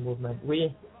secular movement.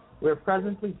 We're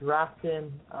presently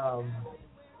drafting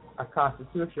a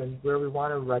constitution where we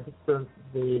want to register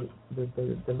the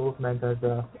movement as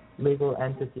a legal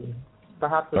entity,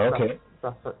 perhaps a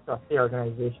trustee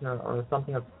organization or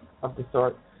something of the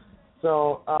sort.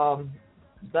 So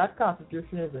that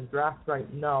constitution is in draft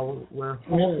right now. We're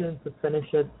hoping to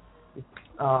finish it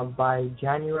by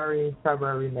January,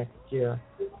 February next year,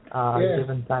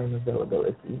 given time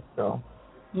availability. So,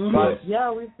 but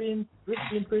yeah, we've been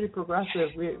pretty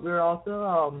progressive. We're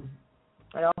also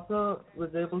I also was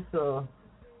able to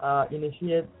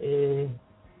initiate a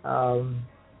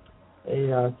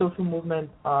social movement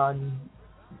on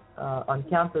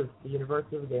campus, the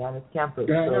University of Guyana's campus.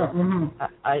 So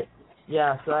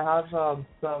I have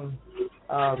some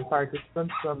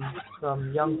participants,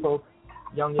 some young folks,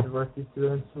 young university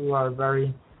students who are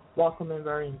very welcoming,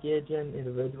 very engaging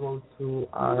individuals who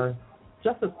are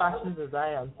just as passionate as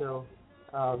I am to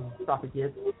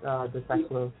propagate the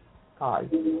secular cause.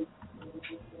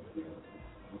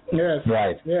 Yes.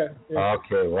 Right. Yeah.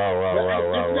 Okay.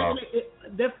 Wow.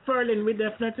 Ferlin, we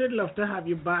definitely love to have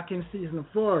you back in season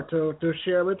 4 to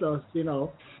share with us,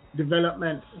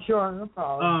 developments. Sure, no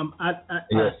problem.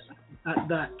 At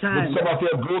that time. With some of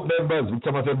your group members.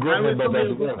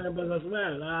 As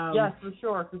well. Yes, for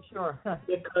sure.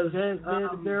 Because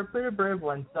they're pretty brave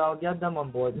ones, so I'll get them on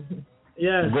board.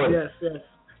 Yes.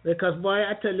 Because, boy,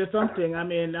 I tell you something. I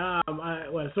mean,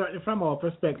 certainly from our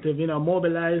perspective,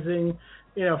 mobilizing,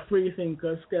 free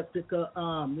thinkers, skeptical,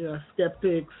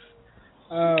 skeptics,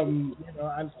 and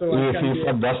so on.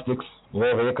 Fantastics,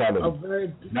 whatever you call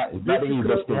it. That is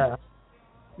yeah.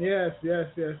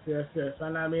 Yes.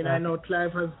 And I mean, I know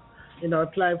Clive has,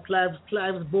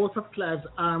 both of Clive's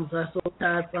arms are so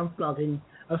tired from flogging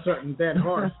a certain dead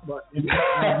horse, but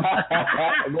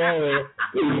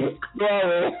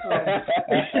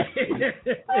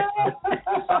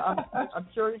I'm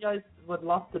sure you guys would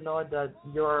love to know that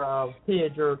your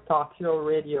page, your talk show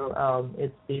radio,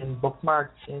 it's been bookmarked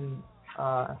in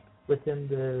within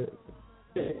the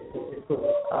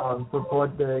for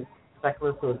both the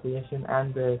Secular Association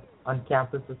and the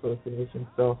On-Campus Association.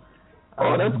 So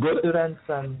that's good. Students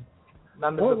and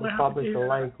members of the public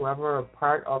alike, whoever are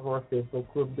part of our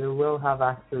Facebook group, they will have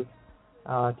access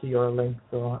to your link.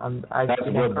 So I've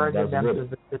been encouraging them to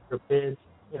visit your page,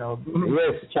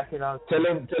 check it out. Tell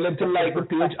them to like the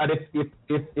page, and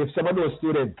if some of those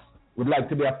students would like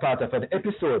to be a part of an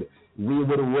episode, we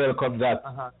would welcome that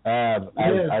as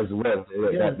well.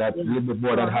 That we'll be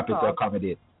more than happy to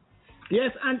accommodate.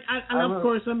 Yes, and of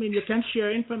course, I mean, you can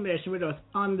share information with us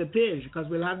on the page, because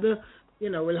we'll have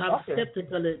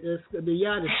Skeptical, the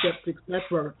Yardie Skeptics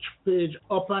network page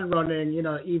up and running,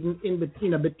 even in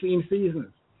between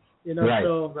seasons, right.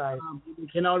 So you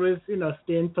can always,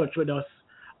 stay in touch with us.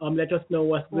 Let us know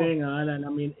what's going on, and I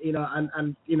mean,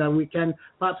 and we can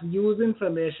perhaps use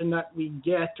information that we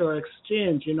get or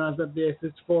exchange, as a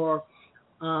basis for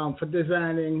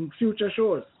designing future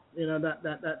shows,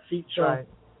 that feature. Right.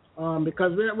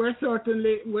 Because we're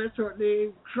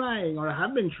certainly trying, or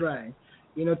have been trying,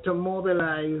 to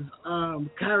mobilize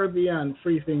Caribbean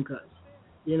free thinkers,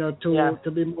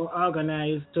 to be more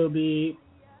organized, to be,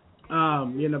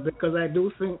 because I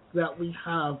do think that we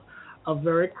have a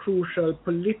very crucial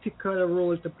political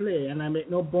role to play, and I make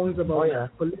no bones about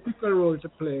that political role to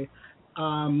play.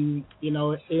 In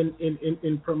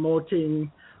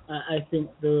promoting, I think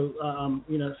the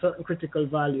certain critical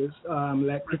values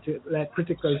like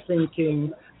critical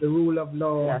thinking, the rule of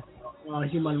law,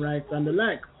 human rights, and the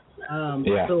like.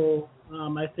 So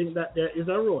I think that there is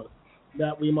a role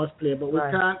that we must play, but we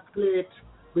can't play it.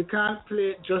 We can't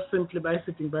play it just simply by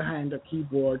sitting behind a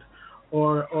keyboard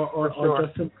or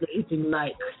just simply hitting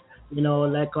like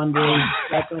on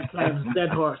Clive's Dead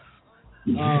Horse.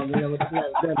 With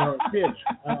Dead Horse page.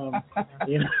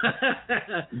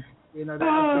 We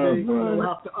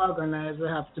have to organize. We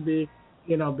have to be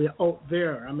out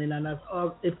there. I mean, and as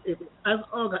I've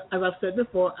said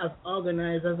before, as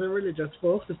organized as a religious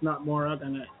folks, it's not more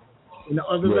organized.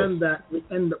 Other than that, we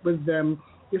end up with them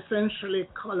essentially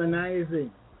colonizing,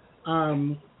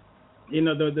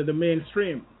 the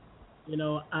mainstream,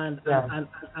 and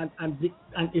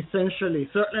essentially,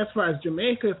 certainly as far as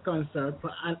Jamaica is concerned,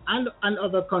 and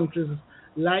other countries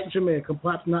like Jamaica,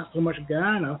 perhaps not so much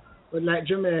Ghana, but like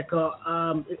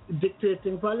Jamaica,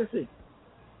 dictating policy,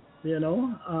 in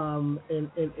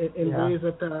ways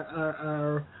that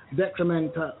are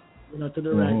detrimental, to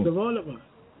the rights of all of us,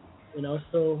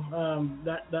 So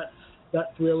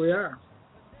that's where we are.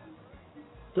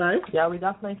 Clive? Yeah, we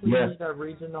definitely need a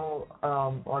regional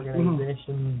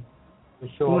organization for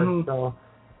sure. So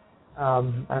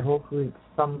I hope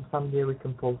someday we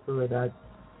can pull through with that.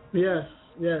 Yes.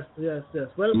 Well,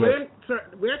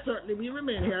 we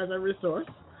remain here as a resource,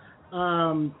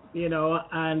 and we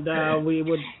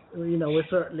would, we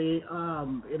certainly,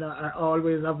 are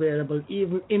always available,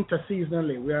 even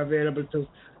interseasonally. We are available to,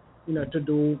 to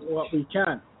do what we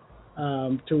can,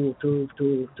 to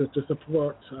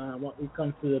support what we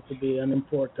consider to be an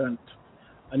important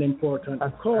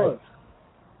cause.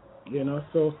 Right.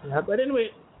 So. Yep. But anyway.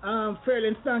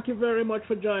 Fairlin, thank you very much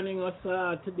for joining us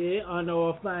today on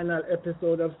our final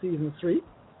episode of Season 3.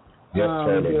 Yes,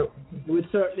 we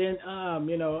certainly,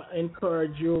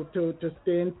 encourage you to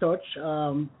stay in touch.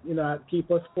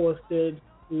 Keep us posted.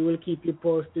 We will keep you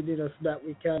posted, so that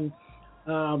we can,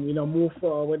 move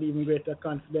forward with even greater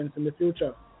confidence in the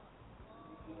future.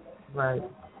 Right.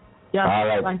 Yeah. All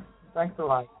right. Thanks a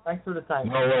lot. Thanks for the time.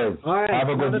 No worries. All right. Have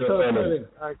a good day, Fairlin.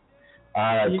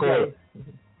 All right, cool.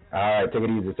 All right, take it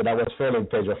easy. So that was Fairlin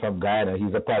Pedro from Guyana.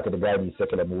 He's a part of the Yardie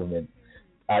secular movement,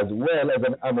 as well as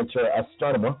an amateur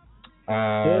astronomer.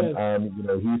 And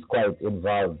he's quite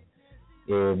involved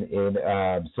in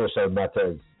social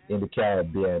matters in the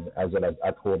Caribbean as well as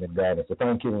at home in Guyana. So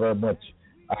thank you very much,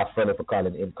 Fairlin, for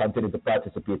calling in. Continue to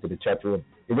participate in the chat room.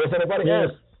 If there's anybody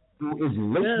else who is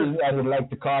listening and would like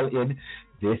to call in,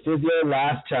 this is your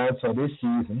last chance for this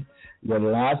season. Your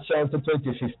last chance for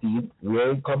 2015. We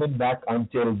ain't coming back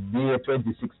until May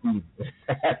 2016.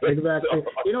 Exactly. That's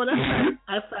what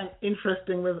I find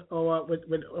interesting with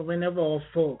whenever our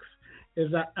folks is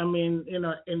that, they'll be in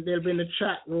the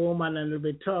chat room and then they'll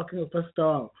be talking with a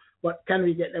star. But can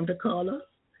we get them to call us?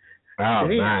 Oh,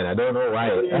 man, I don't know why.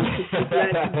 Damn.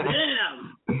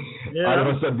 All of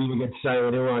a sudden, people get shy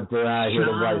when they want to hear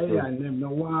the voices. And them no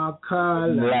want to call.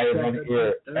 Live on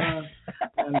air.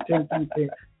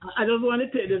 I just want to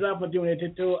take this opportunity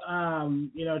to,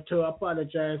 to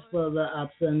apologize for the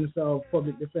absence of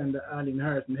Public Defender Arlene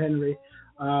Harrison-Henry.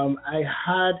 I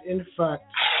had, in fact,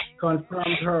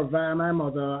 confirmed her via my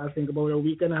mother, I think about a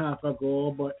week and a half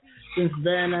ago, but since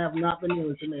then I have not been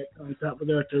able to make contact with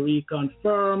her to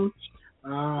reconfirm.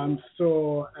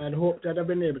 So I'd hoped that I've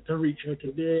been able to reach her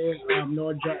today.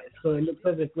 So it looks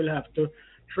as if we'll have to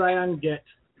try and get,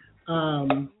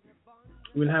 and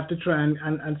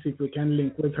see if we can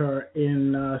link with her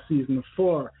in season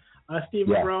 4.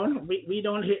 Stephen Brown, we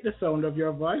don't hate the sound of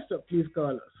your voice, so please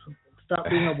call us. Stop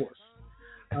being a boss.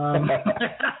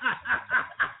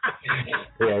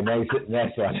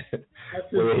 Nice one.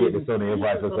 We hate the sound of your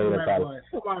voice, so say that.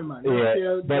 Come on, man.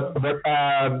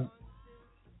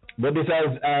 But this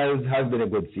has been a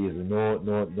good season, no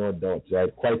doubt,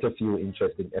 right? Quite a few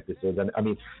interesting episodes, and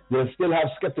we'll still have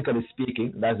Skeptically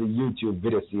Speaking. That's a YouTube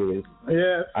video series,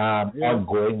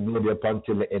 ongoing, maybe up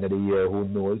until the end of the year. Who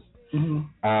knows? Mm-hmm.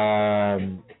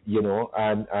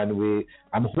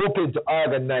 I'm hoping to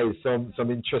organize some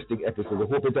interesting episodes. I'm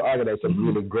hoping to organize some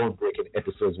really groundbreaking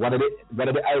episodes. One of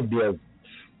the ideas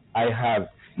I have,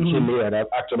 Chile, and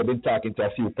I've actually been talking to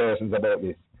a few persons about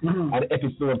this. An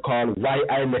episode called "Why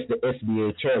I Left the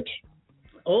SDA Church."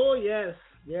 Oh yes.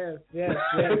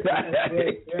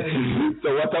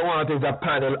 So what I want is a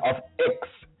panel of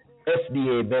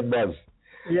ex-SDA members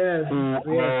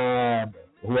who are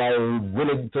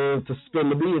willing to spill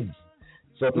the beans,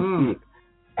 so to speak,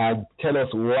 and tell us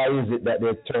why is it that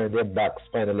they turned their backs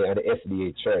finally on the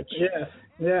SDA church. Yes.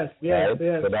 Right?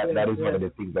 So that is yes. one of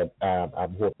the things that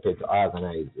I'm hoping to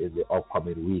organize in the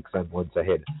upcoming weeks and months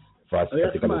ahead for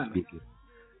Skeptically Speaking.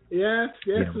 Yes.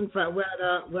 In fact, we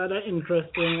had an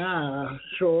interesting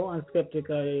show on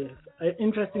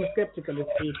interesting Skeptically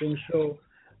Speaking show.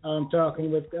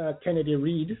 Talking with Kennedy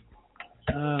Reed.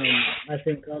 I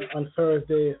think on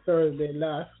Thursday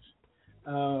last.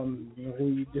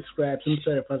 Who describes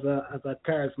himself as a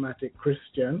charismatic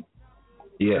Christian.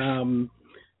 Yes.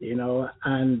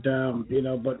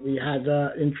 But we had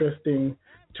an interesting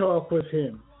talk with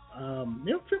him.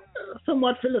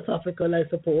 Somewhat philosophical, I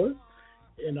suppose.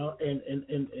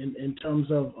 In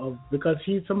terms of because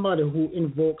he's somebody who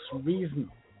invokes reason,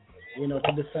 to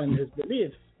defend his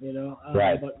beliefs.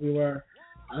 Right. But we were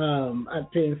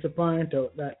at pains to point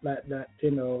out that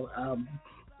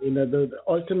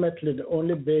ultimately the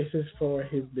only basis for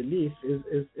his belief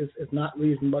is not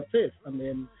reason but faith. I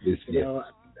mean,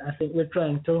 I think we're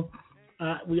trying to.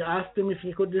 We asked him if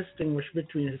he could distinguish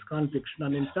between his conviction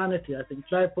and insanity. I think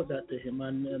Clive put that to him,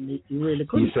 and he really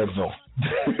couldn't. He said no.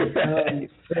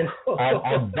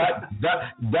 And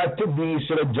that to me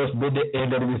should have just been the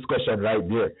end of the discussion right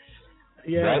there.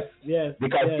 Yes, right? Yes.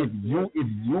 Because yes. if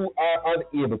you are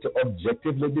unable to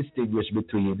objectively distinguish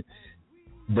between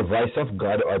the voice of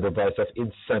God or the voice of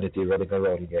insanity running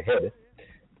around in your head,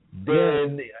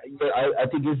 then I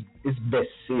think it's best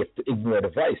safe to ignore the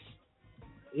voice.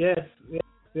 Yes.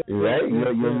 Right?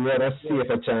 You're not a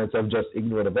safer chance of just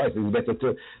ignore the voice. It's better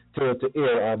to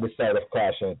err on the side of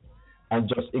caution and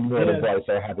just ignore the voice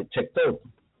or have it checked out.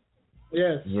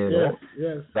 Yes. Yes.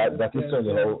 That is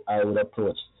certainly how I would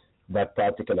approach that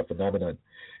particular phenomenon.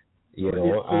 But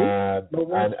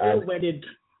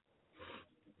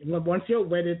once you're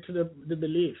wedded to the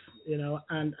belief,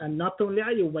 and not only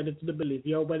are you wedded to the belief,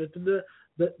 you're wedded to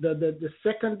the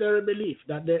secondary belief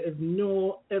that there is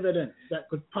no evidence that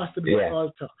could possibly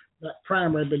alter that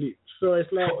primary belief. So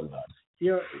it's like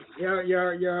you're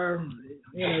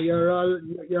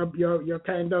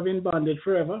kind of in bondage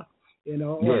forever,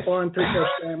 or until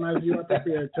such time as you are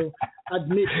prepared to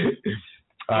admit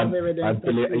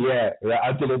until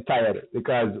you're tired.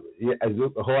 Because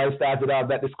how I started out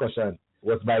that discussion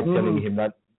was by telling him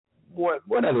that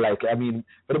what I like. I mean,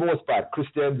 for the most part,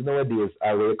 Christians nowadays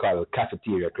are what we call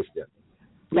cafeteria Christians.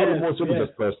 Not the most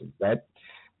religious persons, right?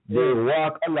 They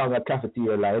walk along a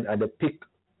cafeteria line and they pick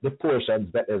the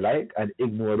portions that they like and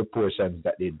ignore the portions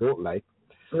that they don't like.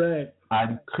 Right.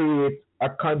 And create a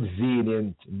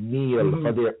convenient meal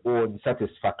for their own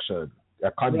satisfaction.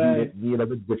 A convenient meal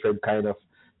of a different kind of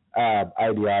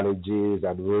ideologies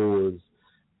and rules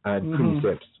and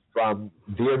precepts from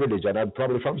their religion and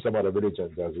probably from some other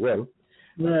religions as well.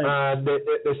 Right. And they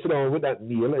sit down with that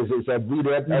meal. It's a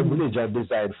religion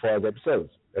designed for themselves,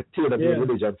 a tailor-made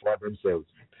religion for themselves.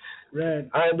 Right.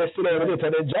 And they sit down with it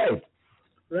and enjoy it.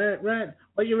 Right.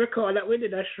 Well, you recall that we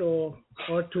did a show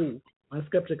or two on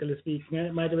Skeptically Speaking.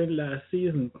 It might have been last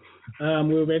season.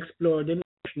 We explored the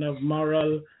notion of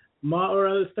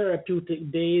moral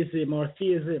therapeutic deism or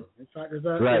theism. In fact, there's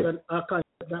a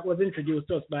concept that was introduced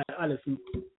to us by Alison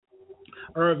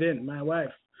Irvin, my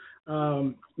wife.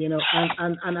 And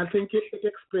I think it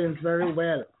explains very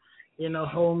well,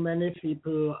 how many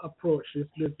people approach this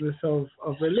business of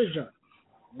religion.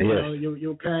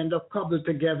 You kind of cobble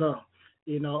together,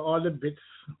 all the bits,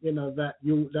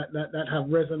 that have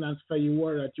resonance for you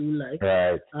or that you like.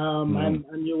 Right. And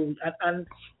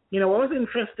what was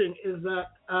interesting is that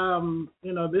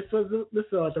this was the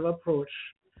sort of approach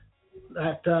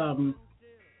that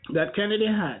Kennedy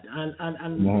had, and to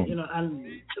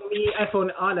me, I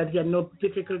found all that he had no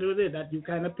difficulty with it. That you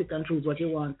kind of pick and choose what you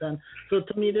want, and so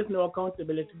to me, there's no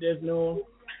accountability. There's no,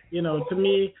 to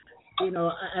me,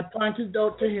 I pointed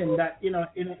out to him that in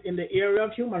the area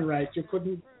of human rights, you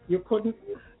couldn't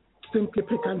simply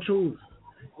pick and choose,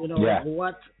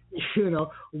 what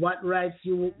rights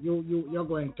you're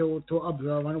going to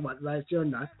observe and what rights you're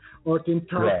not, or to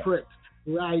interpret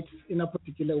rights in a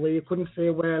particular way. You couldn't say,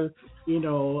 well,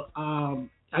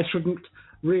 I shouldn't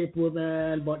rape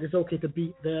women, but it's okay to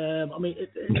beat them. I mean, it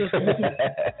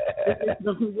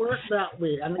doesn't work that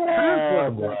way, and it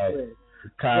can't work that way.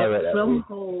 But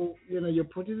somehow, you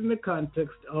put it in the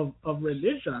context of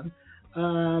religion,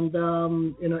 and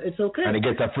it's okay. And it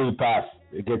gets a free pass.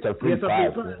 It's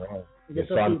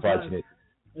unfortunate.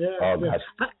 Gosh.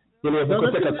 We're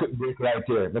going to take a quick break right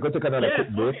here. We're going to take another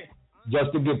quick break.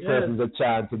 Just to give persons a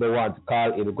chance if they want to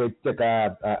call in. We're going to take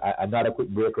another quick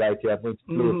break right here. I'm going to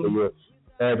play for you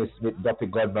Ernest Smith, Duffy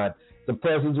Godman. The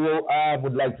persons who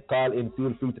would like to call in,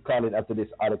 feel free to call in after this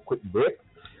other quick break.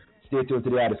 Stay tuned to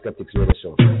the Yardie Skeptics Radio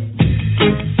Show.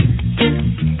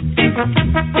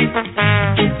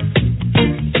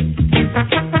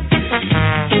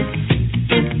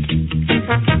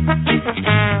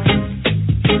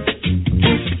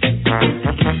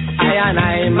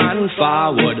 I man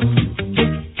forward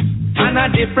on a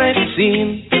different scene.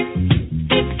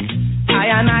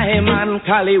 I man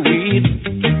Cali weed.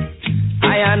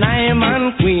 I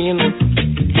man queen.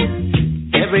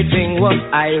 Everything was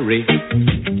irie.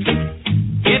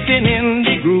 Getting in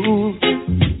the groove.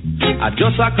 I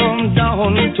just come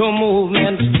down to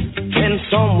movement. Then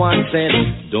someone said,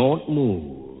 don't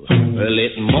move. Well,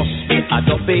 it must be a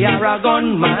dopey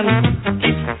Aragon man.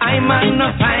 I man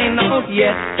not find out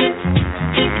yet.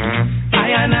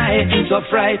 I so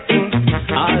frightened.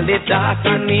 All the dark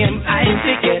and name I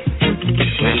forget.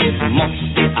 Well, it must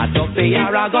be a dopey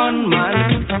Aragon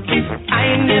man.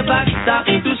 I never stopped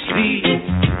to see.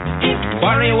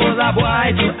 Worry was a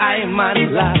boy to I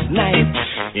man last night.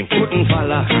 Him couldn't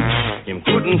follow. Him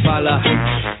couldn't follow.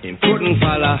 Him couldn't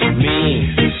follow me.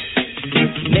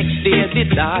 Next day the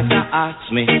doctor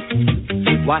asked me,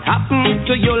 what happened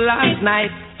to you last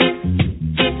night?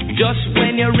 Just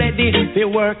when you're ready to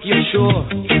work, you're sure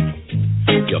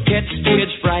you get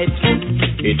stage fright.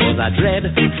 It was a dread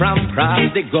from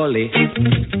across the gully,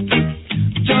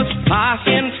 just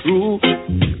passing through.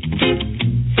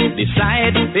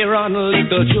 Decide to run a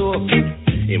little joke,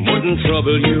 it wouldn't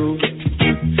trouble you.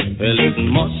 Well, it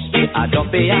must be a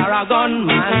dopey Aragon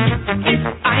man.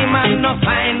 I might not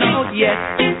find out yet.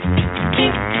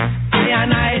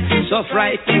 I so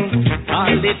frightened.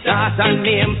 All the data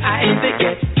name I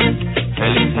forget.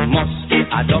 Well, it must be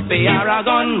a dopey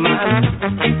Aragon man.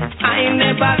 I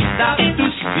never stopped to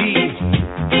see.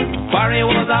 For he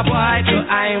was a boy to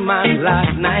I man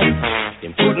last night.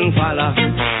 Him couldn't follow.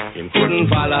 Him couldn't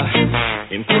follow.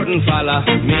 Him couldn't follow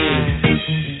me.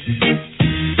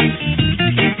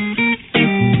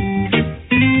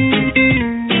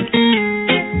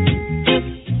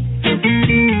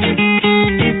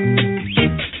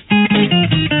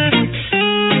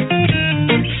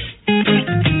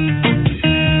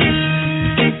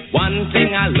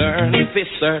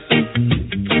 Certain.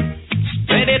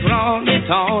 Spread it round the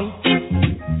town.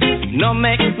 No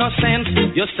make no sense.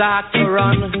 You start to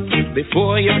run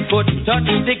before your foot touch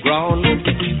the ground.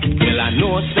 Well, I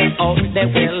know say out they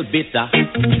well bitter.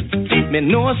 Me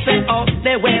know say out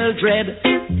they well dread.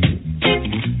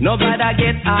 Nobody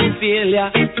get a failure.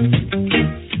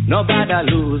 Nobody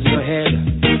lose your head.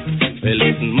 Well,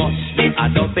 it must be a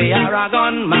dopey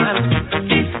Aragon man.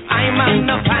 I might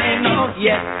not find out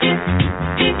yet.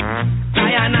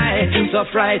 I so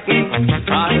frightened.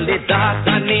 All the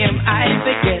doctor name I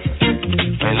forget.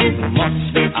 Well, it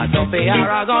must be a dopey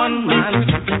Aragon man.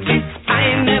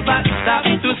 I never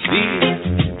stopped to see.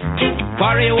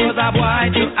 For he was a boy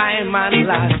to I man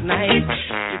last night.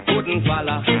 He couldn't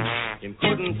follow. Him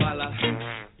couldn't follow.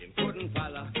 Him couldn't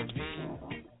follow.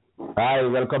 Hi,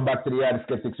 welcome back to the Yardie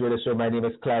Skeptics Radio Show. My name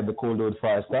is Clyde, the Cool Dude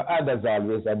Forrester, and as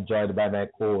always, I'm joined by my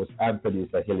co-host and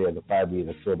producer, Hilda, the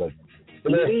 5-year sober.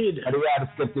 Today, at the Yardie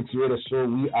Skeptics Radio Show,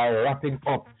 we are wrapping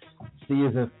up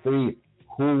season 3.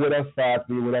 Who would have thought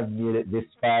we would have made it this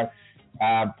far?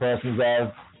 Persons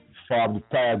have formed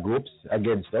entire groups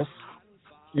against us.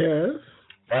 Yes.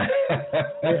 I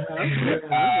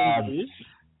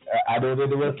don't know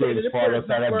the word playing for us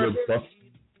and against us.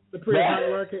 The prayer not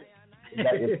working.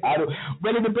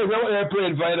 Well, it depends on what they're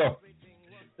praying for, you know.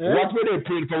 What were they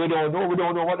praying for? We don't know. We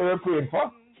don't know what they were praying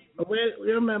for. Well,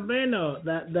 remember, you know,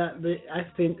 that I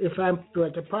think if I'm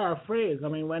to paraphrase, I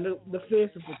mean, when the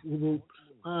Facebook group,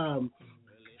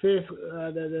 the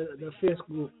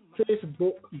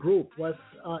Facebook group was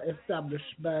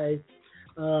established by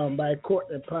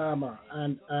Courtney Palmer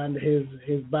and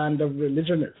his band of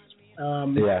religionists.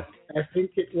 I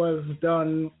think it was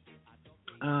done,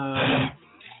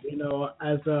 you know,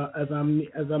 as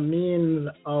a means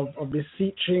of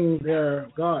beseeching their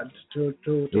God to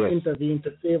intervene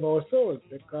to save our souls,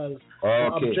 because the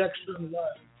objection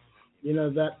was, you know,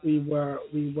 that we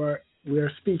were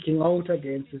speaking out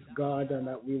against this God, and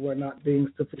that we were not being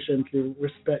sufficiently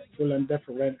respectful and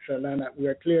deferential, and that we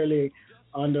are clearly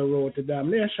on the road to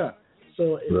damnation.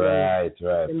 So in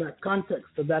that context,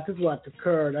 so that is what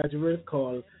occurred, as you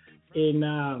recall, in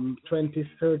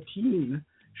 2013.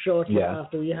 Shortly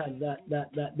after we had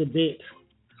that debate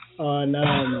on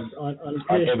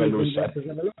evolution.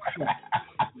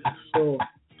 So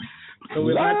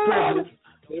we've had privilege.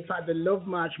 We've had the Love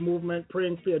March movement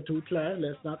praying for your tooth line.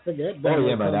 Let's not forget.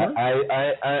 Man.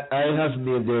 I have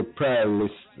made the prayer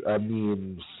list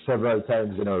several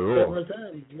times in a row. Several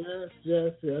times,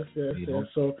 yes.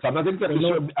 So I'm not exactly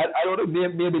sure. I don't know.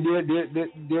 Maybe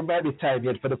there might be time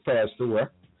yet for the prayers to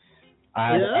work.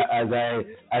 And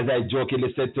as I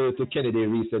jokingly said to Kennedy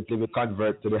recently, we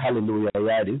convert to the Hallelujah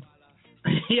Yardies.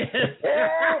 Yes.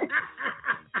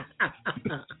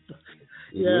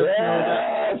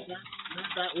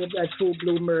 That was that true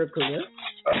blue miracle, yeah?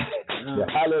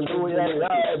 Hallelujah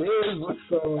Yardies.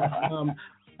 So,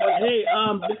 but hey,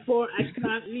 before I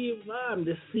can't leave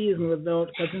this season without,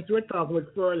 because since we're talking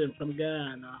with Ferlin from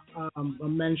Ghana,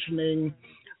 I'm mentioning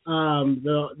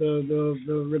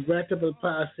the regrettable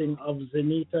passing of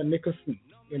Zenita Nicholson,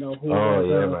 who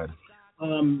was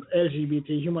LGBT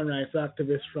human rights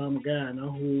activist from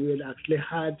Ghana, who had actually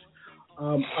had,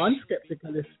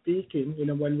 unskeptically speaking,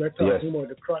 when we're talking about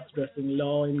the cross-dressing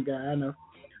law in Ghana,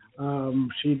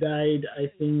 she died, I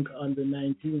think, on the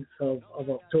 19th of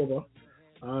October,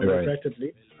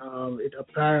 regrettably. It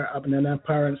an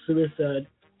apparent suicide.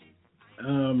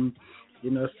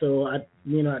 So at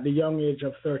the young age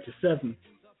of 37,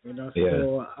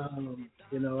 so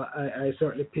I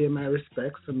certainly pay my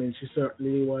respects. I mean, she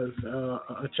certainly was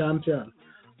a champion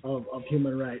of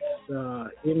human rights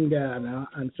in Ghana,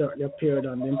 and certainly appeared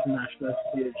on the international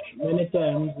stage many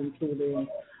times, including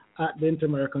at the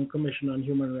Inter-American Commission on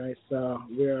Human Rights,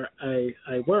 where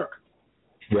I work.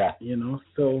 Yeah.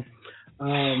 So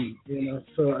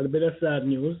so a bit of sad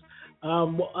news.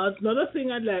 Another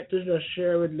thing I'd like to just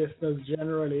share with listeners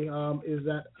generally is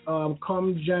that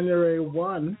come January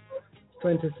 1,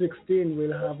 2016,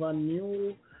 we'll have a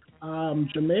new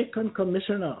Jamaican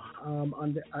commissioner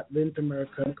at the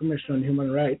Inter-American Commission on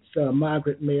Human Rights,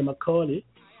 Margaret May Macaulay,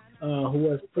 who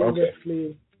was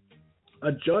previously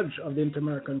a judge of the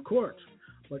Inter-American Court.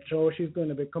 But so she's going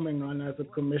to be coming on as a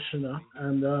commissioner,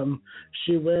 and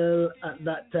she will, at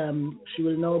that time, she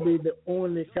will now be the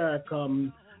only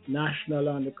CARICOM national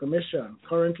on the commission.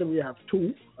 Currently, we have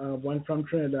two, one from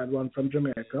Trinidad, one from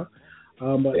Jamaica,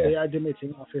 but they are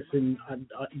demitting office at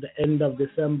the end of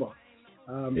December.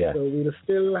 So we'll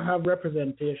still have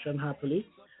representation, happily,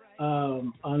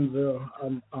 on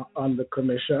the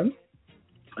commission.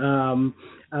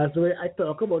 As I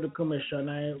talk about the commission,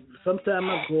 some time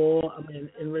ago,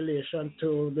 in relation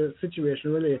to the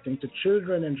situation relating to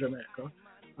children in Jamaica,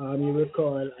 you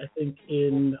recall, I think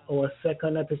in our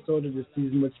second episode of the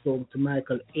season, we spoke to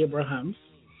Michael Abrahams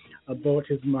about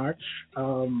his march,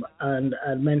 and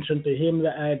I mentioned to him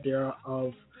the idea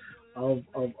of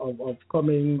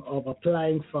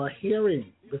applying for a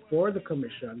hearing before the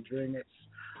commission during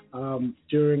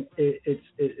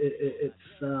its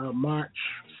March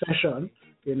session,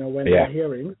 when there are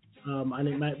hearings, and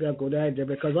it might be a good idea,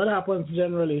 because what happens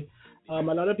generally, a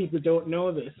lot of people don't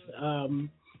know this,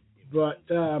 but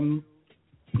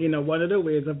one of the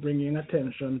ways of bringing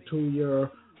attention to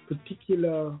your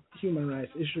particular human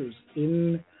rights issues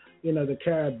in the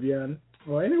Caribbean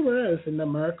or anywhere else in the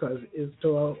Americas is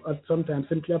to sometimes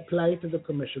simply apply to the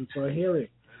commission for a hearing.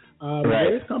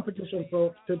 There is competition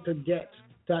to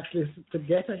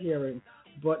get a hearing,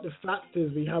 but the fact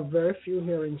is we have very few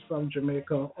hearings from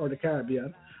Jamaica or the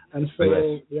Caribbean, and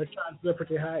so their chances are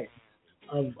pretty high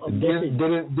of getting.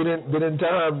 Didn't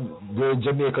the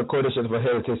Jamaica Coalition for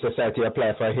Heritage Society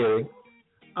apply for a hearing?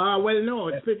 Well, no.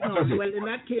 Well, in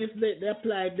that case, they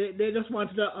applied. They just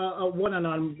wanted a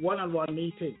one-on-one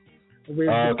meeting with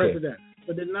the president.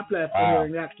 So they didn't apply for a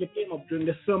hearing. They actually came up during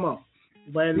the summer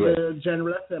when the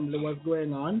General Assembly was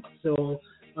going on. So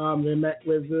they met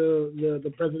with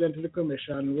the president of the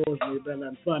commission, Rosemary Bell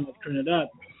and Fan of Trinidad.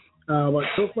 But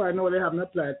so far, no, they haven't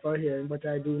applied for a hearing. But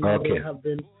I do know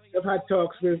they've had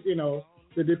talks with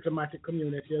the diplomatic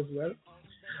community as well.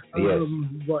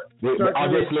 But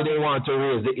obviously they want to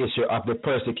raise the issue of the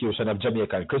persecution of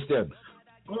Jamaican Christians.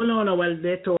 Oh no! Well,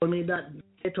 they told me that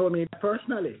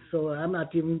personally. So I'm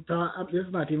not even. This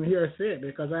is not even hearsay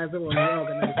because I was the one who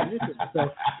organized the meeting.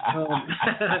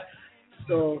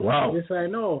 So this I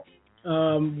know.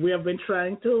 We have been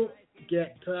trying to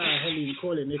get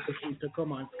Helene Nicholson to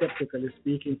come on, skeptically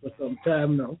speaking, for some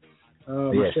time now.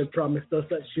 She had promised us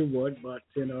that she would, but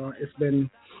it's been.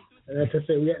 Like I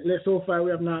say, so far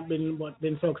we have not been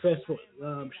successful.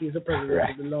 She's the president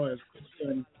of the Lawyers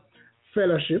Christian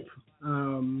Fellowship,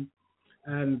 and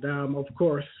of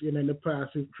course, in the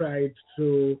past we've tried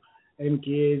to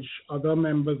engage other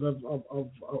members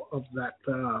of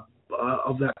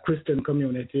that Christian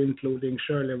community, including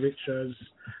Shirley Richards,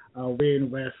 Wayne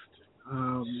West,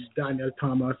 Daniel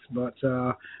Thomas, but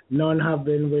none have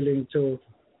been willing to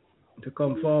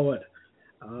come forward.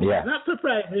 Not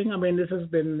surprising. This has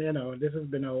been,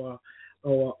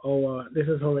 this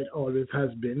is how it always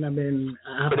has been. I mean,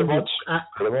 I have Pretty to much. I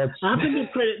have to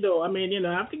give credit though. I mean,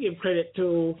 I have to give credit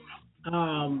to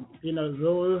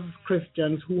those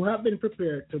Christians who have been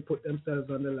prepared to put themselves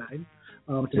on the line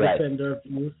to defend their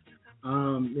views.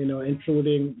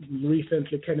 Including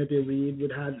recently Kennedy Reed. We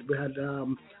had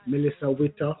Melissa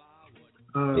Witter.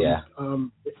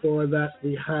 Before that,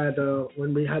 we had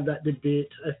when we had that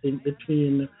debate, I think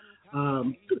between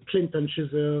Clinton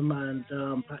Chisholm and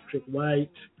Patrick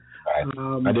White. Right.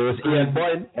 And there was Ian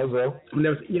Boyne as well. And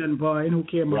there was Ian Boyne who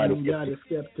came on Yardie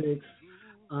Skeptics.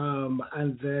 And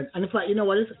in fact, you know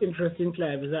what is interesting,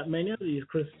 Clive, is that many of these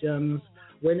Christians,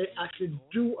 when they actually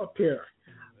do appear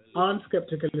on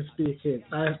Skeptically Speaking,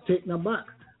 are taken aback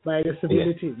by the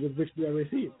civility with which they are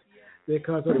received.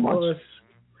 Because, of course,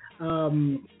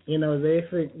 they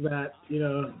think that,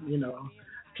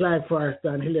 Clive Forrester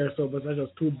and Hilda Sobers are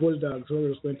just two bulldogs who are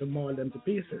just going to maul them to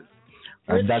pieces.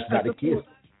 And that's not the case.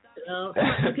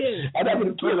 Okay. And that's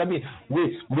the case. I mean,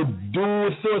 we do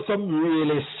throw some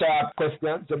really sharp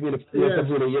questions, some really,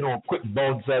 quick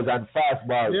bouncers and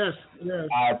fastballs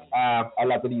at a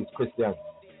lot of these Christians.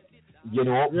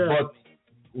 But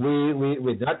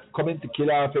we're not coming to kill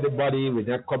off anybody. We're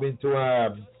not coming to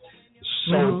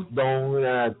shout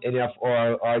down any of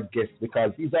our guests,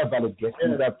 because these are valid guests.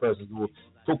 These are persons who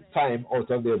took time out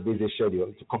of their busy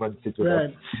schedule to come and sit with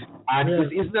us. And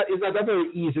it's not a very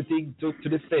easy thing to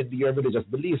defend your religious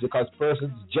beliefs, because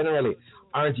persons generally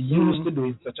aren't used to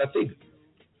doing such a thing.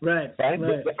 Right. They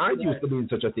aren't used to doing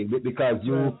such a thing, because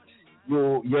you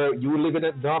live in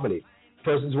it normally.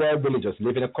 Persons who are religious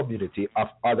live in a community of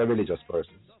other religious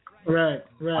persons. Right.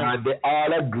 And they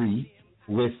all agree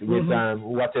with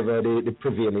whatever the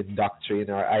prevailing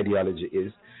doctrine or ideology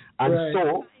is. And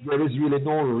so there is really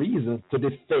no reason to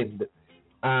defend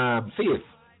faith.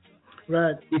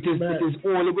 Right. It is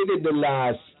only within the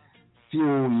last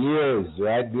few years,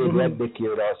 right, the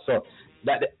decade or so,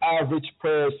 that the average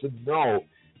person now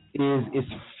is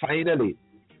finally,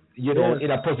 in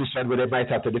a position where they might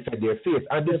have to defend their faith.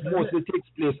 And this mostly takes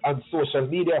place on social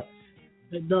media.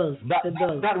 It does.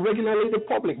 Not regularly in the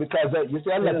public, because you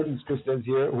see a lot of these Christians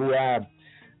here who are,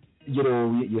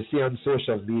 you see on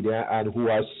social media and who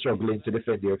are struggling to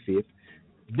defend their faith.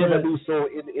 They never do so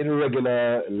in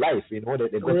regular life, they go to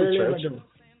church.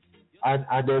 And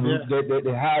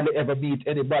they hardly ever meet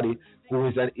anybody who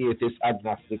is an atheist,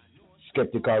 agnostic,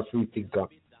 skeptical, free thinker.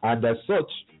 And as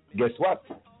such, guess what?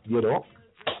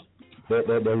 They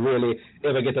really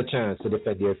ever get a chance to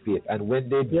defend their faith. And when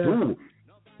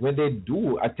they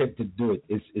do attempt to do it,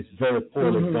 it's very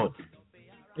poorly done.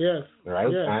 Yes.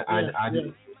 Right?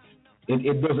 And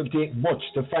it doesn't take much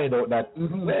to find out that,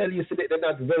 you see, they're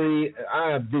not very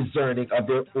discerning of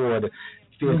their own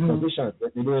faith position.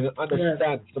 They don't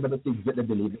understand some of the things that they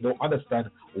believe. They don't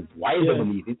understand why they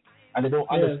believe it, and they don't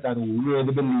understand where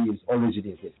the beliefs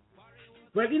originated.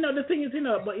 Well, the thing is,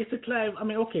 but it's a climb. I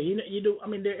mean, okay, you do. I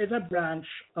mean, there is a branch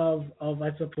of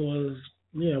I suppose,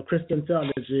 Christian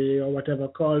theology or whatever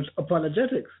called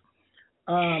apologetics.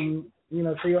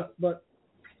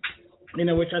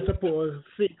 Which I suppose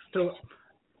seeks to,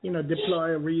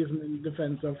 deploy reason in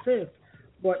defense of faith.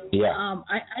 But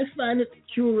I find it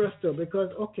curious though, because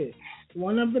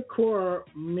one of the core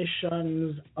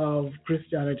missions of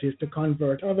Christianity is to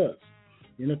convert others,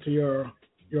 to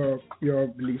your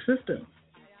belief system.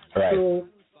 Right. So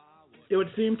it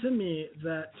would seem to me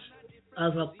that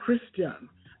as a Christian,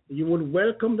 you would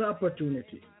welcome the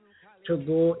opportunity to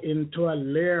go into a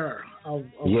layer of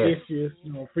atheists,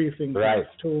 free thinkers.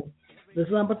 To this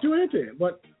is an opportunity,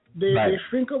 but they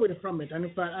shrink away from it. And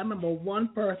in fact, I remember one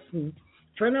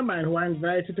friend of mine, who I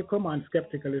invited to come on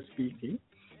Skeptically Speaking.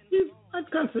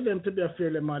 I'd consider him to be a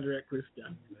fairly moderate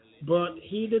Christian, but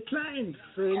he declined,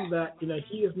 saying that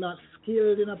he is not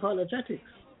skilled in apologetics.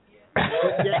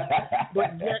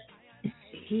 But yet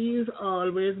he's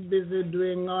always busy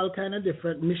doing all kind of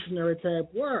different missionary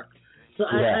type work. So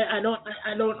I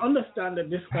don't understand the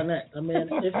disconnect. I mean,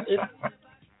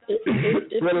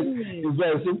 it's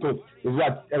very simple.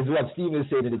 It's what Steve is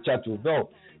saying in the chat room. No,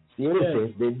 Steve is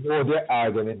saying they know their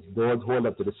arguments don't hold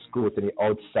up to the scrutiny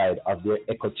outside of their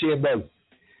echo chambers.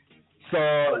 So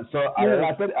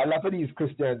a lot of these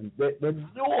Christians, they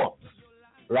know.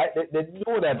 Right? They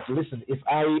know that, listen, if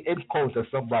I encounter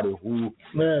somebody who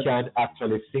can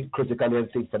actually think critically and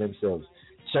think for themselves,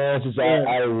 chances are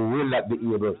I will not be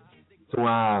able to,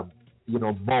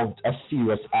 mount a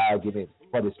serious argument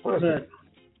for this person.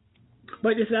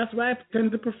 But you see, that's why I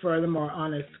tend to prefer the more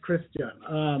honest Christian.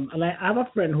 And I have a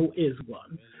friend who is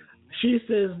one. She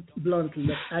says bluntly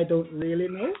that I don't really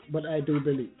know, but I do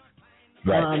believe.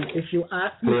 Right. If you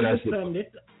ask me to defend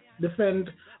it, defend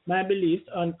my beliefs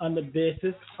on the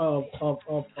basis of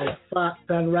fact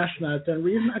and rationality and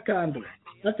reason, I can't do it.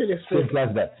 That's it. Simple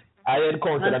as that. I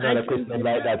encountered another Christian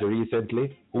like that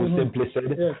recently who simply said,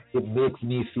 it makes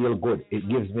me feel good. It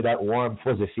gives me that warm,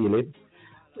 fuzzy feeling.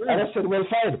 And I said, well,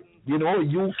 fine. You know,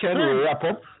 you can wrap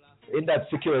up in that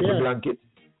security blanket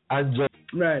and just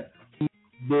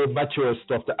the mature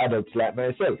stuff to adults like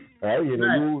myself. Right? You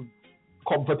know, you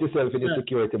comfort yourself in your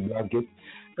security blanket.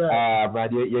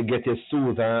 And you get your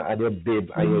soother and your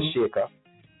bib and your shaker.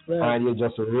 And you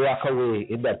just rock away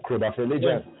in that crowd of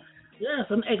religion. Yes,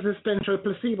 an existential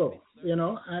placebo, you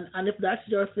know, and if that's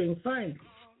your thing, fine.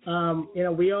 You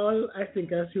know, we all, I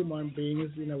think, as human beings,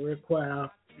 you know, require,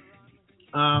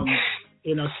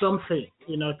 you know, something,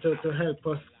 you know, to help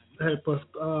us,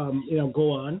 you know,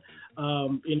 go on,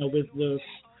 you know, with the,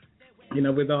 you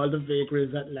know, with all the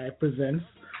vagaries that life presents.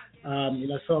 You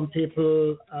know, some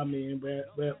people, I mean,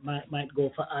 might go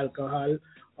for alcohol,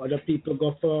 other people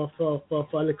go for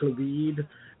a little weed,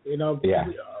 you know,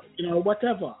 you know,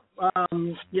 whatever.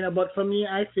 You know, but for me,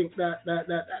 I think that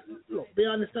look, be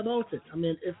honest about it. I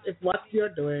mean, if what you're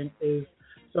doing is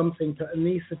something to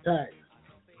anesthetize,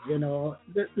 you know,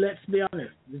 let's be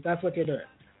honest, that's what you're doing.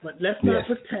 But let's not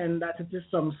pretend that it is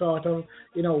some sort of,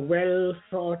 you know, well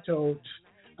thought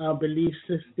out belief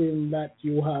system that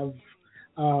you have,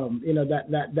 you know,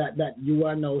 that you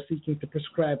are now seeking to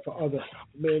prescribe for others.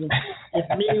 I mean,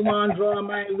 if me want to draw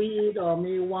my weed or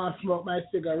me want to smoke my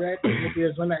cigarette, it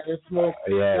is when I smoke.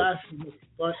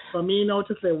 But for me now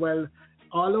to say, well,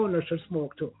 all owners should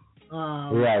smoke too.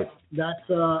 That's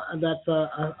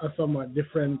a somewhat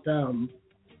different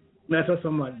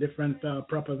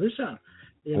proposition.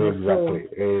 You know?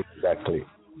 Exactly.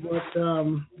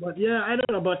 But yeah, I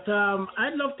don't know. But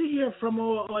I'd love to hear from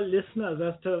our listeners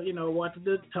as to, you know, what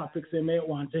the topics they may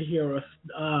want to hear us,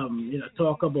 you know,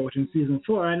 talk about in season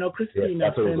 4. I know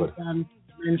Christina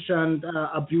mentioned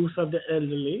abuse of the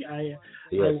elderly.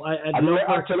 We're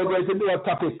actually going to do a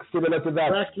topic similar to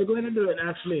that. We're actually going to do it,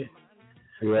 actually.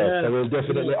 Yes, so we'll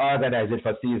definitely organize it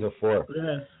for season 4.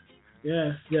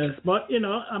 Yes. But, you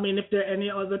know, I mean, if there are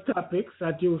any other topics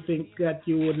that you think that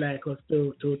you would like us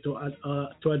to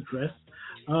address,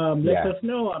 let us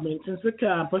know. I mean, since we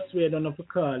can't persuade enough to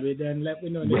call, then let me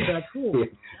know in the chat room.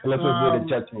 Let us know in the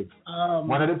chat room.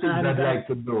 One of the things I'd like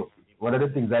to do, one of the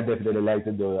things I definitely like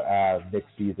to do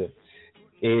next season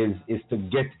is to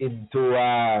get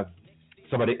into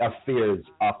some of the affairs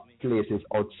of places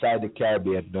outside the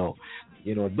Caribbean now.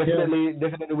 You know, definitely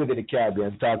within the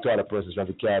Caribbean, talk to other persons from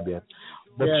the Caribbean.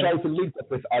 But try to link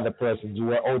up with other persons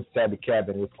who are outside the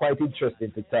Caribbean. It was quite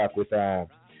interesting to talk with, I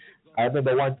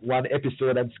remember one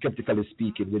episode on Skeptically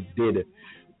Speaking, we did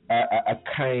a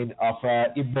kind of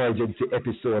emergency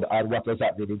episode on what was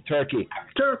happening in Turkey.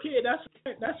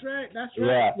 That's right.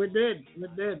 Yeah. We did.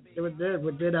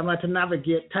 I'm to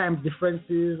navigate time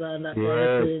differences and that kind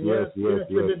of thing. Yes.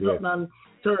 We did something on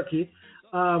Turkey.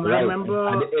 I remember.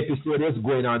 And the episode was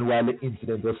going on while the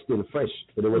incident was still fresh.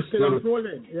 So there was still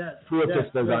unfolding.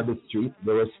 Protesters on the street.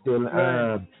 There was still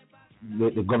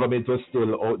the government was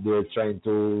still out there trying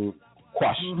to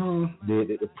quash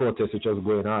the protest which was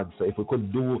going on. So if we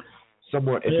could do some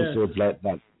more episodes like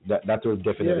that would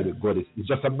definitely be good. It's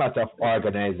just a matter of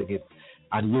organizing it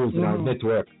and using our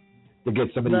network to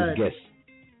get some of these guests.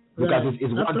 Because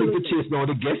it's one thing to chase down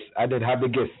the guests and then have the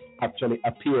guests actually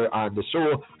appear on the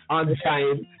show on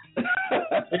time.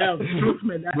 Trust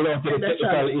me. Without the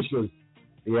technical issues.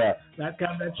 Yeah. That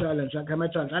can be a challenge.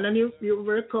 And then you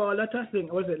recall that, I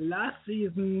think, was it last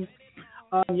season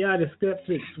on Yardie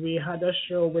Skeptics, we had a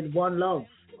show with One Love,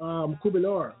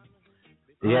 Kubilor.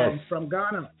 From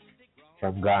Ghana.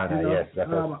 From Ghana, you know, yes. That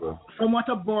was cool. Somewhat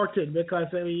aborted because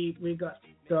we got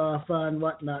stuff and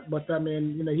whatnot. But, I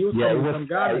mean, you know, he was coming from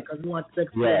Ghana because he wanted to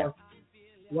explore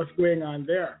what's going on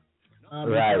there.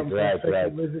 Right. So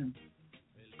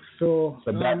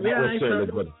that was certainly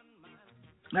good.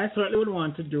 I certainly would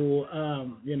want to do,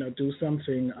 you know, do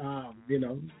something, you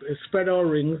know, spread our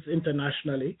rings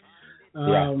internationally.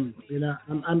 You know,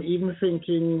 I'm even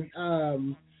thinking,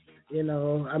 you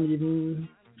know,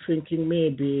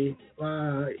 maybe,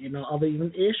 you know, of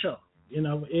even Asia. You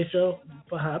know, Asia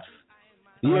perhaps.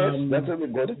 Yes, that would be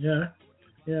good. Yeah.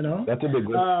 You know? That would be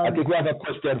good. I think we have a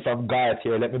question from Garth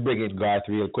here. Let me bring in Garth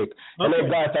real quick. Hello,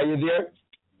 Garth, are you there?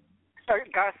 Sorry,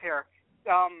 Garth here.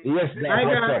 Yes,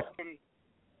 Garth.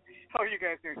 How are you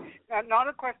guys doing? Not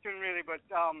a question really, but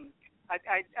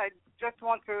I just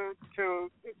want to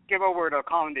give a word of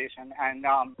commendation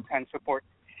and support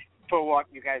for what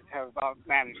you guys have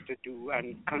managed to do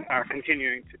and are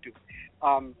continuing to do.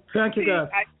 Thank you, Garth.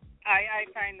 I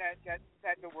find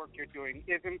that the work you're doing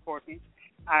is important.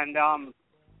 and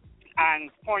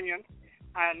poignant.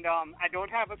 And I don't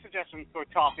have a suggestion for a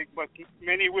topic, but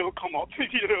many will come up,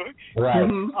 Right.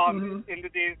 In the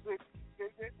days.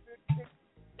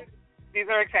 These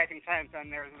are exciting times,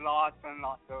 and there's lots and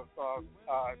lots of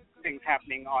things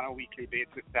happening on a weekly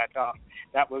basis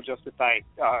that will justify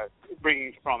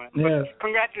bringing to prominence. Yes. But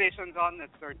congratulations on this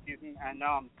third season,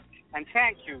 and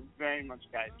thank you very much,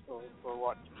 guys, for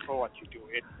what you do.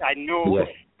 I know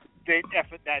the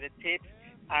effort that it takes,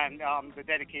 and the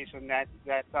dedication that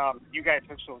you guys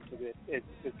have shown to this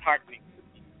is heartening.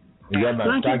 Yeah,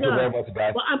 man. Thank you very much,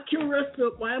 guys. Well, I'm curious,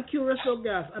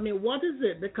 Gas. I mean, what is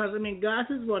it? Because Gas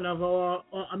is one of our,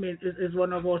 is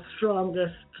one of our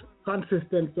strongest,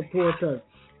 consistent supporters.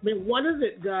 I mean, what is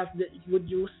it, Gas, that would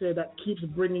you say that keeps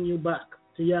bringing you back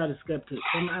to Yardie Skeptics?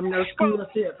 I'm not curious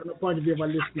here from the point of view of a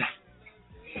listener.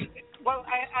 Well,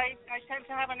 I tend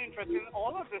to have an interest in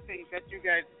all of the things that you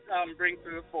guys bring to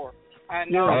the fore,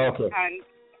 and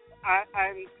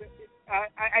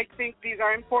I think these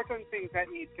are important things that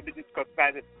need to be discussed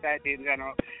by the society in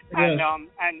general, and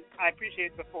I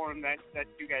appreciate the forum that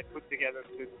you guys put together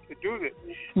to do this.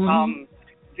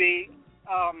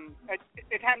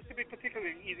 It happens to be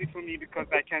particularly easy for me because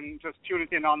I can just tune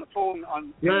it in on the phone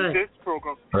on this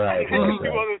program, and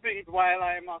do other things while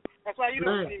I'm on. That's why you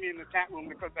don't see me in the chat room,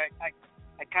 because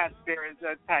I can't spare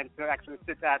the time to actually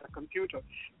sit at a computer.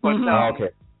 But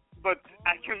but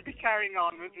I can be carrying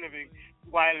on with living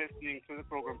while listening to the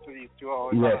program for these 2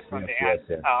 hours on a Sunday.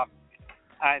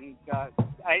 And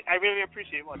I really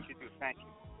appreciate what you do. Thank you.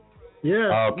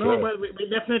 Yeah, no, but we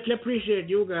definitely appreciate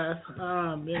you guys.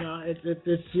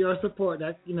 It's your support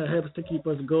that helps to keep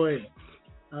us going.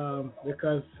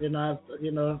 Because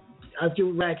as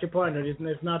you rightly pointed,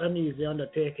 it's not an easy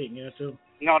undertaking.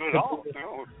 Not at all.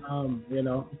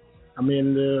 No.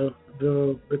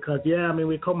 Because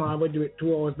we come on, we do it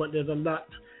 2 hours, but there's a lot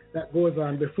that goes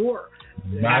on before.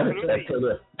 Absolutely.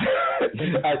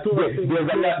 There's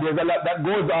a lot that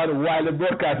goes on while the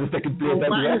broadcast is taking place.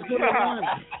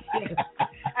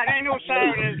 And I know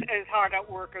Sharon is hard at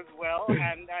work as well,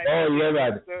 and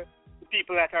the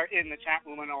people that are in the chat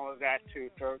room and all of that too.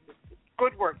 So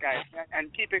good work, guys,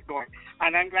 and keep it going.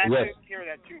 And I'm glad to hear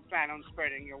that you plan on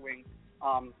spreading your wings.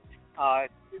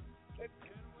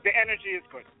 The energy is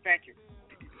good. Thank you.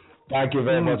 Thank you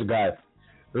very much, guys.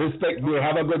 Respect you.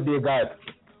 Have a good day, guys.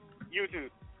 You too.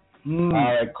 All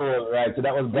right, cool. Right, so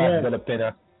that was Gas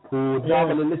Delapena, who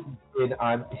normally listens in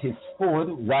on his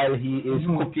phone while he is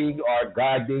cooking or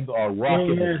gardening or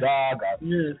walking the dog or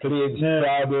playing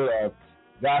Scrabble, or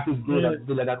Gas is doing a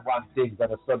million and one things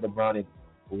on a Sunday morning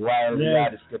while the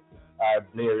Yardie Skeptics are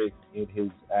blaring in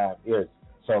his ears.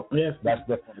 So that's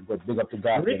definitely good. Big up to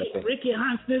Gas. Ricky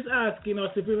Hansen is asking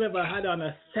us if we've ever had on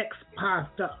a sex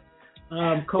pastor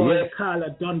called Carla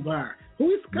Dunbar.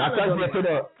 Who is Carla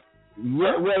Dunbar?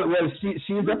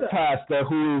 She's a pastor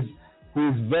who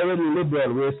is very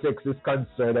liberal where sex is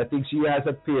concerned. I think she has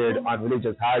appeared on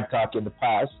Religious Hard Talk in the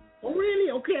past. Oh,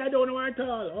 really? Okay, I don't know at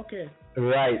all. Okay.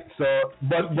 Right. So,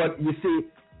 but you see,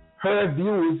 her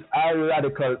views are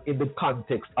radical in the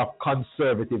context of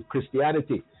conservative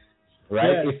Christianity.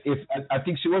 Right? Yes. If I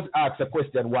think she was asked a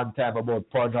question one time about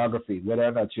pornography, whether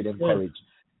or not she'd encourage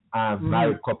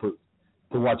married couples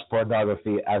to watch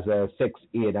pornography as a sex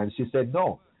aid, and she said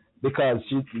no, because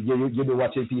you're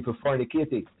watching people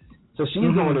fornicating. So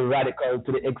she's only radical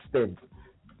to the extent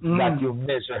that you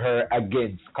measure her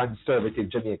against conservative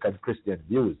Jamaican Christian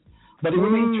views. But it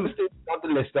would be interesting,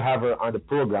 nonetheless, to have her on the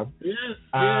program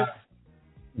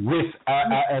with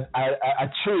a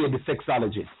trained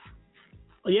sexologist.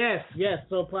 Yes.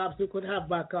 So perhaps we could have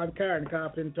back on Karen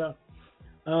Carpenter,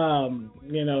 for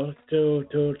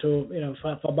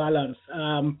balance.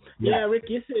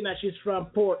 Ricky's saying that she's from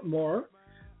Portmore.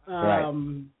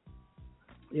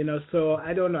 So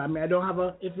I don't know. I mean, I don't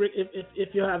have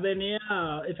if you have any,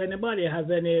 if anybody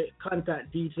has any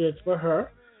contact details for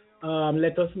her,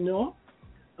 let us know.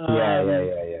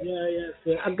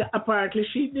 Apparently,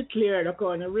 she declared,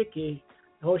 according to Ricky,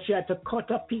 how she had to cut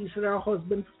a piece of her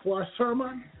husband for a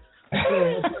sermon. I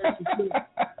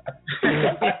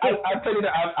tell you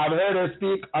that I've heard her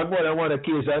speak on more than one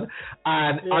occasion,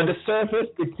 and on the surface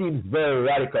it seems very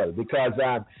radical because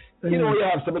you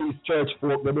have some of these church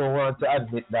folk that don't want to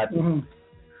admit that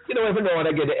every now and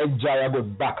again they enjoy a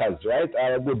good backers, right?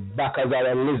 Or a good backers or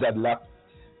a lizard lock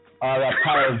or a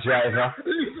pile driver.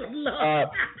 Man,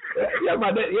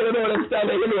 you know what I'm saying?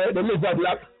 The lizard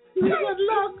lock.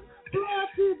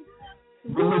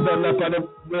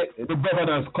 The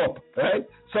governor's cup, right?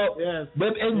 So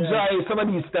they enjoy some of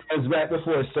these styles right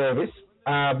before service.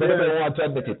 They don't want to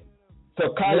admit it.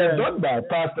 So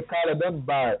Pastor Carla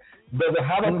Dunbar doesn't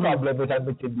have a problem with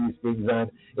admitting these things,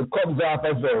 and it comes off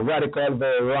as very radical,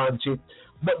 very raunchy.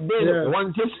 But then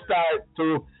once you start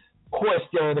to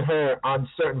question her on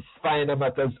certain finer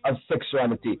matters of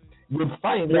sexuality, you'll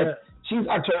find that she's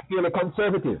actually fairly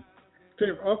conservative.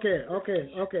 Okay.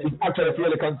 She's actually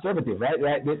fairly conservative,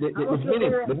 right?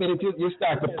 The minute you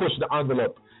start to push the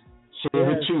envelope, she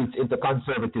retreats into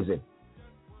conservatism.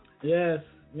 Yes.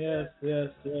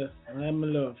 I'm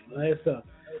in love.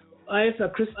 Isa,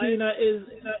 Christina is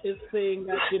saying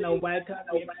that, why can't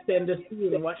we extend the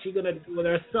season? What's she gonna do with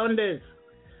her Sundays?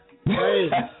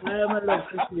 Right. I'm in love,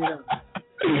 Christina.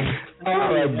 Oh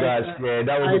my gosh, man,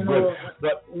 that was good.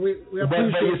 But we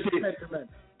appreciate the sentiment.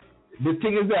 The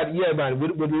thing is that, man,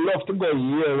 we'd love to go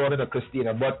year-round in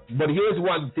Christina, but here's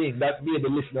one thing that maybe the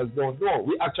listeners don't know.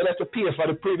 We actually have to pay for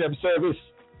the premium service.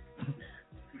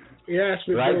 Yes,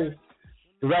 we do.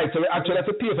 Right, so we actually have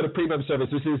to pay for the premium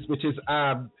service, which is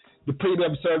the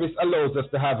premium service allows us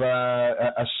to have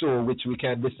a show which we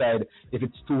can decide if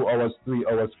it's 2 hours, 3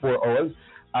 hours, 4 hours,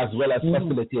 as well as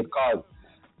facilitate calls.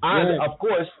 And of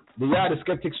course, the Yardie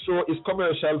Skeptics show is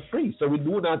commercial free, so we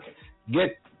do not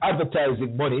get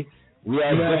advertising money. We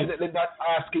are definitely not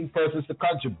asking persons to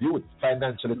contribute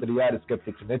financially to the Yardie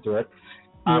Skeptics network.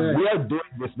 We are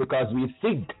doing this because we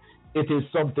think it is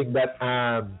something that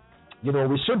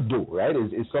we should do, right?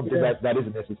 It's something that is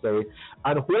necessary,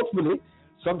 and hopefully,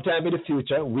 sometime in the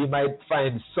future, we might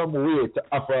find some way to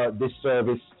offer this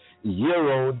service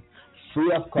year-round,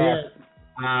 free of cost,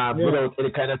 without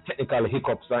any kind of technical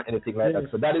hiccups or anything like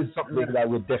that. So that is something that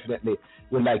we definitely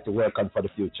would like to work on for the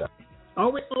future. Or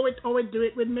we do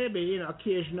it with maybe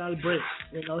occasional breaks,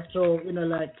 So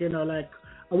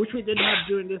which we didn't have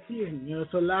during the season,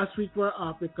 So last week we're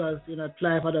off because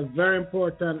Clive had a very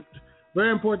important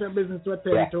business to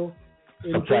attend to.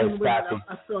 In June we had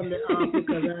a Sunday off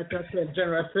because I had to attend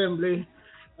General Assembly.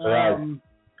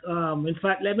 In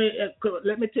fact, let me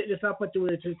take this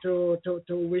opportunity to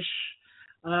wish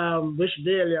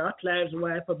Delia, Clive's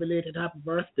wife, a belated happy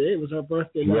birthday. It was her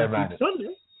birthday last week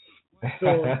Sunday.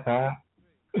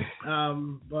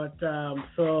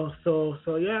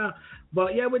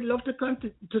 We'd love to come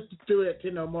to do it,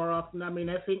 more often. I mean,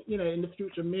 I think, in the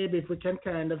future, maybe if we can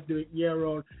kind of do it year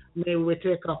round, maybe we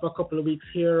take off a couple of weeks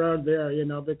here or there,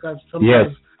 because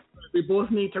sometimes we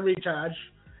both need to recharge.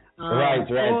 Right.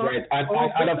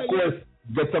 And of course,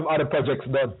 get some other projects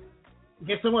done.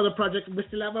 We still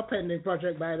have a pending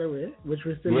project, by the way, which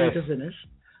we still need to finish.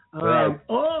 Or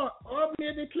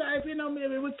maybe, Clive,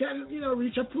 maybe we can,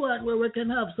 reach a point where we can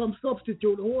have some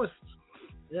substitute hosts,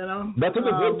 That would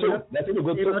be good too.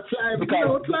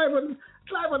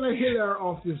 Clive and Hilda are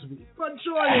off this week. But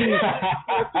joining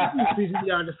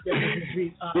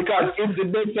because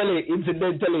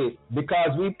incidentally, because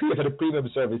we pay for the premium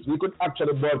service, we could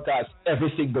actually broadcast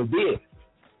every single day.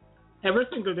 Every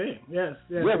single day, yes.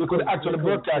 Yeah, we could actually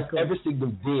broadcast every single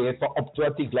day for up to,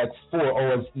 I think, like 4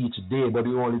 hours each day, but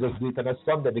we only just do it on a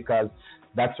Sunday because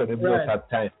that's when we both have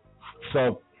time.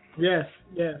 So, yes.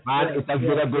 Man, it has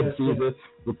been a good season.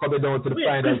 We're coming down to the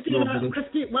final few minutes.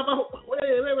 Christina, we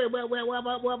have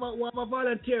a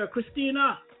volunteer.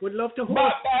 Christina would love to host.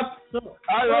 All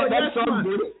right, that sounds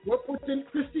good. We're putting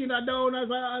Christina down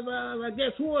as a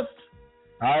guest host.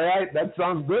 All right, that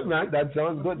sounds good, man. That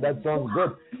sounds good. Yes,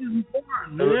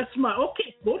 man.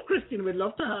 Okay, both Christine, we'd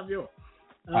love to have you.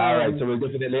 All right, so we'll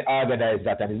definitely organize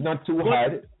that, and it's not too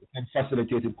hard. We can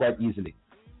facilitate it quite easily.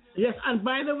 Yes, and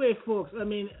by the way, folks, I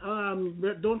mean,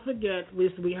 don't forget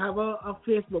we have a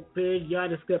Facebook page,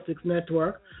 Yardie Skeptics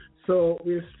Network. So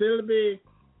we'll still be,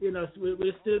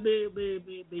 we'll still be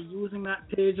using that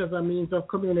page as a means of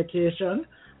communication.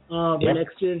 And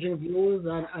exchanging views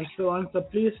and so on. So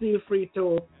please feel free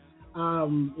to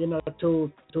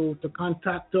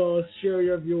contact us, share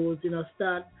your views,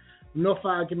 start enough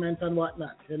arguments and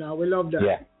whatnot. We love that.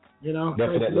 Yeah.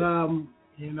 Definitely.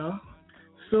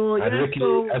 So and Ricky,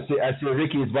 I see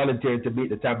Ricky is volunteering to beat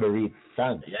the tambourine.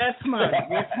 Thanks. Yes, man.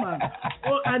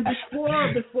 Oh, and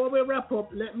before we wrap up,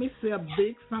 let me say a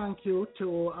big thank you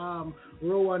to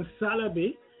Rowan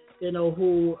Salaby,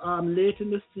 who late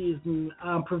in the season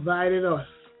provided us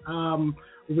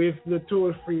with the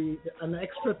an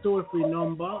extra toll-free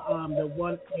number, the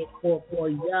 1844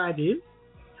 Yardie,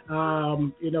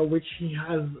 which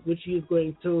he is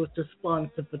going to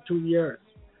sponsor for 2 years.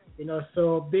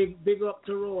 So big up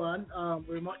to Rowan.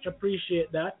 We much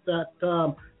appreciate that. That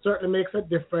certainly makes a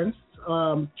difference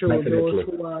to those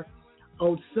who are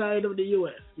outside of the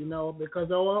U.S.,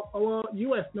 because our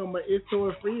U.S. number is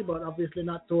toll-free, but obviously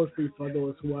not toll-free for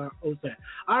those who are outside.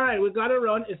 All right, we got to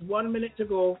run. It's 1 minute to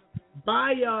go.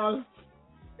 Bye, y'all.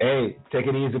 Hey, take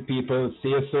it easy, people. See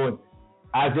you soon.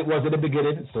 As it was in the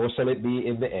beginning, so shall it be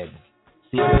in the end.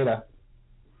 See you later.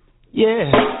 Yeah.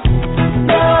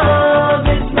 Love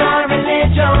is my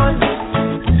religion.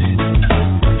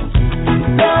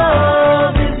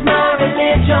 Love is my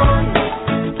religion.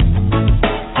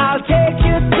 I'll take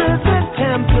you to the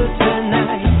temple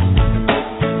tonight.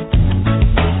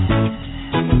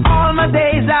 All my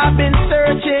days I've been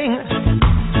searching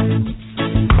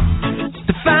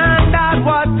to find out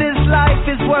what this life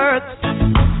is worth.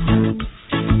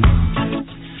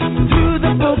 Through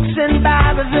the books and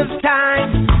Bibles of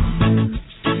time,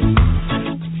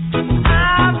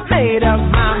 I've made up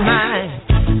my mind.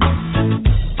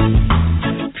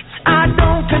 I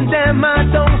don't condemn, I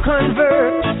don't convert.